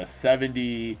Gallery, the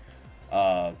 70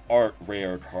 art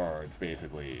rare cards,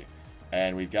 basically.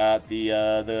 And we've got the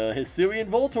Hisuian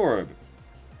Voltorb.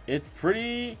 It's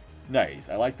pretty nice.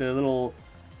 I like the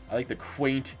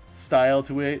quaint style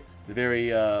to it. The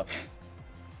very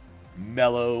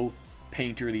mellow,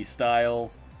 painterly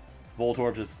style.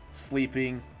 Voltorb just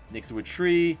sleeping next to a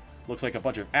tree. Looks like a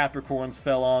bunch of apricorns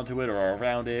fell onto it or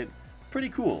around it. Pretty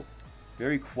cool.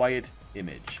 Very quiet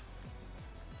image.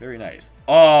 Very nice.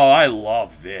 Oh, I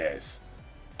love this.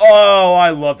 Oh,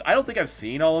 I don't think I've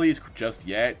seen all of these just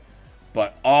yet.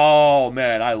 But, oh,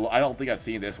 man, I don't think I've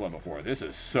seen this one before. This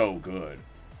is so good.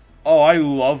 Oh, I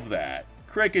love that.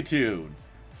 Cricketune.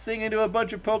 Singing to a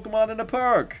bunch of Pokemon in a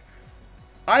park.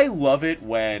 I love it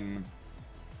when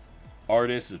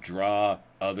artists draw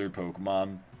other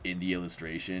Pokemon in the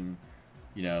illustration.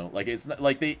 You know, like, it's not,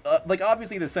 like, they, like,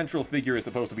 obviously the central figure is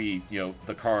supposed to be, you know,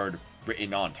 the card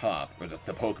written on top, or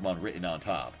the Pokemon written on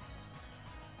top.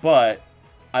 But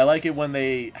I like it when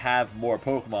they have more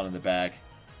Pokemon in the back,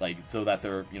 like, so that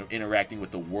they're, you know, interacting with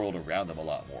the world around them a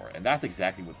lot more. And that's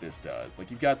exactly what this does.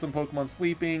 Like, you've got some Pokemon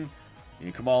sleeping. You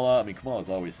know, Kamala's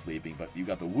always sleeping, but you've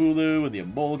got the Wooloo and the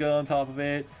Emolga on top of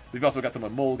it. We've also got some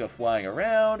Emolga flying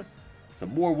around.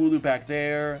 Some more Wooloo back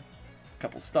there. A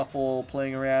couple Stuffle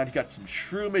playing around. You got some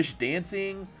Shroomish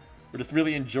dancing. We're just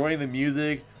really enjoying the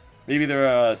music. Maybe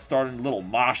they're starting a little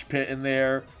mosh pit in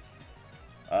there.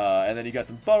 And then you got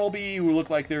some Bunnelby who look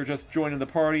like they're just joining the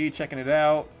party, checking it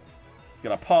out. You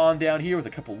got a Pond down here with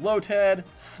a couple Lotad.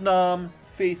 Snom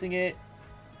facing it.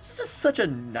 This is just such a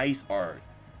nice art.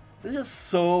 This is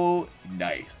so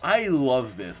nice. I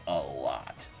love this a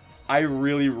lot. I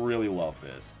really, really love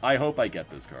this. I hope I get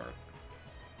this card.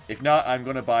 If not, I'm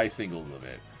going to buy singles of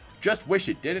it. Just wish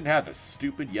it didn't have the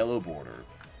stupid yellow border.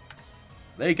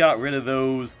 They got rid of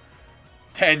those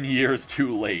 10 years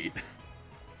too late.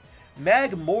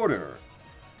 Magmortar.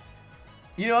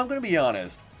 You know, I'm going to be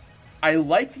honest. I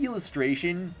like the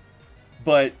illustration,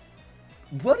 but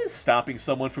what is stopping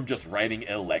someone from just writing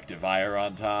Electivire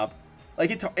on top? Like,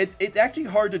 it's actually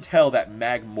hard to tell that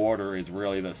Magmortar is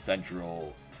really the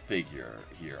central figure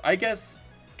here. I guess,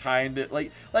 kind of,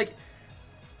 like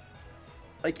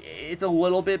it's a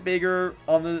little bit bigger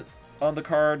on the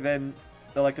card than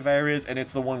Electivire is, and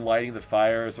it's the one lighting the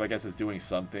fire, so I guess it's doing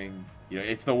something. You know,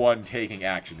 it's the one taking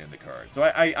action in the card. So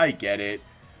I get it.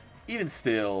 Even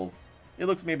still, it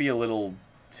looks maybe a little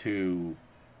too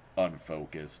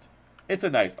unfocused. It's a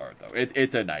nice art, though.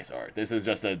 It's a nice art. This is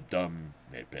just a dumb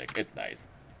nitpick. It's nice.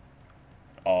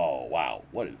 Oh, wow.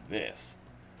 What is this?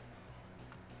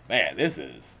 Man, this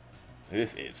is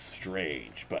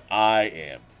strange, but I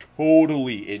am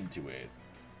totally into it.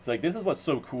 It's like, this is what's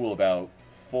so cool about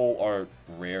full art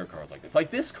rare cards like this. Like,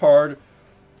 this card,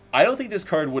 I don't think this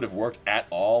card would have worked at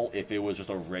all if it was just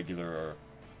a regular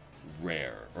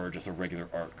rare or just a regular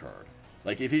art card.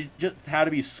 Like, if it just had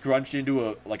to be scrunched into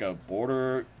a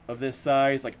border of this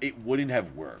size, like, it wouldn't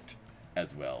have worked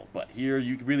as well. But here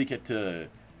you really get to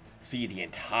see the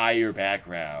entire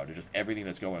background and just everything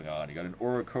that's going on. You got an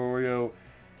Oricorio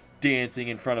dancing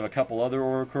in front of a couple other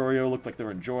Oricorio. Looked like they're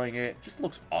enjoying it. It just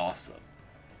looks awesome.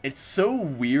 It's so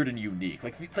weird and unique.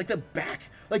 Like the back,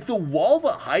 like the wall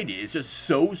behind it is just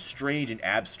so strange and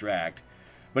abstract,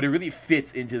 but it really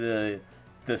fits into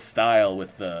the style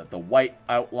with the white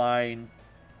outline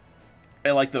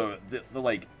and like the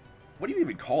like, what do you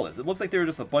even call this? It looks like there are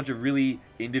just a bunch of really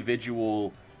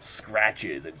individual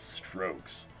scratches and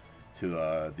strokes to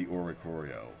the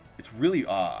Oricorio. It's really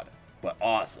odd, but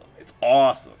awesome. It's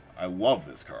awesome. I love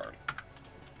this card.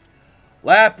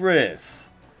 Lapras.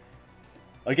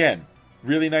 Again,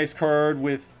 really nice card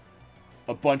with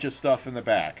a bunch of stuff in the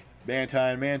back.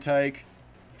 Mantine, Mantike,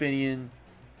 Finian,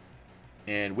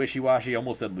 and Wishy-Washy.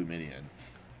 Almost said Luminion.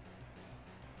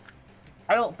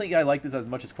 I don't think I like this as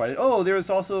much as quite... Oh,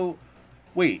 there's also...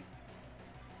 Wait.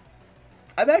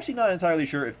 I'm actually not entirely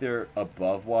sure if they're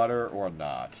above water or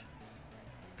not.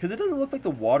 Because it doesn't look like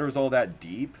the water is all that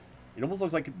deep. It almost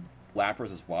looks like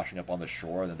Lapras is washing up on the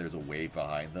shore and then there's a wave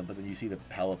behind them. But then you see the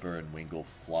Pelipper and Wingull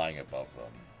flying above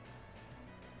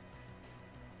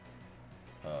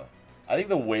them. I think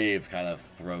the wave kind of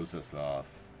throws us off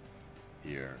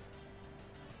here.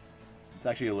 It's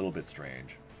actually a little bit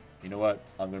strange. You know what?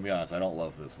 I'm going to be honest. I don't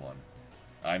love this one.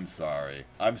 I'm sorry.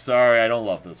 I'm sorry. I don't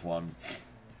love this one.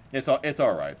 It's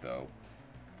alright, though.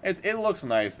 It looks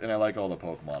nice, and I like all the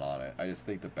Pokemon on it. I just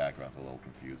think the background's a little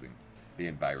confusing. The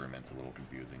environment's a little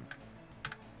confusing.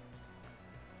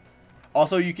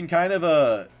 Also, you can kind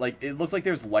of, like, it looks like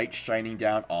there's light shining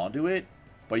down onto it,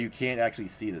 but you can't actually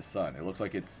see the sun. It looks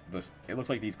like it looks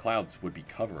like these clouds would be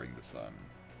covering the sun.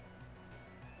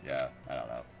 Yeah, I don't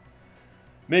know.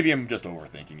 Maybe I'm just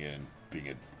overthinking it and being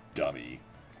a dummy.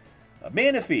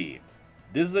 Manaphy.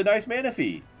 This is a nice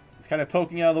Manaphy. It's kind of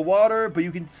poking out of the water, but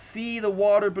you can see the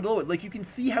water below it. Like, you can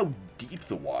see how deep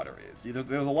the water is. There's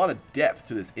a lot of depth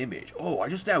to this image. Oh, I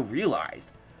just now realized.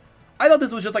 I thought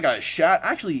this was just like a shot.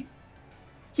 Actually,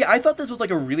 yeah, I thought this was like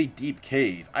a really deep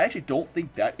cave. I actually don't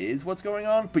think that is what's going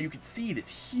on, but you can see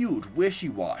this huge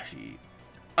Wishy-Washy.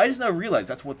 I just now realized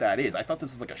that's what that is. I thought this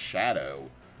was like a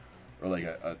shadow or like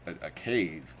a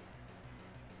cave.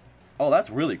 Oh,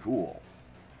 that's really cool.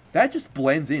 That just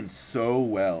blends in so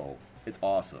well. It's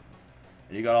awesome.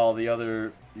 And you got all the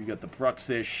other, you got the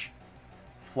Bruxish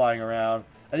flying around.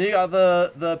 And you got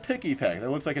the Picky Peck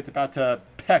that looks like it's about to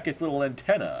peck its little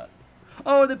antenna.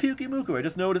 Oh, the Pukimuku, I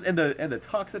just noticed. And the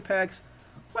Toxapex.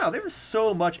 Wow, there was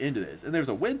so much into this. And there's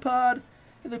a Wimpod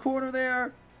in the corner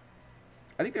there.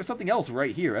 I think there's something else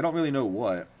right here. I don't really know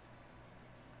what.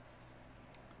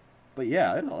 But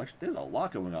yeah, there's a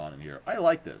lot going on in here. I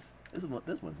like this.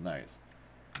 This one's nice.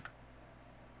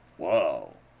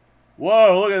 Whoa.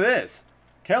 Whoa, look at this.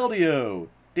 Keldeo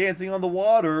dancing on the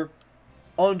water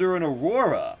under an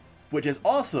aurora, which is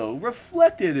also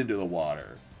reflected into the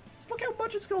water. Just look how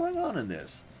much is going on in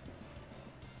this.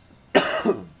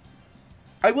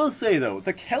 I will say, though,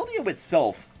 the Keldeo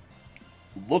itself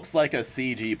looks like a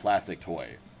CG plastic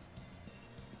toy.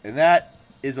 And that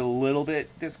is a little bit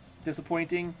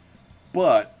disappointing,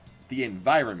 but the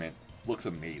environment looks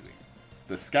amazing.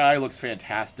 The sky looks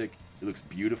fantastic. It looks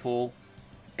beautiful.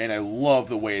 And I love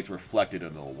the way it's reflected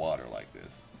into the water like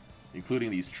this. Including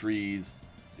these trees,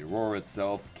 the aurora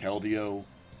itself, Keldeo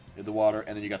in the water,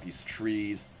 and then you got these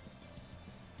trees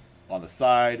on the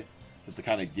side, just to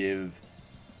kind of give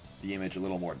the image a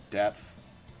little more depth.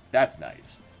 That's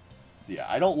nice. So yeah,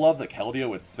 I don't love the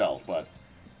Keldeo itself, but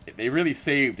they really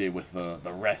saved it with the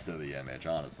rest of the image,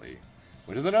 honestly.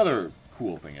 Which is another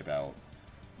cool thing about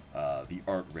the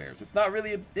art rares. It's not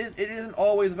really, it isn't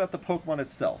always about the Pokemon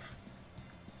itself.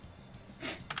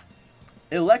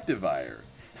 Electivire.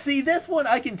 See, this one,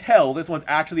 I can tell this one's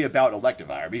actually about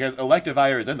Electivire, because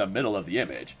Electivire is in the middle of the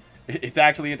image. It's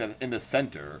actually in the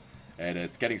center, and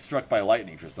it's getting struck by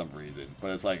lightning for some reason.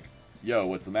 But it's like, yo,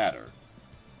 what's the matter?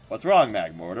 What's wrong,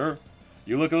 Magmortar?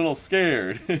 You look a little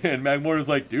scared. And Magmortar's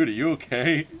like, dude, are you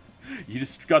okay? You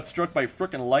just got struck by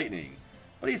frickin' lightning.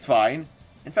 But he's fine.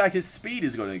 In fact, his speed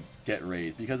is going to get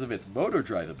raised because of its motor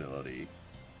drive ability.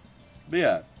 But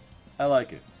yeah, I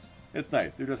like it. It's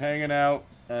nice. They're just hanging out,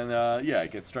 and yeah,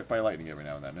 it gets struck by lightning every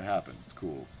now and then. It happens. It's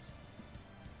cool.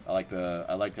 I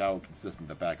like how consistent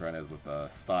the background is with the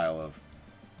style of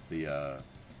the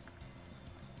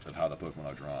of how the Pokemon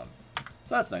are drawn. So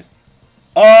that's nice.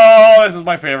 Oh, this is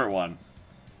my favorite one.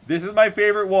 This is my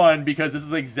favorite one because this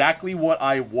is exactly what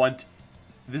I want.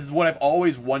 This is what I've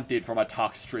always wanted from a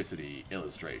Toxtricity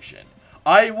illustration.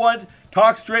 I want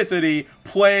Toxtricity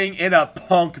playing in a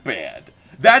punk band.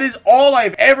 That is all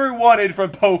I've ever wanted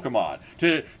from Pokemon.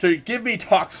 To give me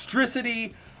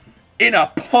Toxtricity in a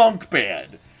punk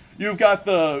band. You've got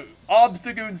the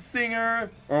Obstagoon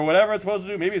singer, or whatever it's supposed to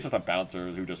do. Maybe it's just a bouncer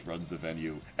who just runs the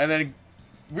venue. And then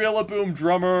Rillaboom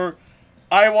drummer.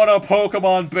 I want a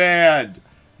Pokemon band.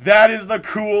 That is the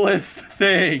coolest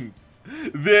thing.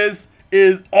 This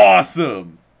is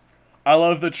awesome. I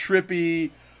love the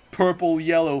trippy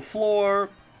purple-yellow floor,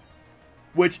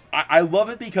 which I love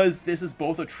it because this is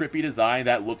both a trippy design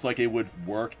that looks like it would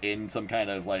work in some kind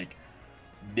of like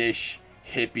niche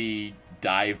hippie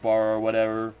dive bar or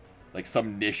whatever, like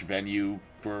some niche venue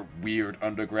for weird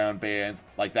underground bands.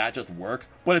 Like that just works,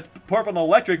 but it's purple and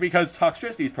electric because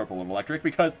Toxtricity is purple and electric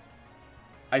because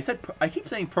I keep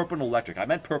saying purple and electric. I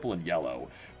meant purple and yellow.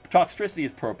 Toxtricity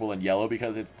is purple and yellow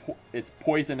because it's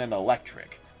poison and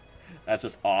electric. That's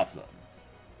just awesome.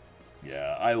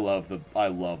 Yeah, I love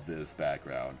this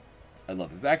background. I love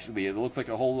this. Actually, it looks like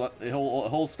a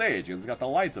whole stage because it's got the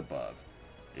lights above.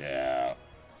 Yeah,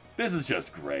 this is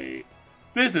just great.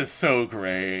 This is so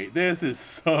great. This is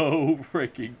so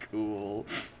freaking cool.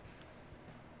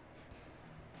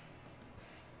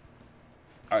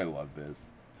 I love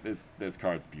this. This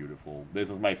card's beautiful. This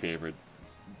is my favorite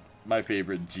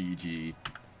GG.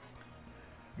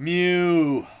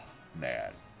 Mew.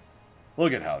 Man.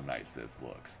 Look at how nice this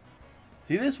looks.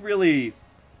 See, this really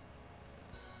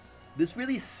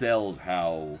sells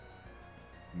how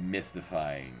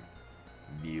mystifying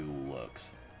Mew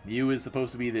looks. Mew is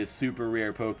supposed to be this super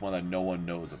rare Pokemon that no one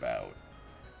knows about.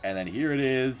 And then here it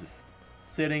is,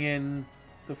 sitting in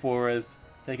the forest,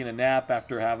 taking a nap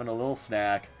after having a little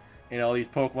snack. And all these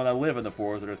Pokemon that live in the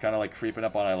forest are just kind of like creeping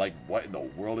up on it like, what in the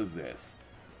world is this?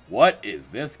 What is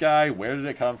this guy? Where did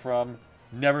it come from?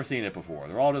 Never seen it before.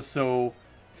 They're all just so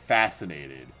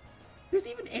fascinated. There's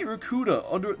even Arrokuda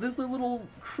under this little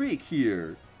creek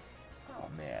here. Oh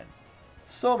man.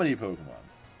 So many Pokemon.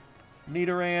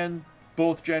 Nidoran,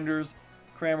 both genders,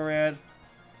 Cramorant,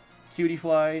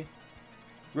 Cutiefly,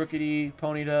 Rookidee,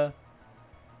 Ponyta,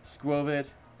 Squovit.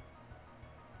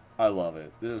 I love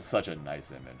it. This is such a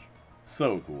nice image.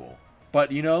 So cool.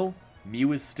 But, you know,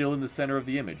 Mew is still in the center of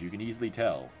the image. You can easily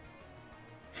tell.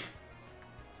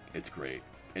 It's great.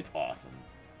 It's awesome.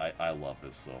 I love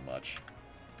this so much.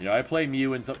 You know, I play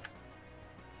Mew in some...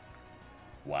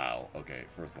 Wow. Okay,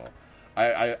 first of all.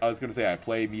 I was going to say I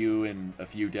play Mew in a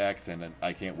few decks, and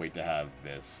I can't wait to have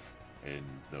this in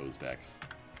those decks.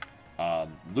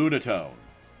 Lunatone.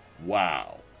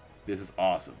 Wow. This is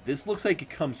awesome. This looks like it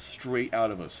comes straight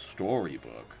out of a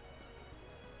storybook.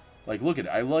 Like, look at it.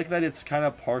 I like that it's kind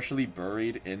of partially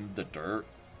buried in the dirt.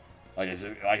 Like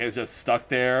it's just stuck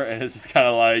there, and it's just kind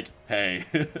of like, hey,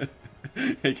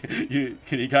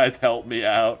 can you guys help me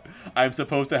out? I'm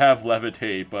supposed to have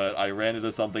Levitate, but I ran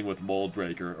into something with Mold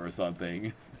Breaker or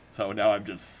something. So now I'm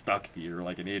just stuck here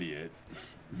like an idiot.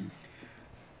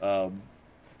 But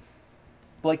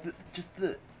like,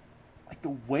 the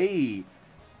way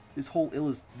this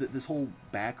whole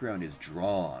background is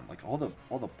drawn, like all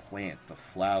the plants, the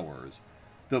flowers,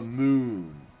 the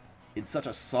moon in such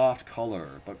a soft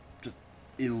color, but just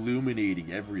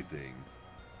illuminating everything.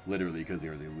 Literally, because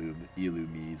there's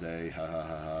Illumise, ha ha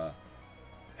ha ha.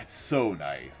 It's so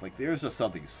nice. Like, there's just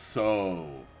something so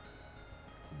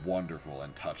wonderful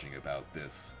and touching about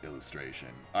this illustration.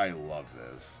 I love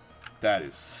this. That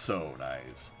is so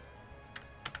nice.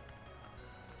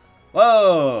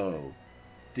 Whoa!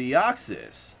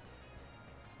 Deoxys.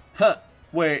 Huh.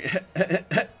 Wait.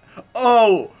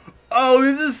 Oh! Oh,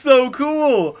 this is so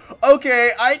cool!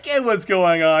 Okay, I get what's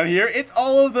going on here. It's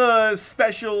all of the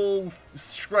special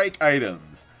strike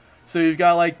items. So you've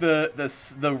got like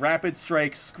the rapid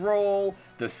strike scroll,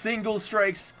 the single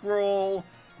strike scroll,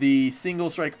 the single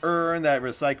strike urn that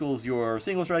recycles your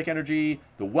single strike energy,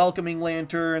 the welcoming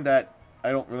lantern that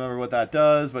I don't remember what that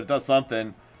does, but it does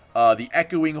something. The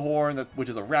echoing horn, which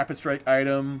is a rapid strike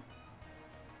item.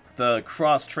 The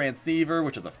cross transceiver,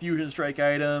 which is a fusion strike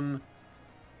item.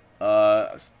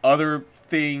 Other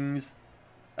things.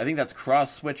 I think that's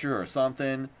cross switcher or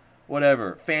something.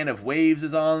 Whatever. Fan of Waves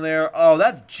is on there. Oh,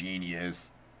 that's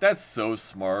genius. That's so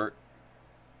smart.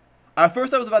 At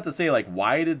first I was about to say, like,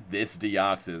 why did this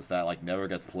Deoxys that, like, never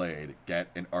gets played get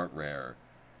an art rare?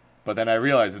 But then I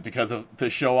realized it's because of to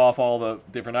show off all the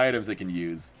different items it can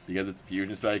use. Because it's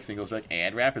Fusion Strike, Single Strike,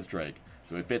 and Rapid Strike.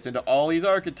 So it fits into all these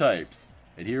archetypes.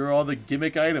 And here are all the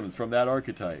gimmick items from that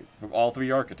archetype. From all three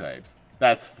archetypes.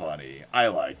 That's funny. I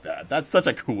like that. That's such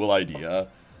a cool idea.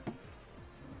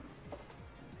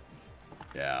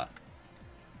 Yeah.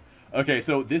 Okay,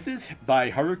 so this is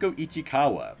by Haruko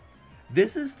Ichikawa.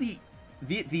 This is the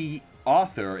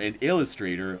author and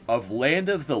illustrator of Land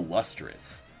of the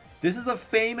Lustrous. This is a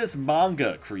famous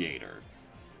manga creator.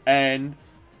 And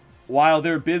while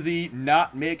they're busy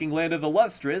not making Land of the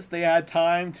Lustrous, they had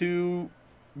time to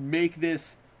make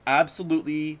this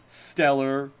absolutely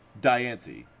stellar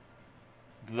Diancie.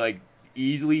 Like,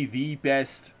 easily the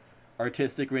best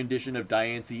artistic rendition of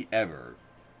Diancie ever.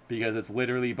 Because it's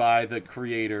literally by the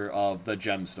creator of the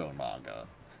Gemstone manga.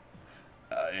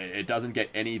 It doesn't get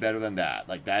any better than that.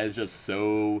 Like, that is just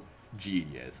so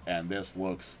genius. And this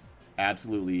looks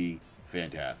absolutely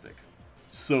fantastic.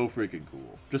 So freaking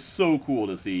cool. Just so cool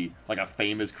to see, like, a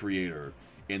famous creator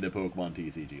in the Pokemon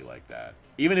TCG like that.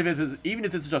 Even if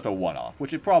this is just a one-off,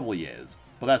 which it probably is.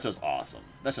 But that's just awesome.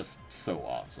 That's just so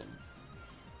awesome.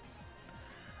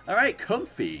 Alright,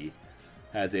 Comfy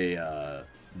has a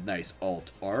nice alt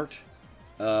art.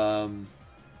 Although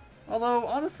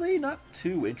honestly not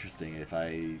too interesting if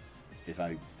I'm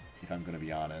gonna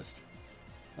be honest.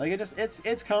 Like,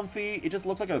 it's Comfy. It just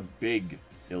looks like a big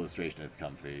illustration of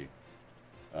Comfy.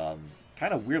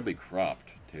 Kind of weirdly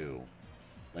cropped too.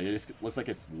 Like, it just looks like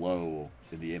it's low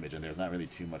in the image and there's not really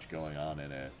too much going on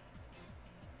in it.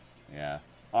 Yeah.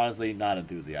 Honestly, not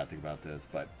enthusiastic about this,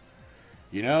 but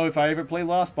you know, if I ever play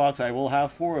Lost Box, I will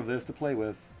have 4 of this to play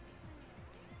with.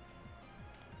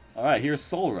 Alright, here's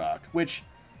Solrock, which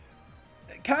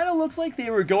kind of looks like they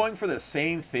were going for the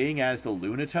same thing as the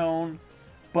Lunatone,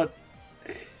 but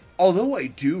although I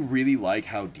do really like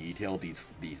how detailed these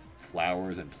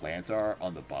flowers and plants are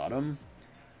on the bottom,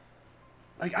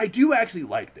 like, I do actually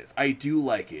like this. I do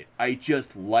like it. I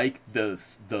just like the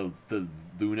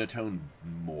Lunatone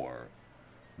more.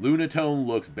 Lunatone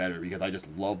looks better because I just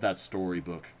love that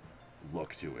storybook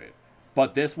look to it.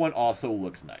 But this one also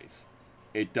looks nice.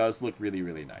 It does look really,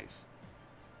 really nice.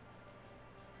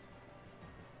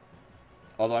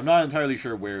 Although I'm not entirely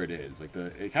sure where it is. Like,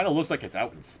 it kind of looks like it's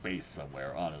out in space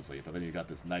somewhere, honestly. But then you got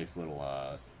this nice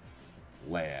little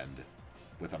land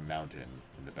with a mountain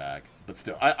in the back. But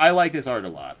still, I like this art a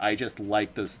lot. I just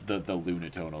like the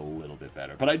Lunatone a little bit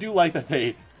better. But I do like that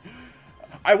they...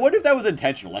 I wonder if that was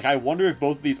intentional. Like, I wonder if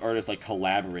both of these artists, like,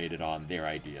 collaborated on their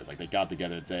ideas. Like, they got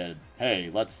together and said,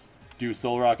 hey, let's do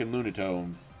Solrock and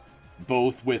Lunatone,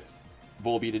 both with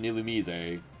Volbeat and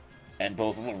Illumise, and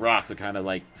both of the rocks are kind of,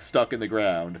 like, stuck in the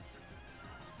ground.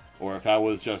 Or if that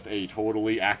was just a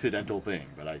totally accidental thing,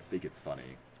 but I think it's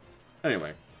funny.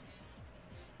 Anyway.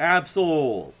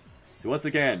 Absol! So once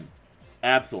again,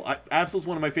 Absol. Absol's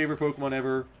one of my favorite Pokemon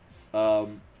ever.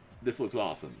 This looks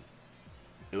awesome.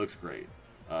 It looks great.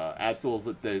 Absol is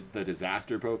the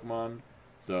disaster Pokemon,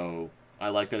 so I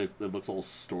like that it looks all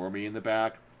stormy in the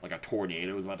back, like a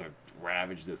tornado is about to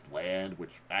ravage this land, which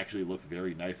actually looks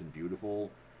very nice and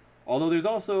beautiful. Although there's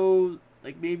also,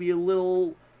 like, maybe a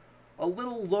little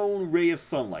lone ray of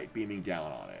sunlight beaming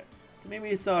down on it, so maybe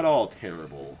it's not all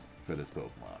terrible for this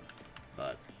Pokemon.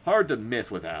 But hard to miss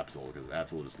with Absol, because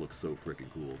Absol just looks so freaking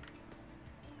cool.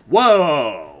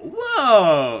 Whoa!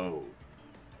 Whoa!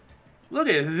 Look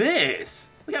at this!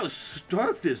 Look how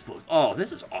stark this looks. Oh,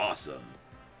 this is awesome.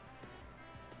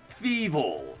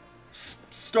 Thievul,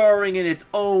 starring in its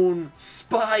own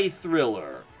spy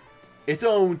thriller, its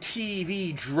own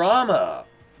TV drama.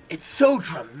 It's so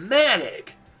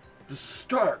dramatic. The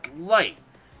stark light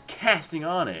casting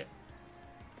on it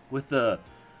with the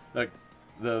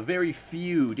very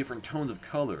few different tones of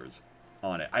colors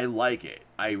on it. I like it.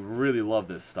 I really love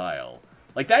this style.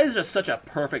 Like, that is just such a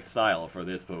perfect style for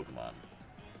this Pokemon.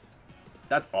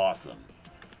 That's awesome.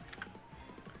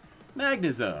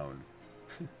 Magnezone.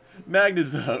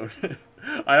 Magnezone.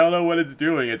 I don't know what it's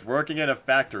doing. It's working in a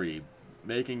factory,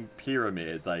 making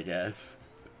pyramids, I guess.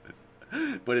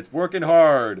 But it's working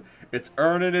hard. It's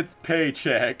earning its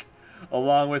paycheck,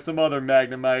 along with some other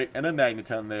Magnemite and a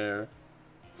Magneton there.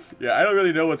 Yeah, I don't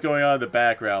really know what's going on in the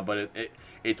background, but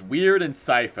it's weird and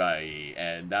sci-fi,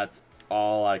 and that's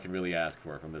all I can really ask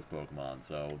for from this Pokemon.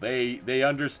 So they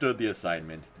understood the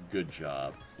assignment. Good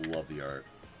job. Love the art.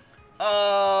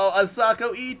 Oh,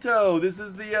 Asako Ito. This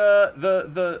is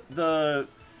the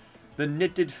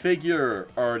knitted figure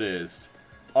artist.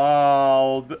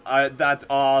 Oh, that's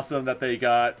awesome that they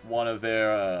got one of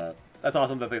their. That's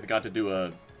awesome that they got to do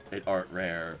an art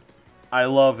rare. I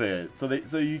love it. So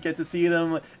you get to see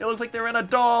them. It looks like they're in a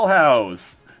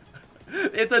dollhouse.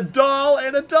 It's a doll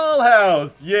in a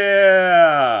dollhouse!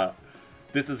 Yeah!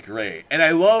 This is great. And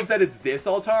I love that it's this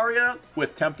Altaria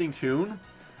with Tempting Tune.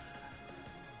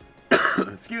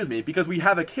 excuse me, because we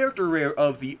have a character rare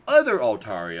of the other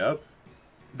Altaria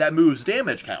that moves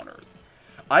damage counters.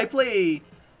 I play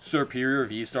Superior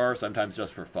V-Star sometimes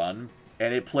just for fun,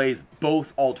 and it plays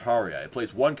both Altaria. It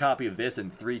plays 1 copy of this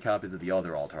and 3 copies of the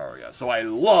other Altaria. So I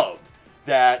love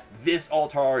that this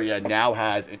Altaria now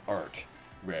has an art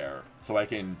rare. So I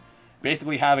can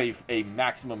basically have a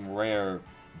maximum rare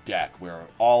deck where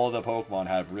all of the Pokemon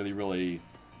have really, really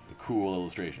cool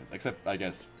illustrations. Except, I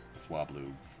guess,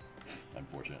 Swablu,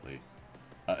 unfortunately.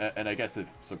 And I guess if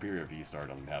Superior V-Star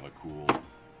doesn't have a cool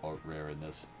art rare in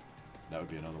this, that would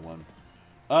be another one.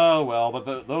 Oh, well,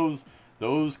 but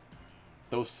those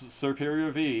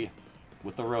Superior V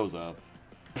with the Rosa,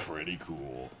 pretty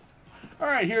cool.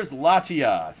 Alright, here's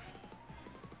Latias.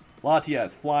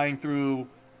 Latias flying through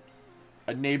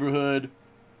a neighborhood,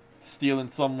 stealing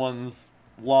someone's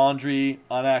laundry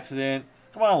on accident.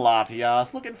 Come on,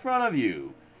 Latias, look in front of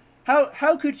you.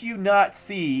 How could you not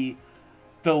see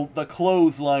the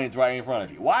clotheslines right in front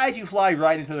of you? Why'd you fly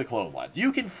right into the clotheslines?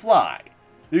 You can fly.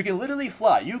 You can literally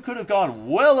fly. You could have gone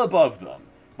well above them,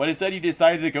 but instead you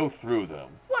decided to go through them.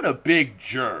 What a big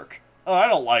jerk. Oh, I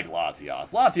don't like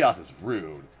Latias. Latias is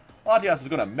rude. Latias is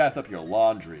going to mess up your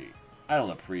laundry. I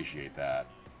don't appreciate that.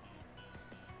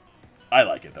 I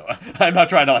like it, though. I'm not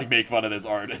trying to, like, make fun of this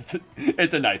art.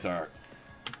 It's a nice art.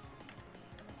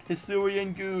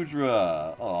 Hisuian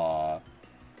Gudra. Aww.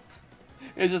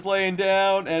 It's just laying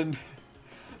down, and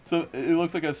so it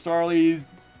looks like a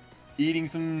Starly's eating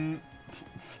some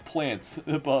plants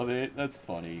above it. That's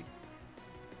funny.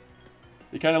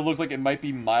 It kind of looks like it might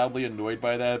be mildly annoyed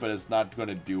by that, but it's not going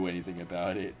to do anything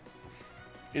about it.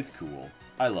 It's cool.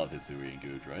 I love Hisuian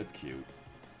Gudra. It's cute.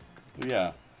 So,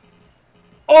 yeah.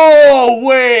 Oh,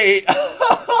 wait!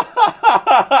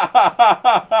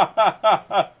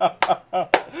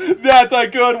 That's a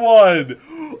good one!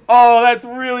 Oh, that's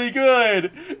really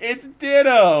good! It's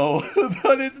Ditto!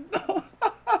 But it's not...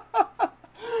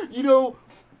 You know,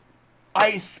 I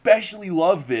especially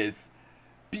love this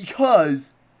because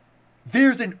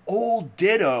there's an old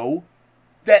Ditto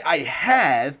that I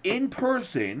have in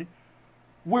person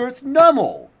where it's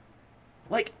Numel.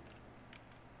 Like...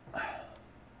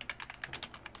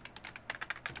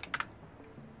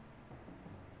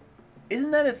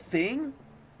 Isn't that a thing?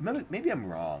 Maybe I'm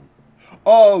wrong.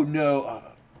 Oh, no.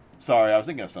 Sorry, I was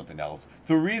thinking of something else.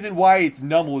 The reason why it's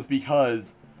Numel is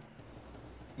because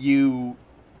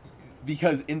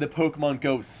because in the Pokemon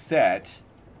Go set,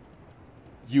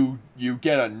 you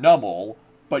get a Numel,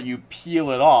 but you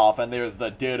peel it off and there's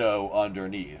the Ditto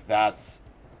underneath. That's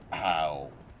how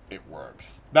it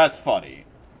works. That's funny.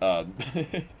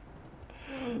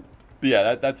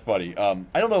 Yeah, that's funny. I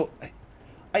don't know.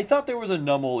 I thought there was a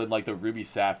Numel in, like, the Ruby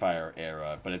Sapphire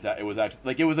era, but it was actually,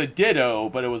 like, it was a Ditto,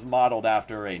 but it was modeled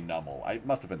after a Numel. I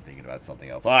must have been thinking about something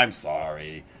else. I'm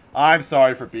sorry. I'm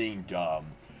sorry for being dumb.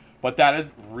 But that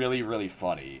is really, really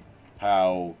funny,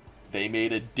 how they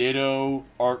made a Ditto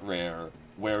art rare,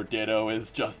 where Ditto is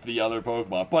just the other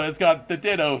Pokemon, but it's got the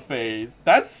Ditto phase.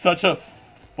 That's such a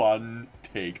fun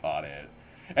take on it.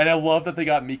 And I love that they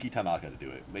got Miki Tanaka to do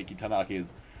it. Miki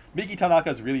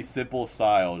Tanaka's really simple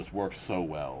style just works so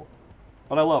well.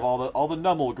 But I love all the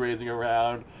Numel grazing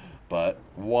around, but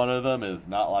one of them is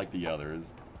not like the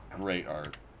others. Great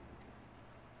art.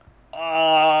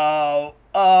 Oh,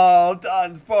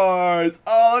 Dunsparce!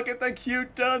 Oh, look at the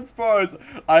cute Dunsparce!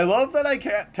 I love that I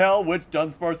can't tell which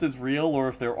Dunsparce is real or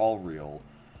if they're all real.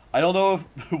 I don't know if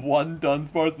one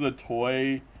Dunsparce is a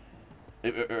toy,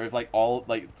 or if, like,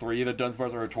 3 of the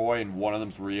Dunsparce are a toy and one of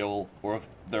them's real, or if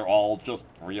they're all just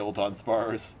real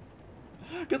Dunsparce.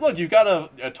 Because, look, you've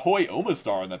got a toy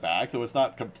Omastar in the back, so it's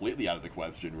not completely out of the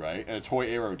question, right? And a toy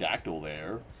Aerodactyl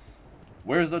there.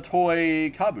 Where's the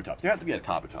toy Kabutops? There has to be a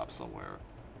Kabutops somewhere.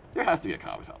 There has to be a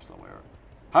Kabutops somewhere.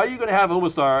 How are you going to have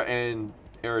Omastar and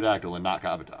Aerodactyl and not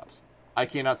Kabutops? I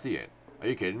cannot see it. Are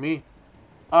you kidding me?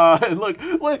 And look,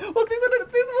 there's a little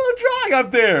drawing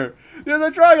up there. There's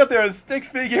a drawing up there, a stick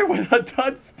figure with a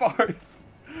Dunsparce.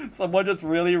 Someone just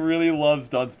really, really loves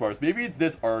Dunsparce. Maybe it's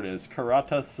this artist,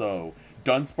 Karata So.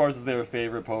 Dunsparce is their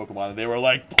favorite Pokemon, and they were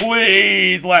like,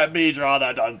 please let me draw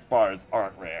the Dunsparce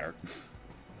art rare.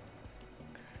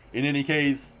 In any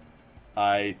case,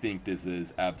 I think this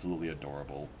is absolutely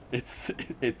adorable. It's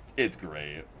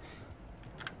great.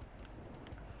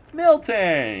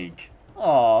 Miltank!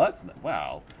 Aw, that's...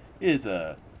 Wow. It is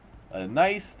a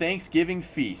nice Thanksgiving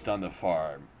feast on the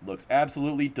farm. Looks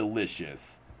absolutely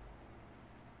delicious.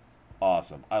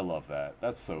 Awesome. I love that.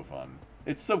 That's so fun.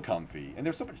 It's so comfy, and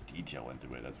there's so much detail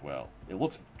into it as well. It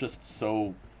looks just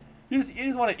so... You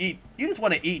just want to eat... You just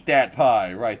want to eat that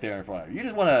pie right there in front of you. You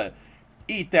just want to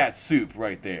eat that soup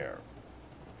right there.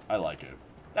 I like it.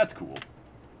 That's cool.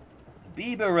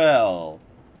 Bibarel.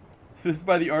 This is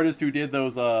by the artist who did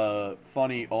those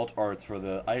funny alt arts for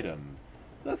the items.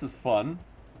 So this is fun.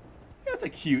 That's a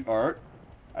cute art.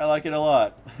 I like it a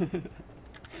lot.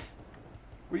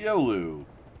 Riolu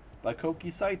by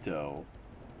Koki Saito.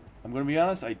 I'm gonna be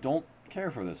honest, I don't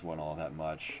care for this one all that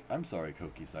much. I'm sorry,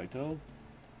 Koki Saito.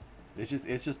 It's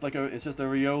just a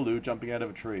Riolu jumping out of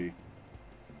a tree.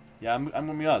 Yeah, I'm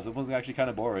gonna be honest, it was actually kind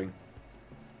of boring.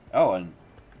 Oh, and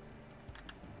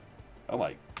oh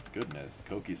my goodness,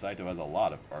 Koki Saito has a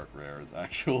lot of art rares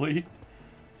actually.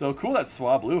 So cool that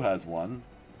Swablu has one,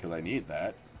 because I need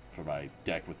that for my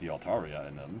deck with the Altaria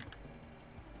in them.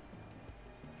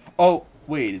 Oh,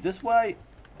 wait, is this why?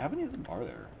 How many of them are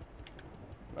there?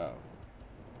 Wow.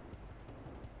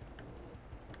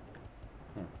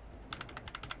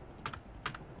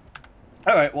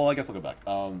 Alright, well, I guess I'll go back.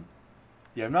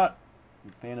 See, I'm not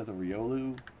a fan of the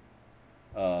Riolu.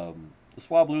 The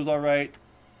Swablu's alright.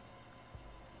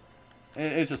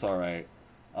 It's just alright.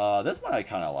 This one I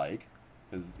kind of like,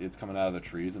 because it's coming out of the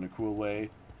trees in a cool way.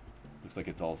 Looks like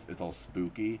it's all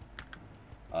spooky.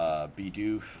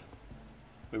 Bidoof.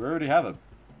 Wait, we already have a...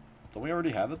 Don't we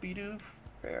already have a Bidoof?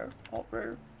 Rare. Alt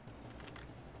rare.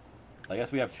 I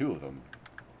guess we have two of them.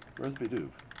 Where's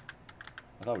Bidoof?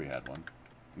 I thought we had one.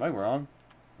 Am I wrong?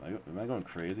 Am I going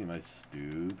crazy? Am I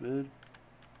stupid?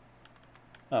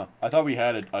 Oh, I thought we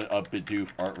had a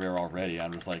Bidoof art rare already.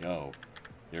 I'm just like, oh,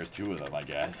 there's two of them, I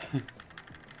guess.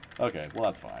 Okay, well,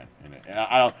 that's fine.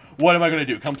 What am I going to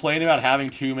do? Complain about having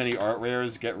too many art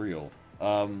rares? Get real.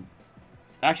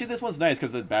 Actually, this one's nice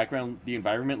because the background, the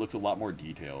environment looks a lot more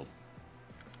detailed.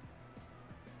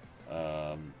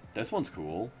 This one's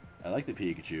cool. I like the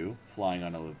Pikachu flying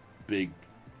on a big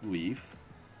leaf.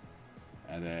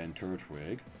 And then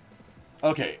Turtwig.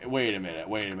 Okay, wait a minute.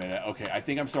 Okay, I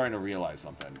think I'm starting to realize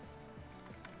something.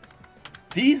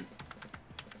 These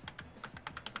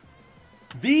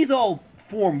all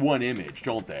form one image,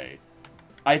 don't they?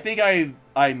 I think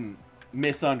I'm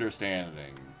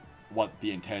misunderstanding what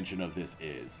the intention of this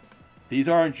is. These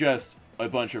aren't just a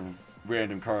bunch of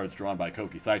random cards drawn by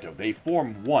Koki Saito. They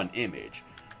form one image.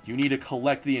 You need to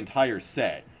collect the entire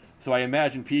set. So I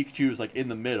imagine Pikachu's like in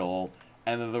the middle,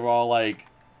 and then they're all like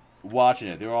watching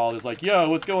it. They're all just like, yo,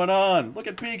 what's going on? Look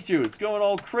at Pikachu. It's going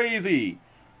all crazy.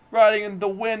 Riding in the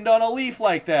wind on a leaf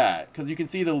like that. Because you can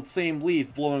see the same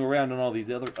leaf blowing around on all these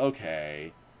other...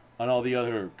 Okay. On all the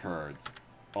other cards.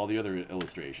 All the other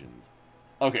illustrations.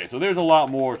 Okay, so there's a lot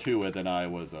more to it than I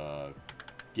was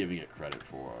giving it credit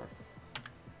for.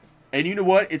 And you know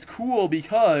what? It's cool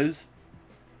because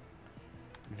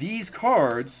these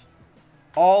cards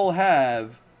all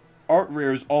have art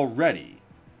rares already.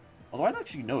 Although I don't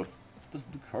actually know if... Does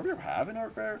Lucario have an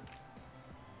art rare?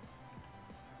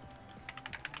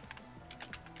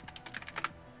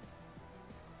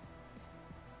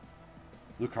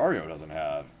 Lucario doesn't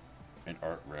have an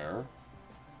art rare.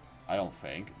 I don't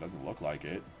think. It doesn't look like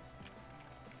it.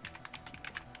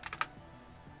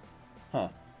 Huh.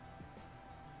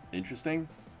 Interesting.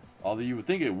 Although you would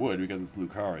think it would because it's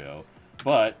Lucario.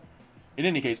 But, in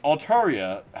any case,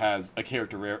 Altaria has a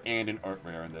character rare and an art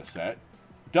rare in this set.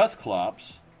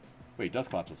 Dusclops... Wait,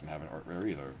 Dusclops doesn't have an art rare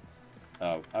either.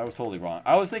 Oh, I was totally wrong.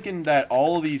 I was thinking that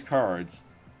all of these cards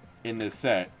in this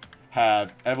set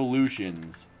have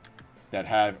evolutions that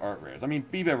have art rares. I mean,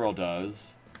 Bibarel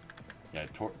does. Yeah,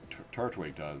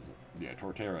 Turtwig does. Yeah,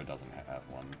 Torterra doesn't have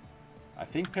one. I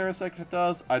think Parasect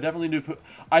does. I definitely knew...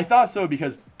 I thought so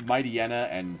because Mightyena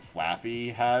and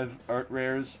Flaffy have art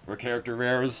rares, or character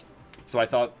rares. So I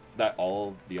thought that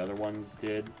all the other ones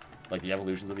did. Like the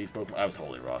evolutions of these Pokemon. I was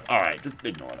totally wrong. Alright, just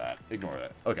ignore that. Ignore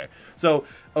that. Okay. So,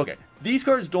 okay. These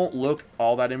cards don't look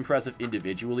all that impressive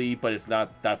individually, but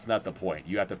that's not the point.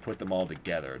 You have to put them all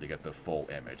together to get the full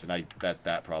image. And I bet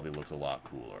that probably looks a lot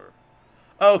cooler.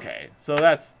 Okay, so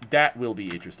that will be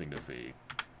interesting to see.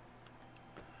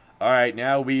 Alright,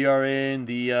 now we are in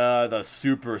the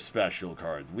super special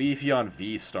cards. Leafeon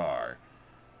V-Star.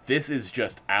 This is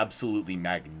just absolutely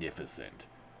magnificent.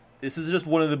 This is just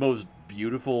one of the most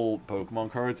beautiful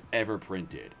Pokemon cards ever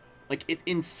printed. Like, it's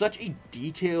in such a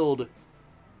detailed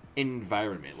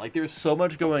environment. Like, there's so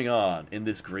much going on in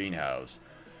this greenhouse.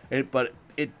 But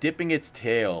it dipping its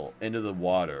tail into the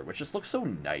water, which just looks so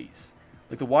nice.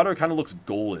 Like, the water kind of looks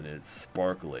golden and it's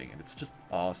sparkling, and it's just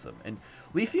awesome. And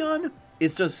Leafeon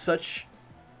is just such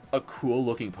a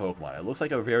cool-looking Pokemon. It looks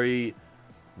like a very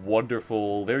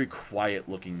wonderful, very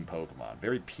quiet-looking Pokemon.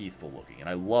 Very peaceful-looking. And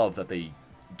I love that they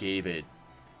gave it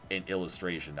an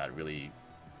illustration that really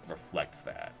reflects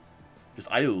that. Just,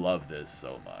 I love this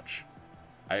so much.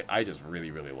 I just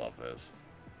really, really love this.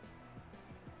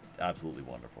 absolutely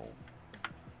wonderful.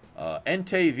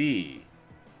 Entei V.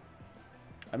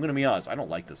 I'm going to be honest, I don't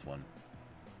like this one.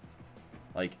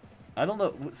 Like, I don't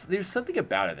know. There's something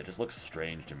about it that just looks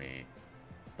strange to me.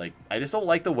 Like, I just don't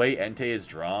like the way Entei is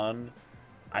drawn.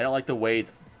 I don't like the way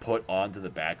it's put onto the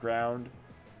background.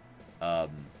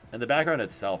 And the background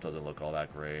itself doesn't look all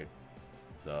that great.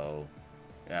 So,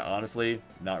 yeah, honestly,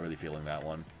 not really feeling that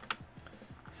one.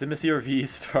 Simisear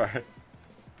V-Star.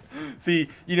 See,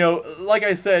 you know, like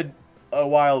I said a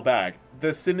while back, the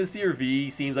Simisear V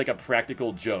seems like a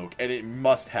practical joke, and it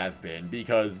must have been,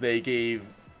 because they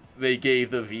gave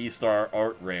the V-Star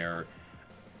art rare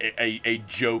a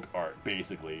joke art,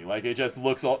 basically. Like, it just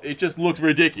looks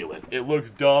ridiculous. It looks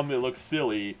dumb, it looks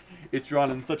silly. It's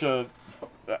drawn in such a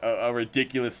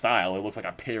ridiculous style. It looks like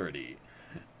a parody.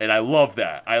 And I love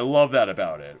that. I love that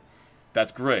about it.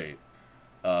 That's great.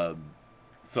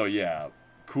 So yeah,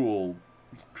 cool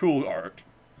art.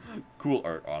 Cool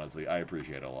art, honestly. I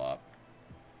appreciate it a lot.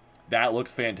 That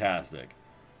looks fantastic.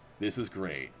 This is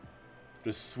great.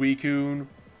 Just Suicune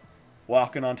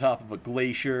walking on top of a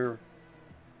glacier.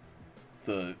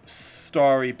 The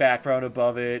starry background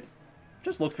above it.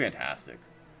 Just looks fantastic.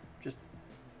 Just,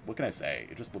 what can I say?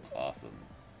 It just looks awesome.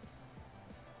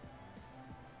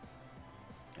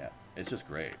 Yeah, it's just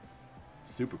great.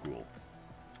 Super cool.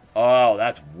 Oh,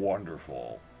 that's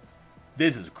wonderful.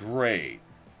 This is great.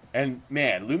 And,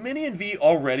 man, Luminion V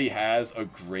already has a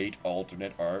great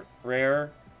alternate art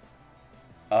rare.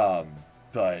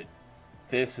 But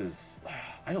this is...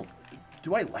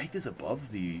 Do I like this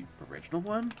above the original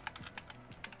one?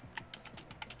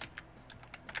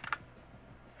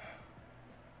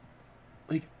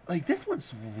 Like, this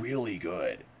one's really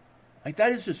good. Like,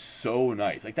 that is just so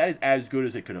nice. Like, that is as good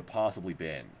as it could have possibly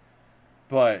been.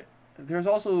 But there's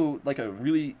also, like, a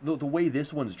really... The way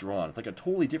this one's drawn, it's like a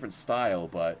totally different style,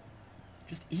 but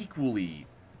just equally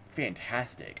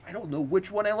fantastic. I don't know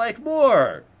which one I like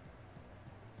more.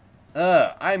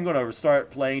 I'm gonna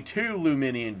start playing 2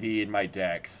 Luminion V in my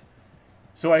decks,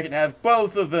 so I can have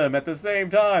both of them at the same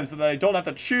time, so that I don't have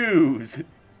to choose.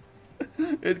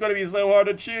 It's gonna be so hard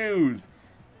to choose.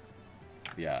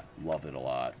 Yeah, love it a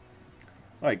lot.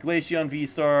 Alright, Glaceon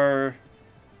V-Star.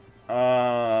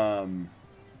 Yeah,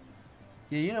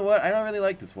 you know what? I don't really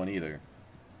like this one either.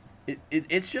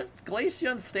 It's just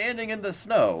Glaceon standing in the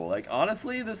snow. Like,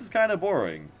 honestly, this is kind of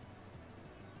boring.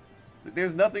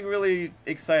 There's nothing really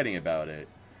exciting about it.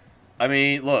 I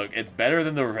mean, look, it's better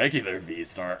than the regular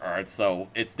V-Star art, so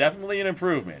it's definitely an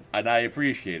improvement, and I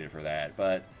appreciate it for that,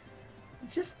 but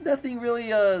just nothing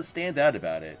really stands out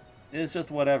about it. It's just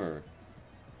whatever.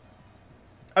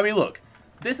 I mean, look,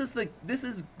 this is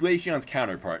Glaceon's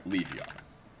counterpart, Leafeon.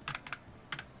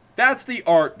 That's the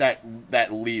art that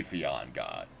Leafeon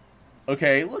got.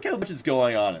 Okay, look how much is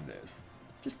going on in this.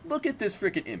 Just look at this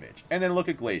freaking image, and then look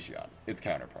at Glaceon, its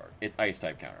counterpart, its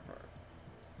Ice-type counterpart.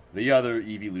 The other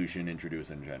evolution introduced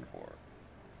in Gen 4.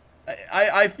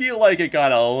 I feel like it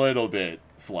got a little bit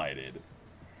slighted.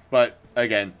 But,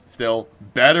 again, still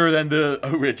better than the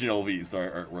original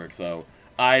V-Star artwork, so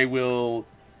I will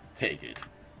take it.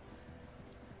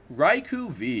 Raikou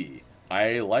V.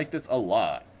 I like this a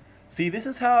lot. See, this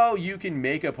is how you can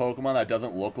make a Pokemon that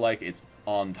doesn't look like it's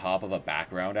on top of a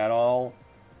background at all,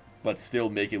 but still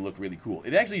make it look really cool.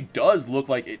 It actually does look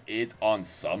like it is on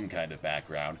some kind of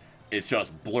background. It's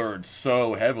just blurred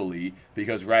so heavily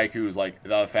because Raikou is like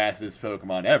the fastest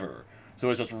Pokemon ever. So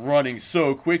it's just running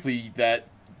so quickly that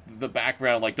the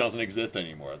background like doesn't exist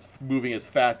anymore. It's moving as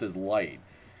fast as light.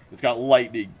 It's got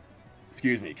lightning,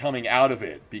 coming out of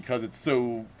it because it's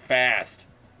so fast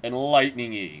and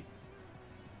lightning-y.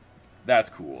 That's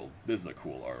cool. This is a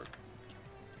cool art.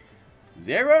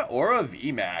 Zeraora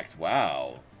VMAX.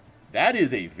 Wow. That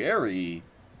is a very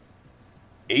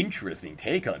interesting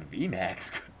take on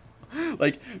VMAX.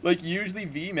 like usually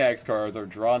VMAX cards are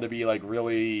drawn to be like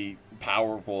really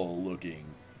powerful looking.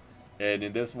 And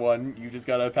in this one, you just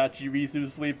got a Pachirisu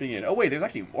sleeping in. Oh wait, there's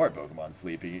actually more Pokemon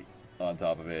sleeping on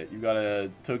top of it. You got a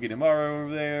Togedemaru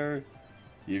over there.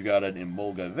 You got an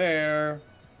Emolga there.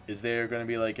 Is there going to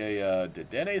be like a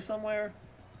Dedenne somewhere?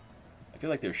 I feel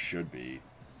like there should be.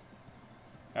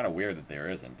 Kind of weird that there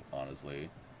isn't, honestly.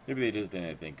 Maybe they just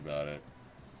didn't think about it.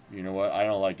 You know what? I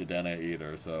don't like Dedenne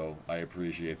either, so I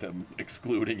appreciate them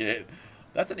excluding it.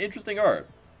 That's an interesting art.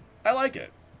 I like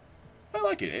it. I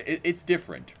like it. It's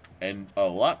different. And a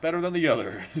lot better than the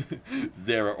other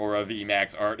Zeraora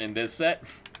VMAX art in this set.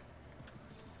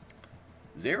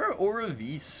 Zeraora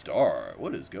V-Star.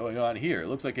 What is going on here? It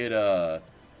looks like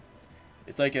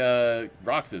it's like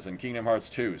Roxas in Kingdom Hearts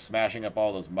 2, smashing up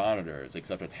all those monitors,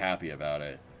 except it's happy about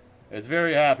it. It's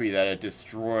very happy that it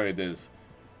destroyed this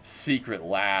secret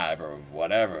lab or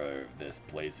whatever this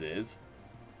place is.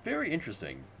 Very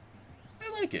interesting. I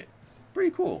like it.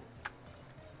 Pretty cool.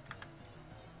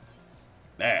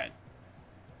 Man.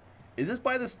 Is this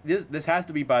by this has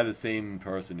to be by the same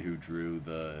person who drew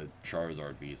the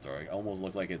Charizard V-Star. It almost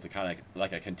looks like it's a kind of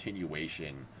like a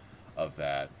continuation of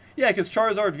that. Yeah, because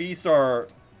Charizard V-Star,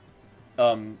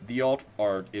 the alt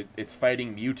art, it's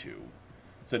fighting Mewtwo.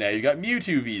 So now you got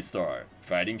Mewtwo V-Star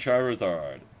fighting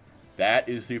Charizard. That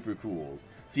is super cool.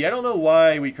 See, I don't know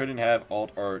why we couldn't have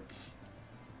alt arts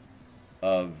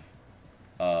of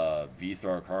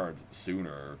V-Star cards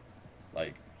sooner.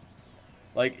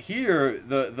 Like here,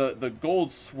 the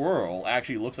gold swirl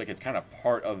actually looks like it's kind of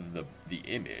part of the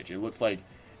image. It looks like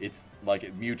it's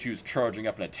like Mewtwo's charging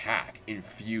up an attack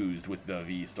infused with the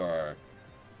V-Star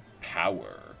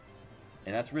power.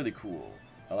 And that's really cool.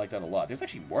 I like that a lot. There's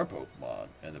actually more Pokemon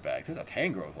in the back. There's a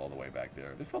Tangrowth all the way back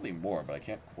there. There's probably more, but I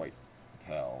can't quite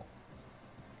tell.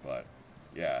 But,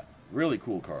 yeah. Really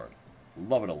cool card.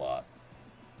 Love it a lot.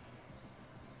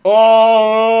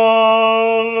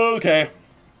 Oh, okay.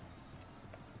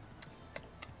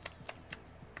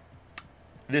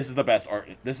 This is the best art.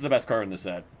 This is the best card in the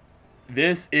set.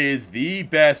 This is the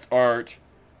best art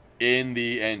in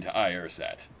the entire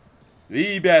set.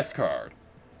 The best card.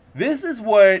 This is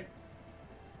what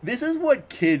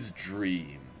kids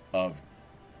dream of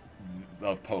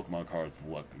Pokemon cards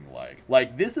looking like.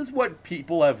 Like, this is what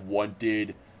people have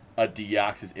wanted a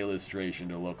Deoxys illustration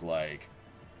to look like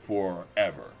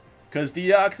forever. Because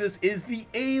Deoxys is the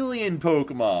alien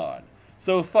Pokemon.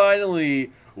 So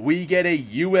finally, we get a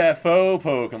UFO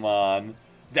Pokemon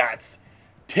that's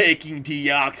taking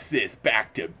Deoxys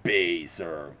back to base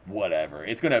or whatever.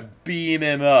 It's gonna beam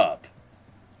him up.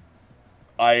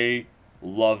 I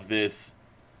love this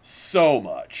so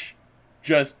much.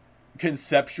 Just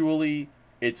conceptually,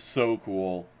 it's so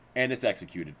cool, and it's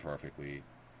executed perfectly.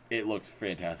 It looks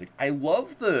fantastic. I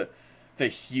love the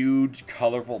huge,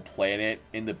 colorful planet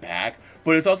in the back,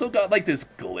 but it's also got like this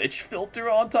glitch filter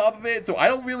on top of it, so I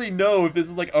don't really know if this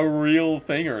is like a real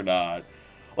thing or not.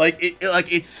 Like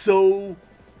it's so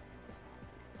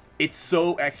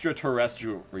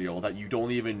extraterrestrial that you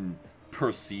don't even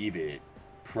perceive it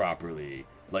properly.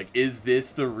 Like, is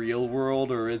this the real world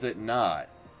or is it not?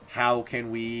 How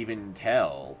can we even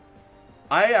tell?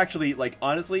 I actually, like,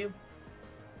 honestly,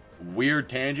 weird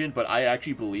tangent, but I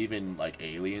actually believe in, like,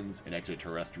 aliens and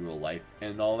extraterrestrial life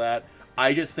and all that.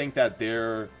 I just think that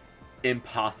they're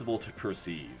impossible to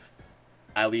perceive.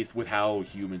 At least with how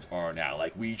humans are now.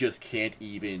 Like, we just can't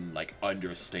even, like,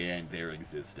 understand their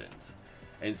existence.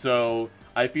 And so,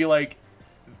 I feel like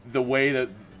the way that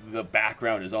the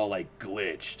background is all, like,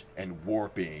 glitched and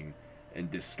warping and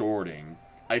distorting,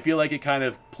 I feel like it kind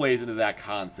of plays into that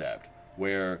concept.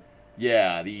 Where,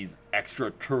 yeah, these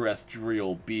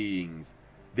extraterrestrial beings,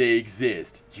 they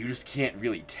exist. You just can't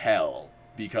really tell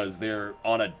because they're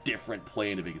on a different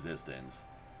plane of existence.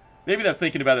 Maybe that's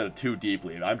thinking about it too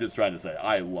deeply. I'm just trying to say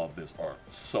I love this art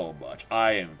so much.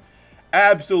 I am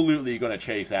absolutely going to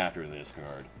chase after this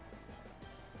card.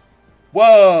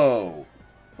 Whoa!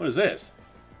 What is this?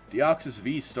 Deoxys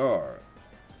V-Star.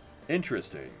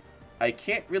 Interesting. I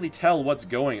can't really tell what's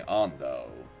going on,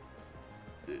 though.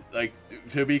 Like,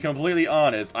 to be completely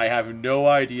honest, I have no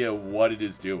idea what it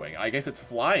is doing. I guess it's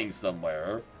flying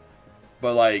somewhere.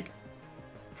 But, like,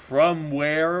 from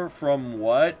where? From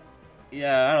what?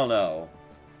 Yeah, I don't know.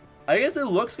 I guess it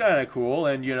looks kind of cool,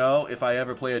 and, you know, if I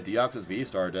ever play a Deoxys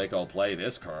V-Star deck, I'll play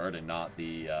this card and not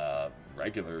the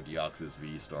regular Deoxys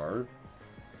V-Star.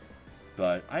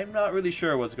 But I'm not really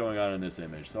sure what's going on in this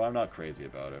image, so I'm not crazy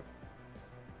about it.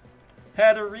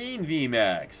 Hatterene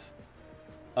VMAX.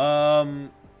 I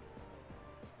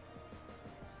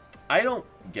don't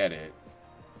get it.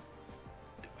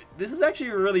 This is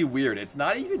actually really weird. It's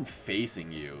not even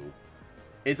facing you.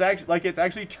 It's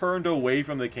actually turned away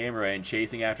from the camera and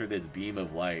chasing after this beam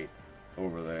of light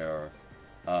over there.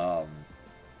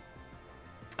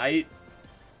 I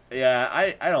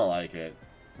don't like it.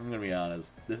 I'm gonna be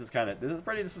honest. This is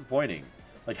pretty disappointing.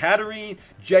 Like, Hatterene,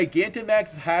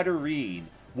 Gigantamax Hatterene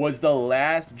was the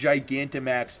last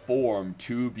Gigantamax form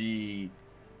to be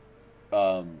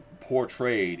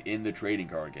portrayed in the trading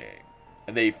card game.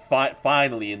 And they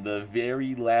finally, in the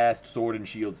very last Sword and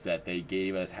Shield set, they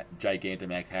gave us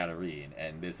Gigantamax Hatterene,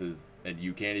 and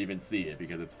you can't even see it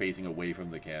because it's facing away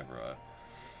from the camera.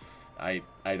 I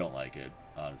don't like it,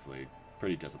 honestly.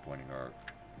 Pretty disappointing art.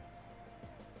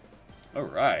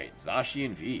 Alright,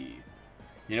 Zacian V.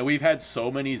 You know, we've had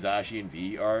so many Zacian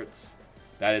V arts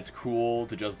that it's cool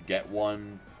to just get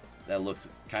one that looks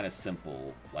kind of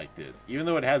simple like this. Even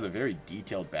though it has a very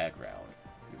detailed background.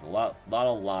 There's a lot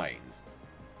of lines.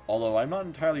 Although I'm not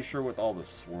entirely sure what all the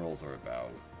swirls are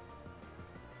about.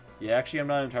 Yeah, actually, I'm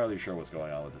not entirely sure what's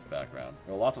going on with this background.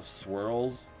 There are lots of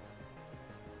swirls.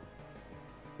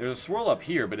 There's a swirl up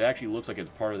here, but it actually looks like it's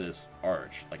part of this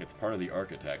arch. Like it's part of the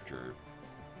architecture.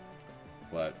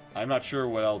 But I'm not sure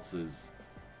what else is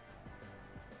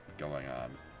going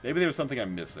on. Maybe there's something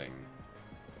I'm missing.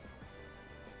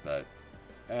 But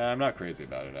I'm not crazy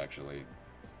about it, actually.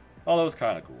 Although it's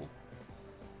kind of cool.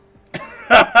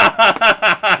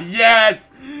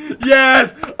 Yes!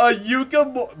 Yes! A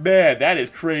Yuka... Man, that is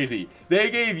crazy.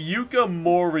 They gave Yuka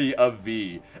Mori a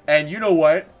V. And you know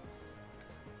what?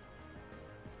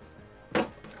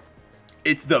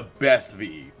 It's the best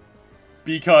V.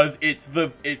 Because it's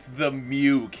the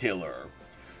Mew killer.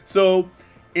 So,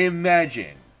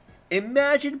 imagine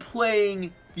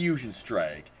playing Fusion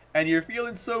Strike. And you're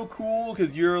feeling so cool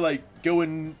because you're like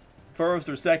going first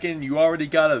or second. You already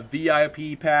got a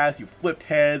VIP pass. You flipped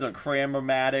heads on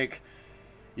Cram-O-Matic.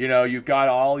 You know, you've got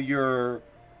all of your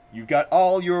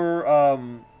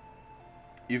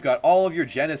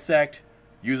Genesect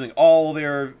using all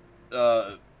their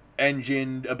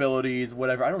engine abilities,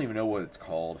 whatever. I don't even know what it's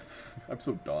called. I'm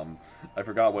so dumb. I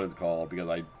forgot what it's called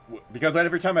because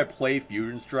every time I play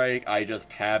Fusion Strike, I just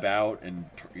tab out and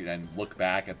look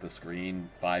back at the screen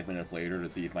 5 minutes later to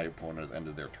see if my opponent has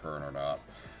ended their turn or not.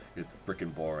 It's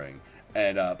freaking boring.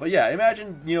 And but yeah,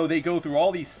 imagine, you know, they go through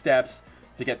all these steps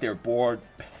to get their board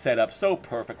set up so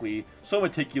perfectly, so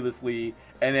meticulously,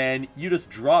 and then you just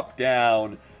drop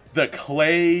down the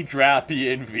Clay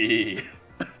Drapion V.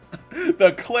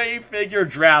 The clay figure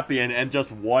Drapion and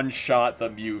just one-shot the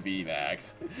Mew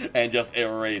VMAX and just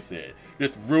erase it.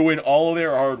 Just ruin all of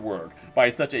their hard work by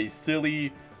such a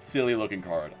silly, silly looking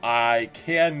card. I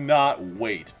cannot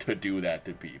wait to do that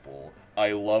to people.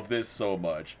 I love this so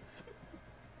much.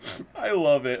 I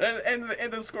love it. And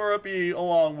the Scorpy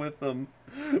along with them.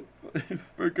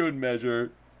 For good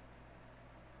measure.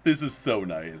 This is so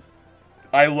nice.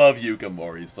 I love Yuka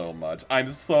Mori so much.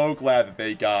 I'm so glad that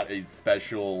they got a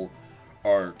special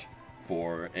art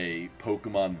for a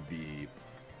Pokemon V.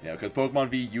 You know, because Pokemon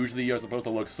V usually are supposed to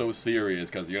look so serious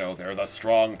because, you know, they're the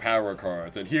strong power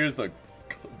cards. And here's the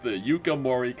Yuka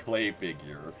Mori clay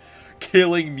figure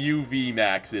killing Mew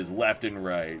VMAXs left and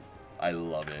right. I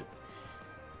love it.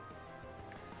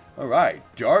 Alright,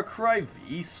 Darkrai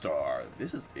V-Star.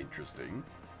 This is interesting.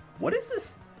 What is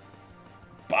this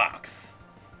box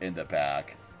in the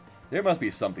back? There must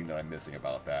be something that I'm missing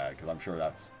about that, because I'm sure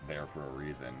that's there for a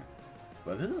reason.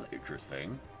 But this is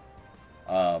interesting.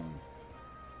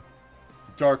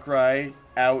 Darkrai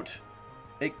out.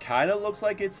 It kind of looks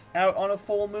like it's out on a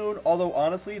full moon, although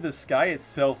honestly, the sky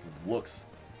itself looks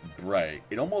bright.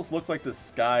 It almost looks like the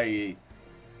sky...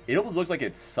 It almost looks like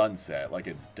it's sunset, like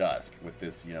it's dusk, with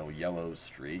this, you know, yellow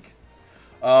streak.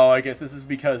 Oh, I guess this is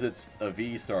because it's a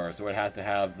V-Star, so it has to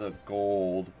have the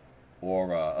gold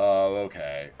aura. Oh,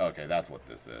 okay. Okay, that's what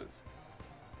this is.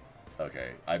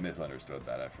 Okay, I misunderstood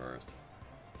that at first.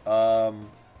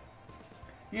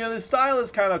 You know, the style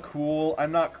is kind of cool.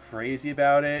 I'm not crazy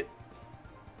about it.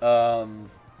 Yeah,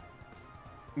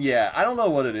 I don't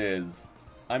know what it is.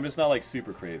 I'm just not, like,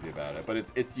 super crazy about it. But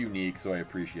it's unique, so I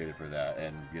appreciate it for that.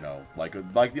 And, you know, like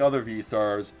the other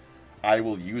V-Stars, I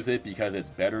will use it because it's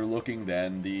better looking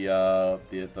than the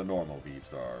normal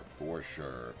V-Star, for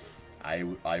sure.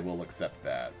 I will accept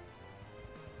that.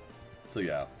 So,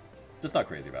 yeah. Just not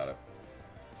crazy about it.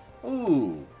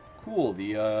 Ooh, cool.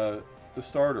 The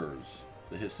starters.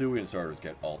 The Hisuian starters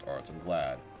get alt arts. I'm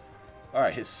glad.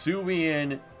 Alright,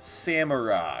 Hisuian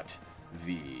Samurott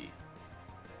V.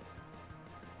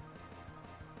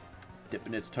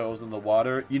 Dipping its toes in the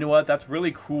water. You know what? That's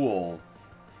really cool.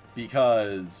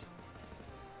 Because...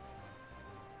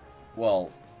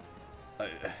 Well...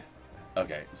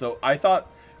 okay, so I thought...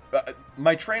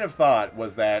 my train of thought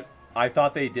was that I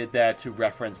thought they did that to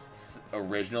reference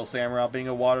original Samurott being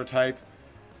a water type.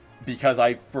 Because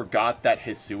I forgot that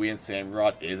Hisuian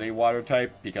Samurott is a water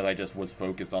type. Because I just was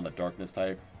focused on the darkness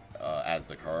type as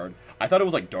the card. I thought it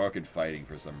was like dark and fighting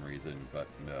for some reason. But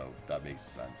no, that makes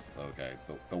sense. Okay,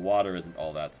 the water isn't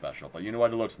all that special. But you know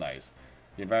what? It looks nice.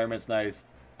 The environment's nice.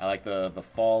 I like the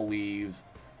fall leaves.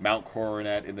 Mount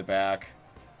Coronet in the back.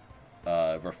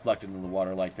 Reflected in the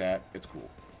water like that. It's cool.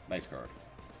 Nice card.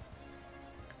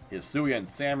 Hisuian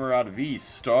Samurott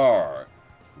V-Star.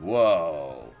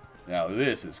 Whoa. Now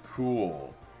this is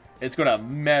cool. It's gonna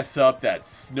mess up that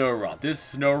Snorunt.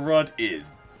 This Snorunt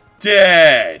is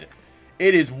dead.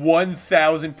 It is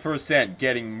 1000%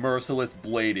 getting Merciless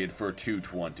Bladed for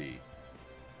 220.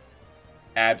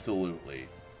 Absolutely.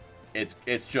 It's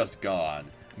just gone.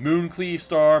 Mooncleave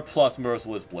Star plus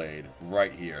Merciless Blade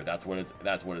right here. That's what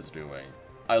it's doing.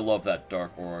 I love that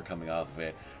dark aura coming off of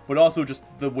it. But also just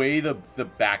the way the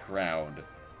background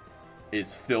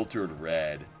is filtered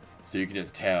red, so you can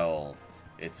just tell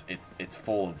it's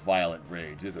full of violent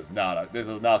rage. This is not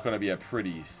going to be a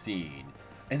pretty scene.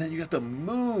 And then you got the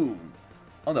moon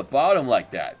on the bottom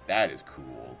like that. That is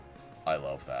cool. I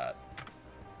love that.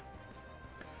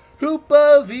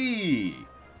 Hoopa V!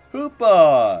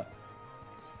 Hoopa!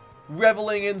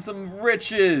 Reveling in some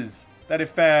riches that it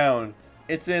found.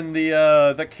 It's in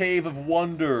the Cave of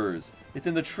Wonders. It's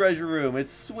in the treasure room.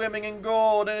 It's swimming in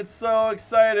gold, and it's so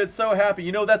excited, it's so happy.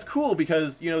 You know, that's cool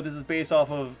because, you know, this is based off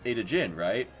of Ada Jin,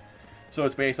 right? So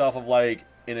it's based off of, like,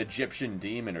 an Egyptian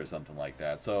demon or something like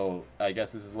that. So I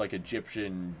guess this is like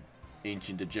ancient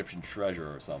Egyptian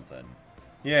treasure or something.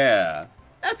 Yeah,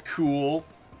 that's cool.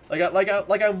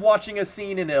 Like I'm watching a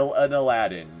scene in an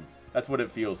Aladdin. That's what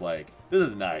it feels like. This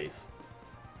is nice.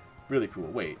 Really cool.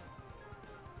 Wait.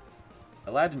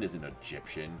 Aladdin isn't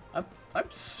Egyptian. I'm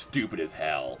stupid as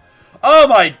hell. Oh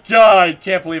my god, I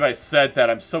can't believe I said that.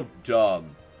 I'm so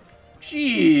dumb.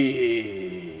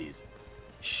 Jeez.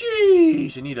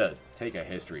 Sheesh. I need to take a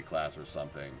history class or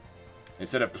something.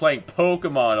 Instead of playing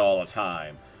Pokemon all the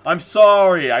time. I'm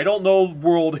sorry, I don't know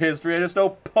world history, I just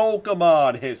know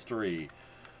Pokemon history.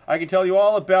 I can tell you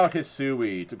all about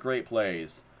Hisui. It's a great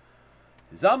place.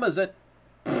 Zamazenta...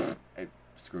 I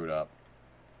screwed up.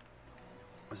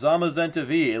 Zamazenta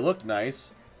V. It looked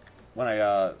nice when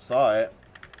I saw it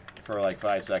for like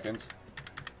 5 seconds.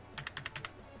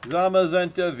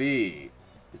 Zamazenta V.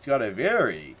 It's got a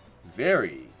very,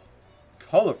 very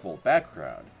colorful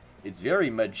background. It's very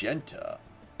magenta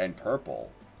and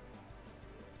purple.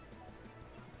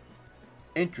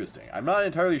 Interesting. I'm not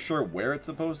entirely sure where it's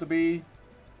supposed to be,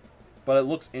 but it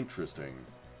looks interesting.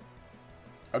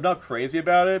 I'm not crazy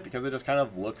about it because it just kind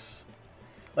of looks...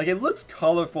 Like, it looks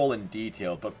colorful and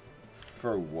detailed, but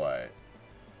for what?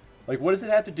 Like, what does it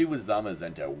have to do with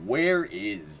Zamazenta? Where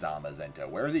is Zamazenta?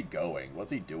 Where is he going?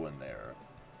 What's he doing there?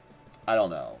 I don't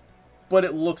know. But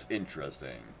it looks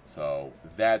interesting. So,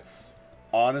 that's...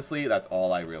 Honestly, that's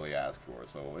all I really ask for.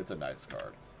 So, it's a nice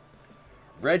card.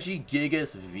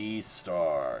 Regigigas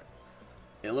V-Star.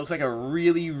 It looks like a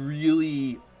really,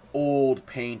 really old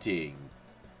painting.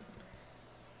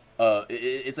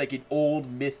 It's like an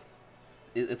old myth.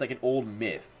 It's like an old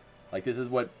myth. Like, this is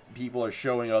what people are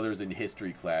showing others in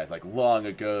history class. Like, long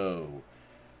ago,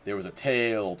 there was a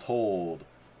tale told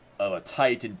of a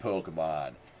Titan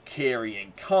Pokemon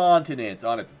carrying continents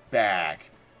on its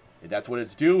back. And that's what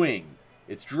it's doing.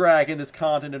 It's dragging this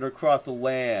continent across the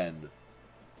land.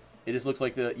 It just looks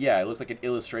like it looks like an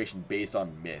illustration based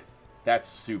on myth. That's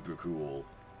super cool.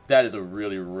 That is a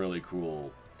really, really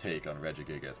cool take on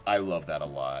Regigigas. I love that a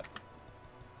lot.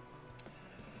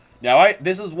 Now,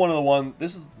 this is one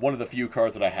of the few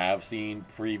cards that I have seen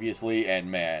previously, and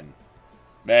man,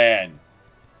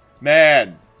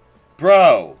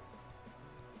 bro,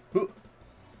 who?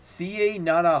 C.A.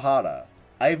 Nanahara.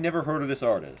 I've never heard of this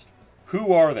artist.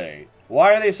 Who are they?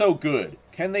 Why are they so good?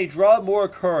 Can they draw more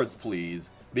cards, please?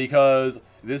 Because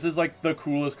this is like the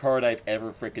coolest card I've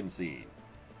ever frickin' seen.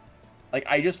 Like,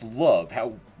 I just love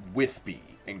how wispy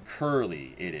and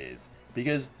curly it is.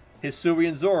 Because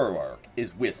Hisuian Zoroark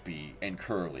is wispy and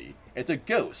curly. It's a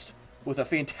ghost with a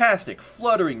fantastic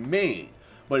fluttering mane.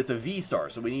 But it's a V-Star,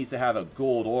 so it needs to have a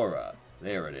gold aura.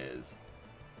 There it is.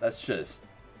 That's just...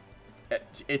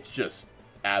 It's just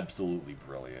absolutely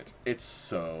brilliant. It's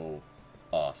so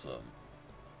awesome.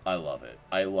 I love it.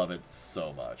 I love it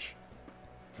so much.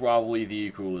 Probably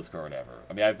the coolest card ever.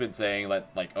 I mean, I've been saying that,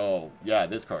 like, oh, yeah,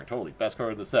 this card, totally, best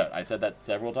card in the set. I said that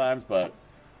several times, but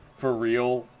for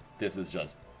real, this is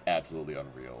just absolutely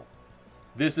unreal.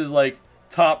 This is, like,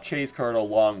 top chase card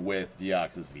along with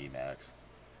Deoxys VMAX.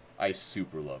 I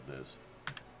super love this.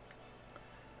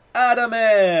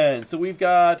 Adaman! So we've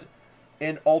got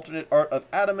an alternate art of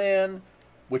Adaman,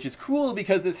 which is cool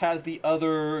because this has the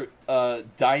other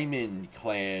Diamond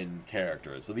Clan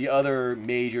characters. So the other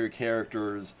major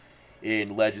characters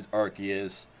in Legends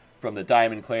Arceus from the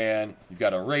Diamond Clan. You've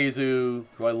got a Reizu,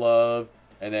 who I love,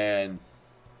 and then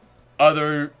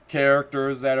other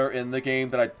characters that are in the game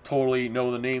that I totally know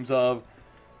the names of.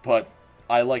 But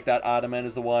I like that Adaman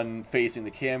is the one facing the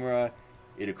camera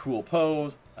in a cool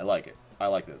pose. I like it. I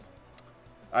like this.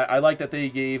 I like that they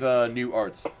gave new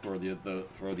arts for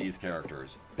for these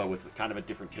characters, but with kind of a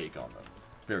different take on them.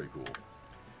 Very cool.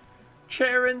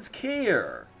 Charon's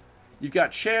Care. You've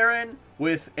got Charon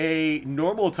with a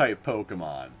normal type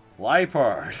Pokemon,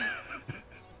 Liepard.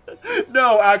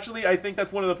 No, actually, I think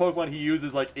that's one of the Pokemon he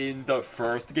uses like in the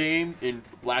first game in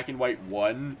Black and White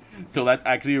 1. So that's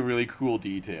actually a really cool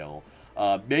detail.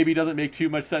 Maybe doesn't make too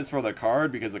much sense for the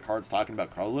card because the card's talking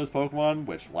about colorless Pokemon,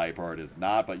 which Liepard is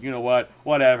not. But you know what?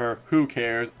 Whatever. Who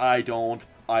cares? I don't.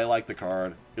 I like the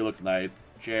card. It looks nice.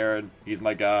 Sharon, he's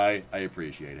my guy. I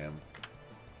appreciate him.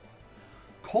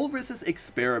 Colress's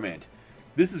Experiment.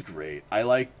 This is great. I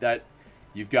like that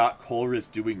you've got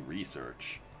Colress doing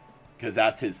research, because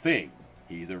that's his thing.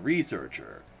 He's a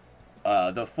researcher.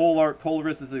 The full art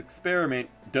Colress's Experiment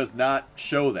does not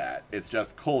show that. It's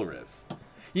just Colress.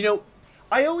 You know,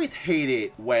 I always hate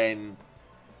it when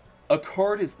a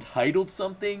card is titled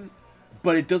something,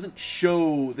 but it doesn't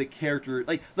show the character.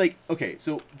 Like, okay,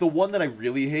 so the one that I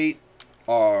really hate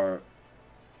are,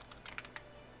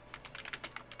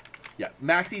 yeah,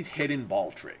 Maxie's Hidden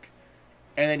Ball Trick.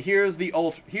 And then here's the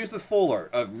full art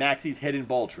of Maxie's Hidden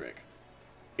Ball Trick.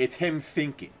 It's him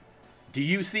thinking. Do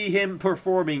you see him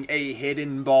performing a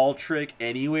hidden ball trick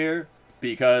anywhere?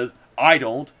 Because I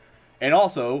don't. And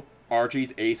also,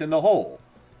 Archie's Ace in the Hole.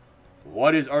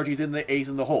 What is Archie's Ace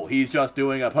in the Hole? He's just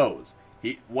doing a pose.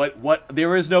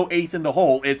 There is no ace in the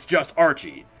hole. It's just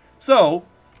Archie. So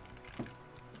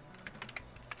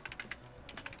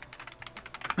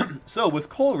with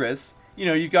Colress, you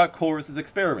know, you've got Colress's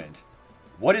Experiment.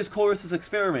 What is Colress's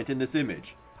Experiment in this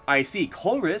image? I see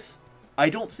Colress. I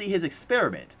don't see his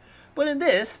experiment. But in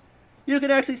this, you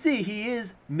can actually see he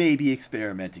is maybe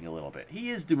experimenting a little bit. He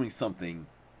is doing something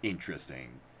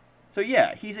interesting. So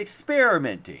yeah, he's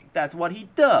experimenting. That's what he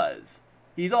does.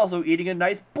 He's also eating a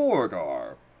nice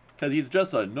Borgar, because he's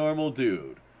just a normal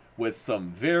dude with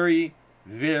some very,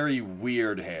 very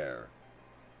weird hair.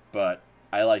 But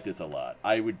I like this a lot.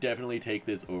 I would definitely take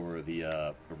this over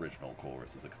the original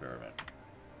Colress's Experiment.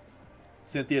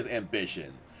 Cynthia's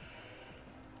Ambition.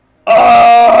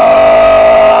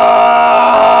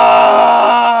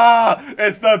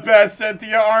 It's the best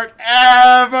Cynthia art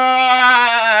ever!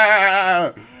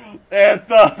 It's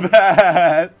the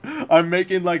best! I'm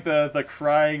making like the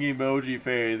crying emoji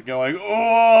face going,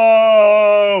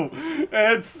 oh!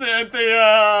 It's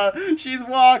Cynthia! She's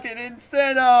walking in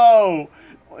Sinnoh!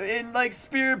 In like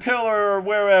Spear Pillar or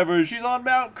wherever. She's on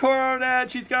Mount Coronet.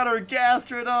 She's got her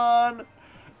Gastrodon.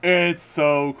 It's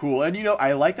so cool. And you know,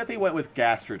 I like that they went with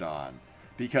Gastrodon,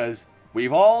 because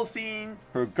we've all seen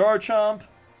her Garchomp,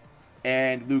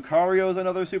 and Lucario is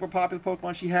another super popular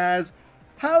Pokemon she has.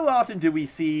 How often do we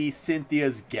see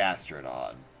Cynthia's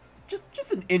Gastrodon?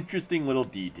 Just an interesting little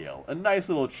detail. A nice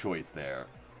little choice there.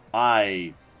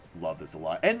 I love this a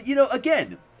lot. And, you know,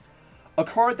 again, a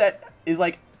card that is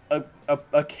like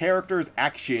a character's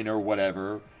action or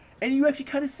whatever, and you actually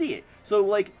kind of see it. So,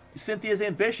 like, Cynthia's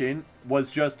Ambition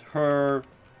was just her...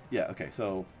 Yeah, okay,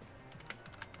 so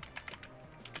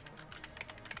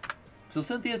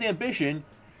Cynthia's Ambition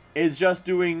is just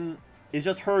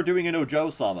her doing an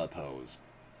Ojo-sama pose.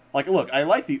 Like, look, I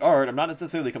like the art. I'm not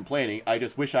necessarily complaining. I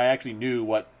just wish I actually knew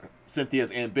what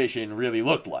Cynthia's Ambition really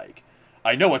looked like.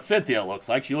 I know what Cynthia looks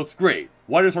like. She looks great.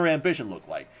 What does her ambition look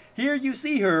like? Here you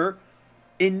see her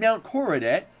in Mount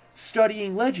Coronet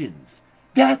studying legends.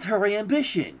 That's her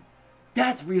ambition.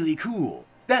 That's really cool.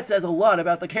 That says a lot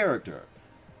about the character.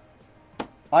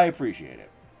 I appreciate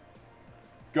it.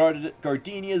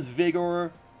 Gardenia's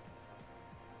Vigor.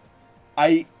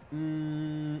 I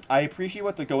appreciate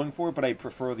what they're going for, but I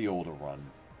prefer the older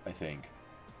one, I think.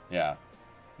 Yeah.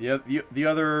 The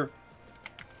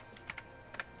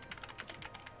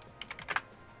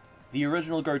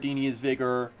original Gardenia's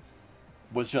Vigor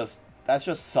was that's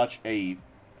just such a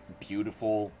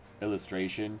beautiful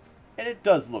illustration. And it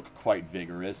does look quite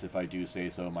vigorous, if I do say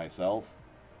so myself.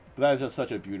 But that is just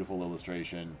such a beautiful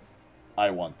illustration.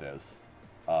 I want this.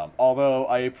 Although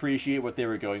I appreciate what they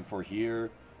were going for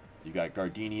here. You got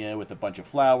Gardenia with a bunch of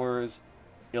flowers,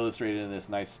 illustrated in this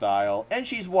nice style. And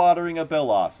she's watering a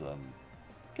Bellossom.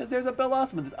 Because there's a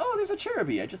Bellossom in this. Oh, there's a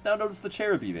Cherubi. I just now noticed the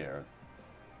Cherubi there.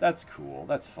 That's cool.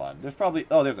 That's fun. There's probably...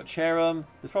 Oh, there's a Cherum.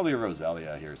 There's probably a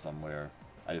Roselia here somewhere.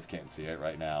 I just can't see it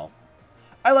right now.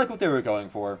 I like what they were going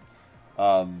for.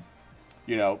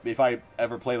 You know, if I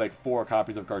ever play like 4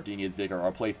 copies of Gardenia's Vigor,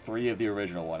 I'll play 3 of the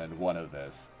original one and 1 of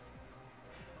this.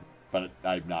 But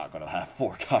I'm not going to have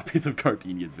 4 copies of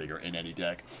Gardenia's Vigor in any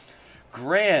deck.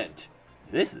 Grant!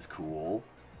 This is cool.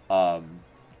 I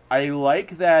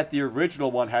like that the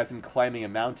original one has him climbing a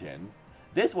mountain.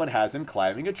 This one has him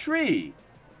climbing a tree.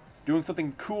 Doing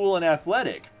something cool and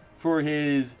athletic for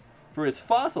his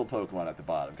fossil Pokemon at the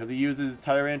bottom. Because he uses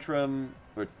Tyrantrum,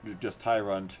 or just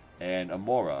Tyrunt, and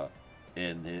Amora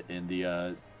in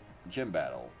the gym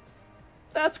battle.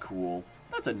 That's cool.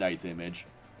 That's a nice image.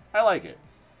 I like it.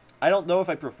 I don't know if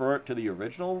I prefer it to the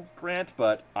original Grant,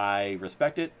 but I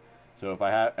respect it. So if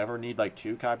I ever need like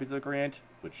 2 copies of Grant,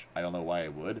 which I don't know why I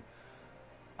would,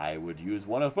 I would use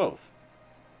one of both.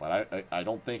 But I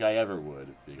don't think I ever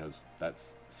would, because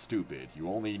that's stupid. You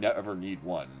only ever need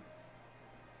one.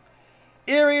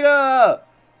 Irida!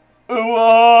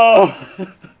 Whoa!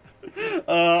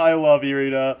 I love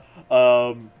Irida.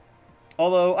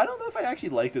 Although, I don't know if I actually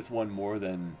like this one more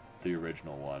than the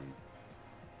original one.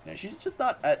 Yeah, she's just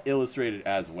not illustrated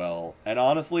as well. And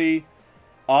honestly,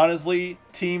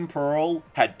 Team Pearl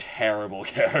had terrible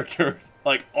characters.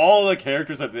 Like, all the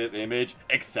characters of this image,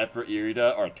 except for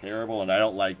Irida, are terrible, and I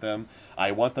don't like them.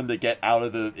 I want them to get out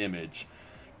of the image.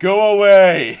 Go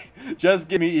away! Just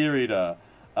give me Irida.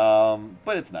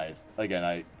 But it's nice.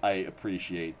 Again, I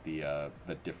appreciate the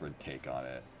different take on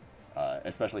it.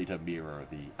 Especially to mirror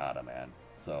the Adaman.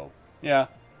 So, yeah,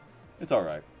 it's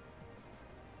alright.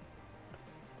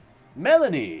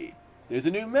 Melanie! There's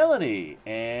a new Melanie,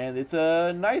 and it's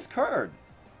a nice card.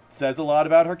 It says a lot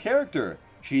about her character.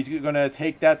 She's going to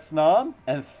take that snom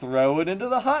and throw it into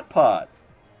the hot pot.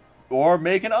 Or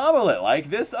make an omelet like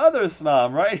this other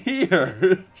snom right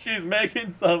here. She's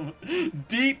making some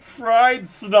deep fried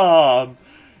snom.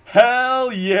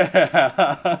 Hell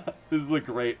yeah! This is a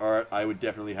great art. I would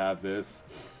definitely have this.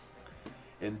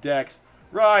 In decks,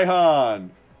 Raihan.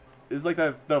 This is like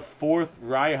the fourth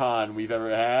Raihan we've ever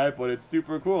had, but it's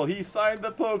super cool. He signed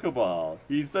the Pokeball.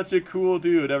 He's such a cool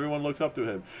dude. Everyone looks up to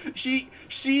him.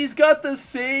 She's got the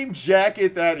same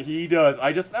jacket that he does.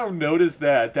 I just now noticed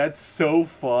that. That's so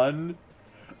fun.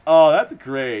 Oh, that's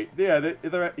great. Yeah,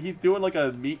 he's doing like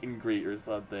a meet and greet or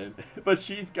something. But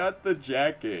she's got the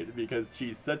jacket because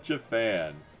she's such a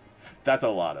fan. That's a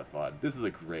lot of fun. This is a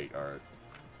great art.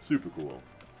 Super cool.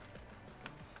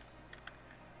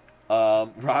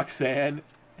 Roxanne,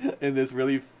 in this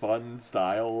really fun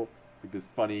style, like this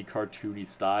funny cartoony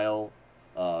style.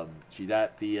 She's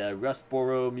at the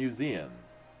Rustboro Museum.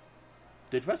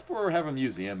 Did Rustboro have a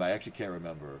museum? I actually can't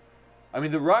remember. I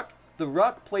mean, the Rock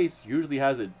place usually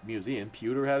has a museum.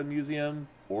 Pewter had a museum.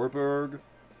 Orberg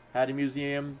had a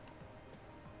museum.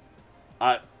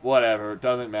 Whatever,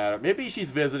 doesn't matter. Maybe she's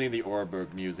visiting the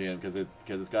Orberg Museum because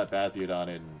it's got Bastiodon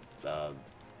and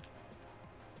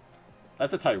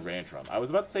that's a Tyrantrum. I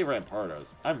was about to say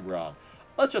Rampardos. I'm wrong.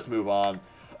 Let's just move on.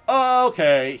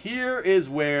 Okay, here is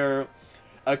where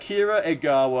Akira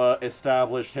Egawa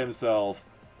established himself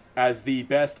as the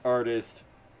best artist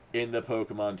in the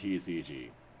Pokemon TCG.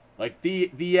 Like,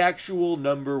 the actual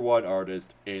 #1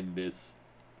 artist in this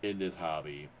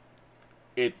hobby.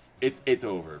 It's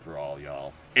over for all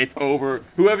y'all. It's over.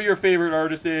 Whoever your favorite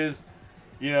artist is,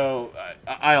 you know,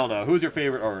 I don't know. Who's your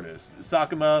favorite artist?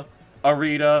 Sakuma?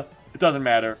 Arita? It doesn't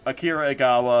matter. Akira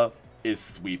Egawa is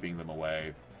sweeping them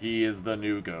away. He is the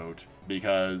new GOAT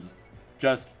because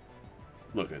just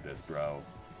look at this, bro.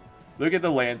 Look at the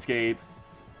landscape,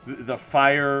 the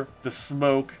fire, the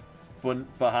smoke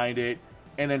behind it,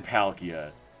 and then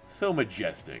Palkia. So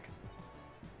majestic.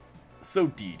 So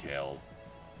detailed.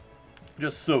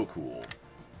 Just so cool.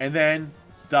 And then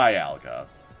Dialga.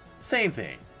 Same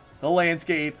thing. The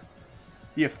landscape,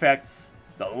 the effects,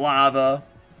 the lava,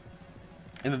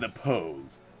 and then the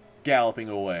pose. Galloping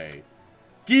away.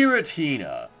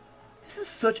 Giratina. This is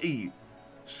such a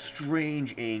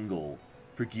strange angle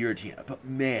for Giratina. But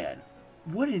man,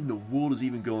 what in the world is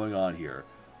even going on here?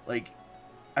 Like,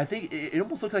 I think it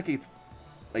almost looks like it's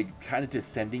like kind of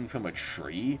descending from a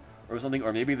tree or something.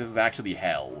 Or maybe this is actually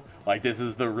hell. Like, this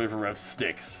is the river of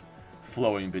Styx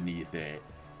flowing beneath it.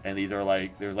 And these are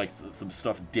like, there's like some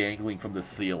stuff dangling from the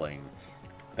ceiling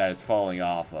that it's falling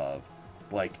off of.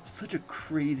 Like, such a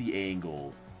crazy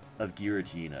angle of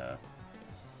Giratina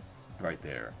right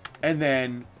there. And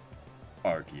then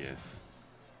Arceus.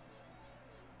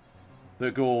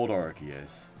 The gold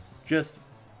Arceus. Just,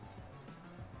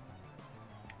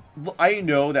 I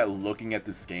know that looking at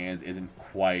the scans isn't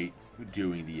quite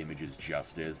doing the images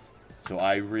justice. So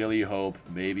I really hope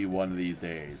maybe one of these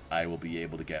days I will be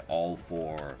able to get all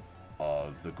 4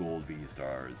 of the gold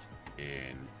V-Stars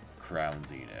in Crown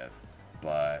Zenith.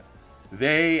 But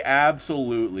they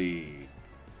absolutely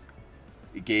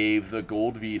gave the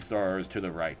gold V-Stars to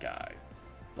the right guy.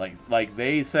 Like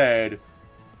they said,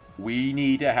 we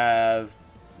need to have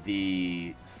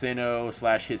the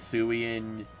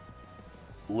Sinnoh/Hisuian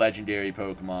legendary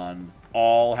Pokemon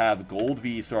all have gold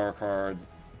V-Star cards,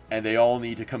 and they all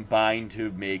need to combine to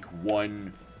make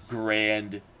one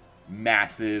grand,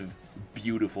 massive,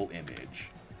 beautiful image.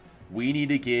 We need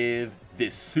to give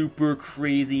this super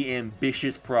crazy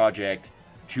ambitious project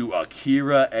to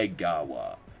Akira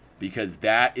Egawa, because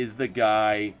that is the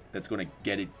guy that's going to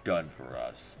get it done for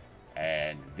us.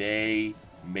 And they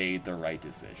made the right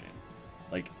decision.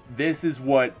 Like, this is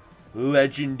what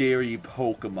legendary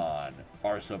Pokemon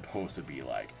are supposed to be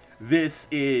like. This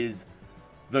is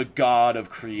the god of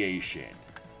creation,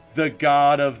 the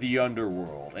god of the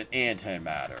underworld and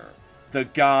antimatter, the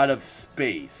god of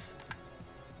space.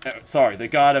 Sorry, the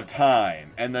god of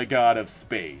time and the god of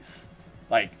space.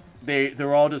 Like,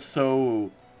 they're all just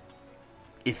so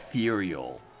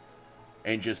ethereal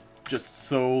and just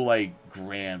so, like,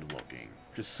 grand looking.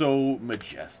 Just so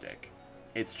majestic.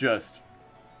 It's just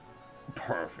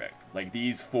perfect. Like,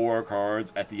 these 4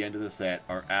 cards at the end of the set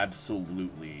are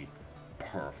absolutely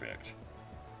perfect.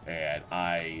 And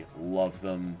I love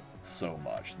them so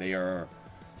much. They are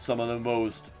some of the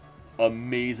most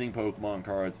amazing Pokemon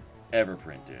cards ever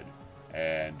printed.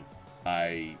 And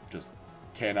I just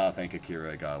cannot thank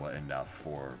Akira Egawa enough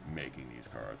for making these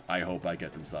cards. I hope I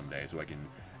get them someday so I can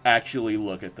actually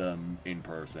look at them in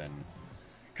person.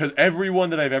 Because everyone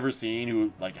that I've ever seen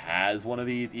who, like, has one of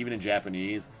these, even in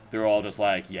Japanese, they're all just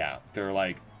like, yeah, they're,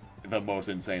 like, the most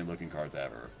insane looking cards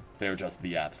ever. They're just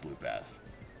the absolute best.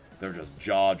 They're just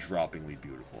jaw-droppingly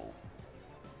beautiful.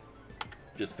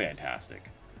 Just fantastic.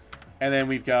 And then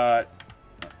we've got...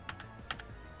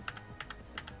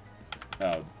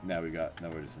 Oh, now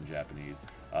we're just in Japanese.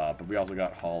 But we also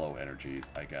got Hollow Energies,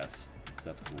 I guess.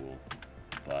 So that's cool.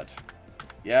 But,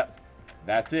 yeah,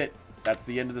 that's it. That's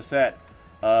the end of the set.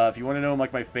 If you want to know,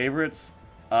 like, my favorites,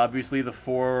 obviously the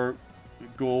 4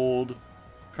 gold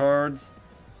cards.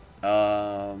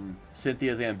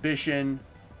 Cynthia's Ambition,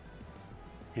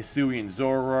 Hisuian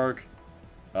Zoroark,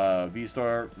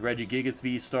 V-Star, Regigigas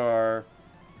V-Star.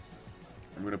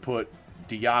 I'm going to put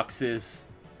Deoxys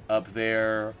up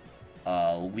there.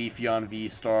 Leafeon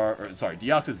V-Star, or sorry,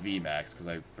 Deoxys V-Max, because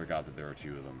I forgot that there are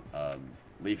 2 of them.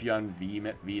 Leafeon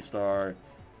V-Star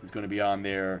is going to be on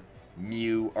there.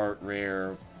 Mew Art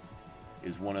Rare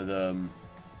is one of them.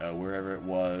 Wherever it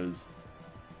was.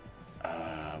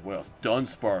 What else?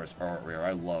 Dunsparce Art Rare.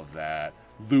 I love that.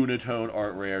 Lunatone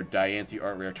Art Rare. Diancie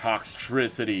Art Rare.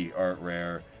 Toxtricity Art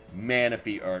Rare.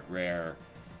 Manaphy Art Rare.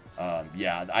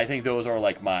 Yeah, I think those are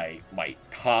like my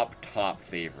top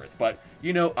favorites. But,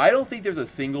 you know, I don't think there's a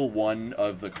single one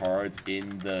of the cards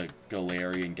in the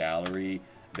Galarian Gallery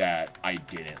that I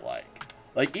didn't like.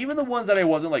 Like, even the ones that I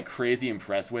wasn't, like, crazy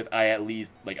impressed with, I at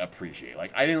least, like, appreciate.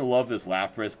 Like, I didn't love this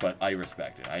Lapras, but I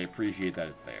respect it. I appreciate that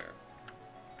it's there.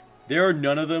 There are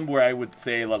none of them where I would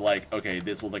say, like, okay,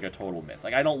 this was, like, a total miss.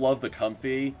 Like, I don't love the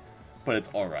Comfey, but it's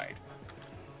alright.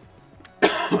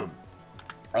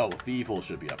 Oh, Thievul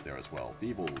should be up there as well.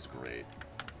 Thievul was great.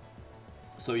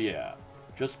 So, yeah.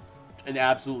 Just an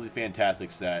absolutely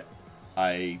fantastic set.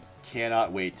 I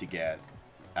cannot wait to get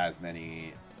as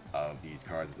many of these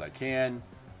cards as I can.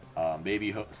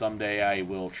 Maybe someday I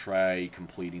will try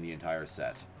completing the entire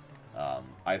set.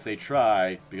 I say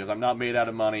try because I'm not made out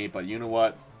of money, but you know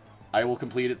what? I will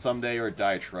complete it someday or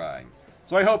die trying.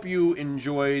 So I hope you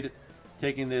enjoyed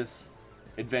taking this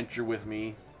adventure with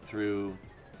me through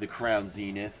the Crown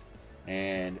Zenith,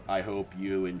 and I hope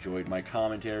you enjoyed my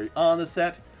commentary on the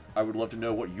set. I would love to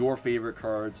know what your favorite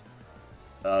cards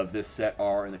of this set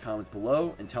are in the comments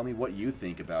below, and tell me what you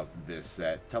think about this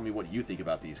set. Tell me what you think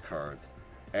about these cards,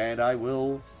 and I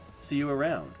will see you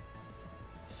around.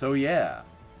 So yeah,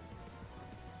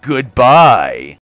 goodbye.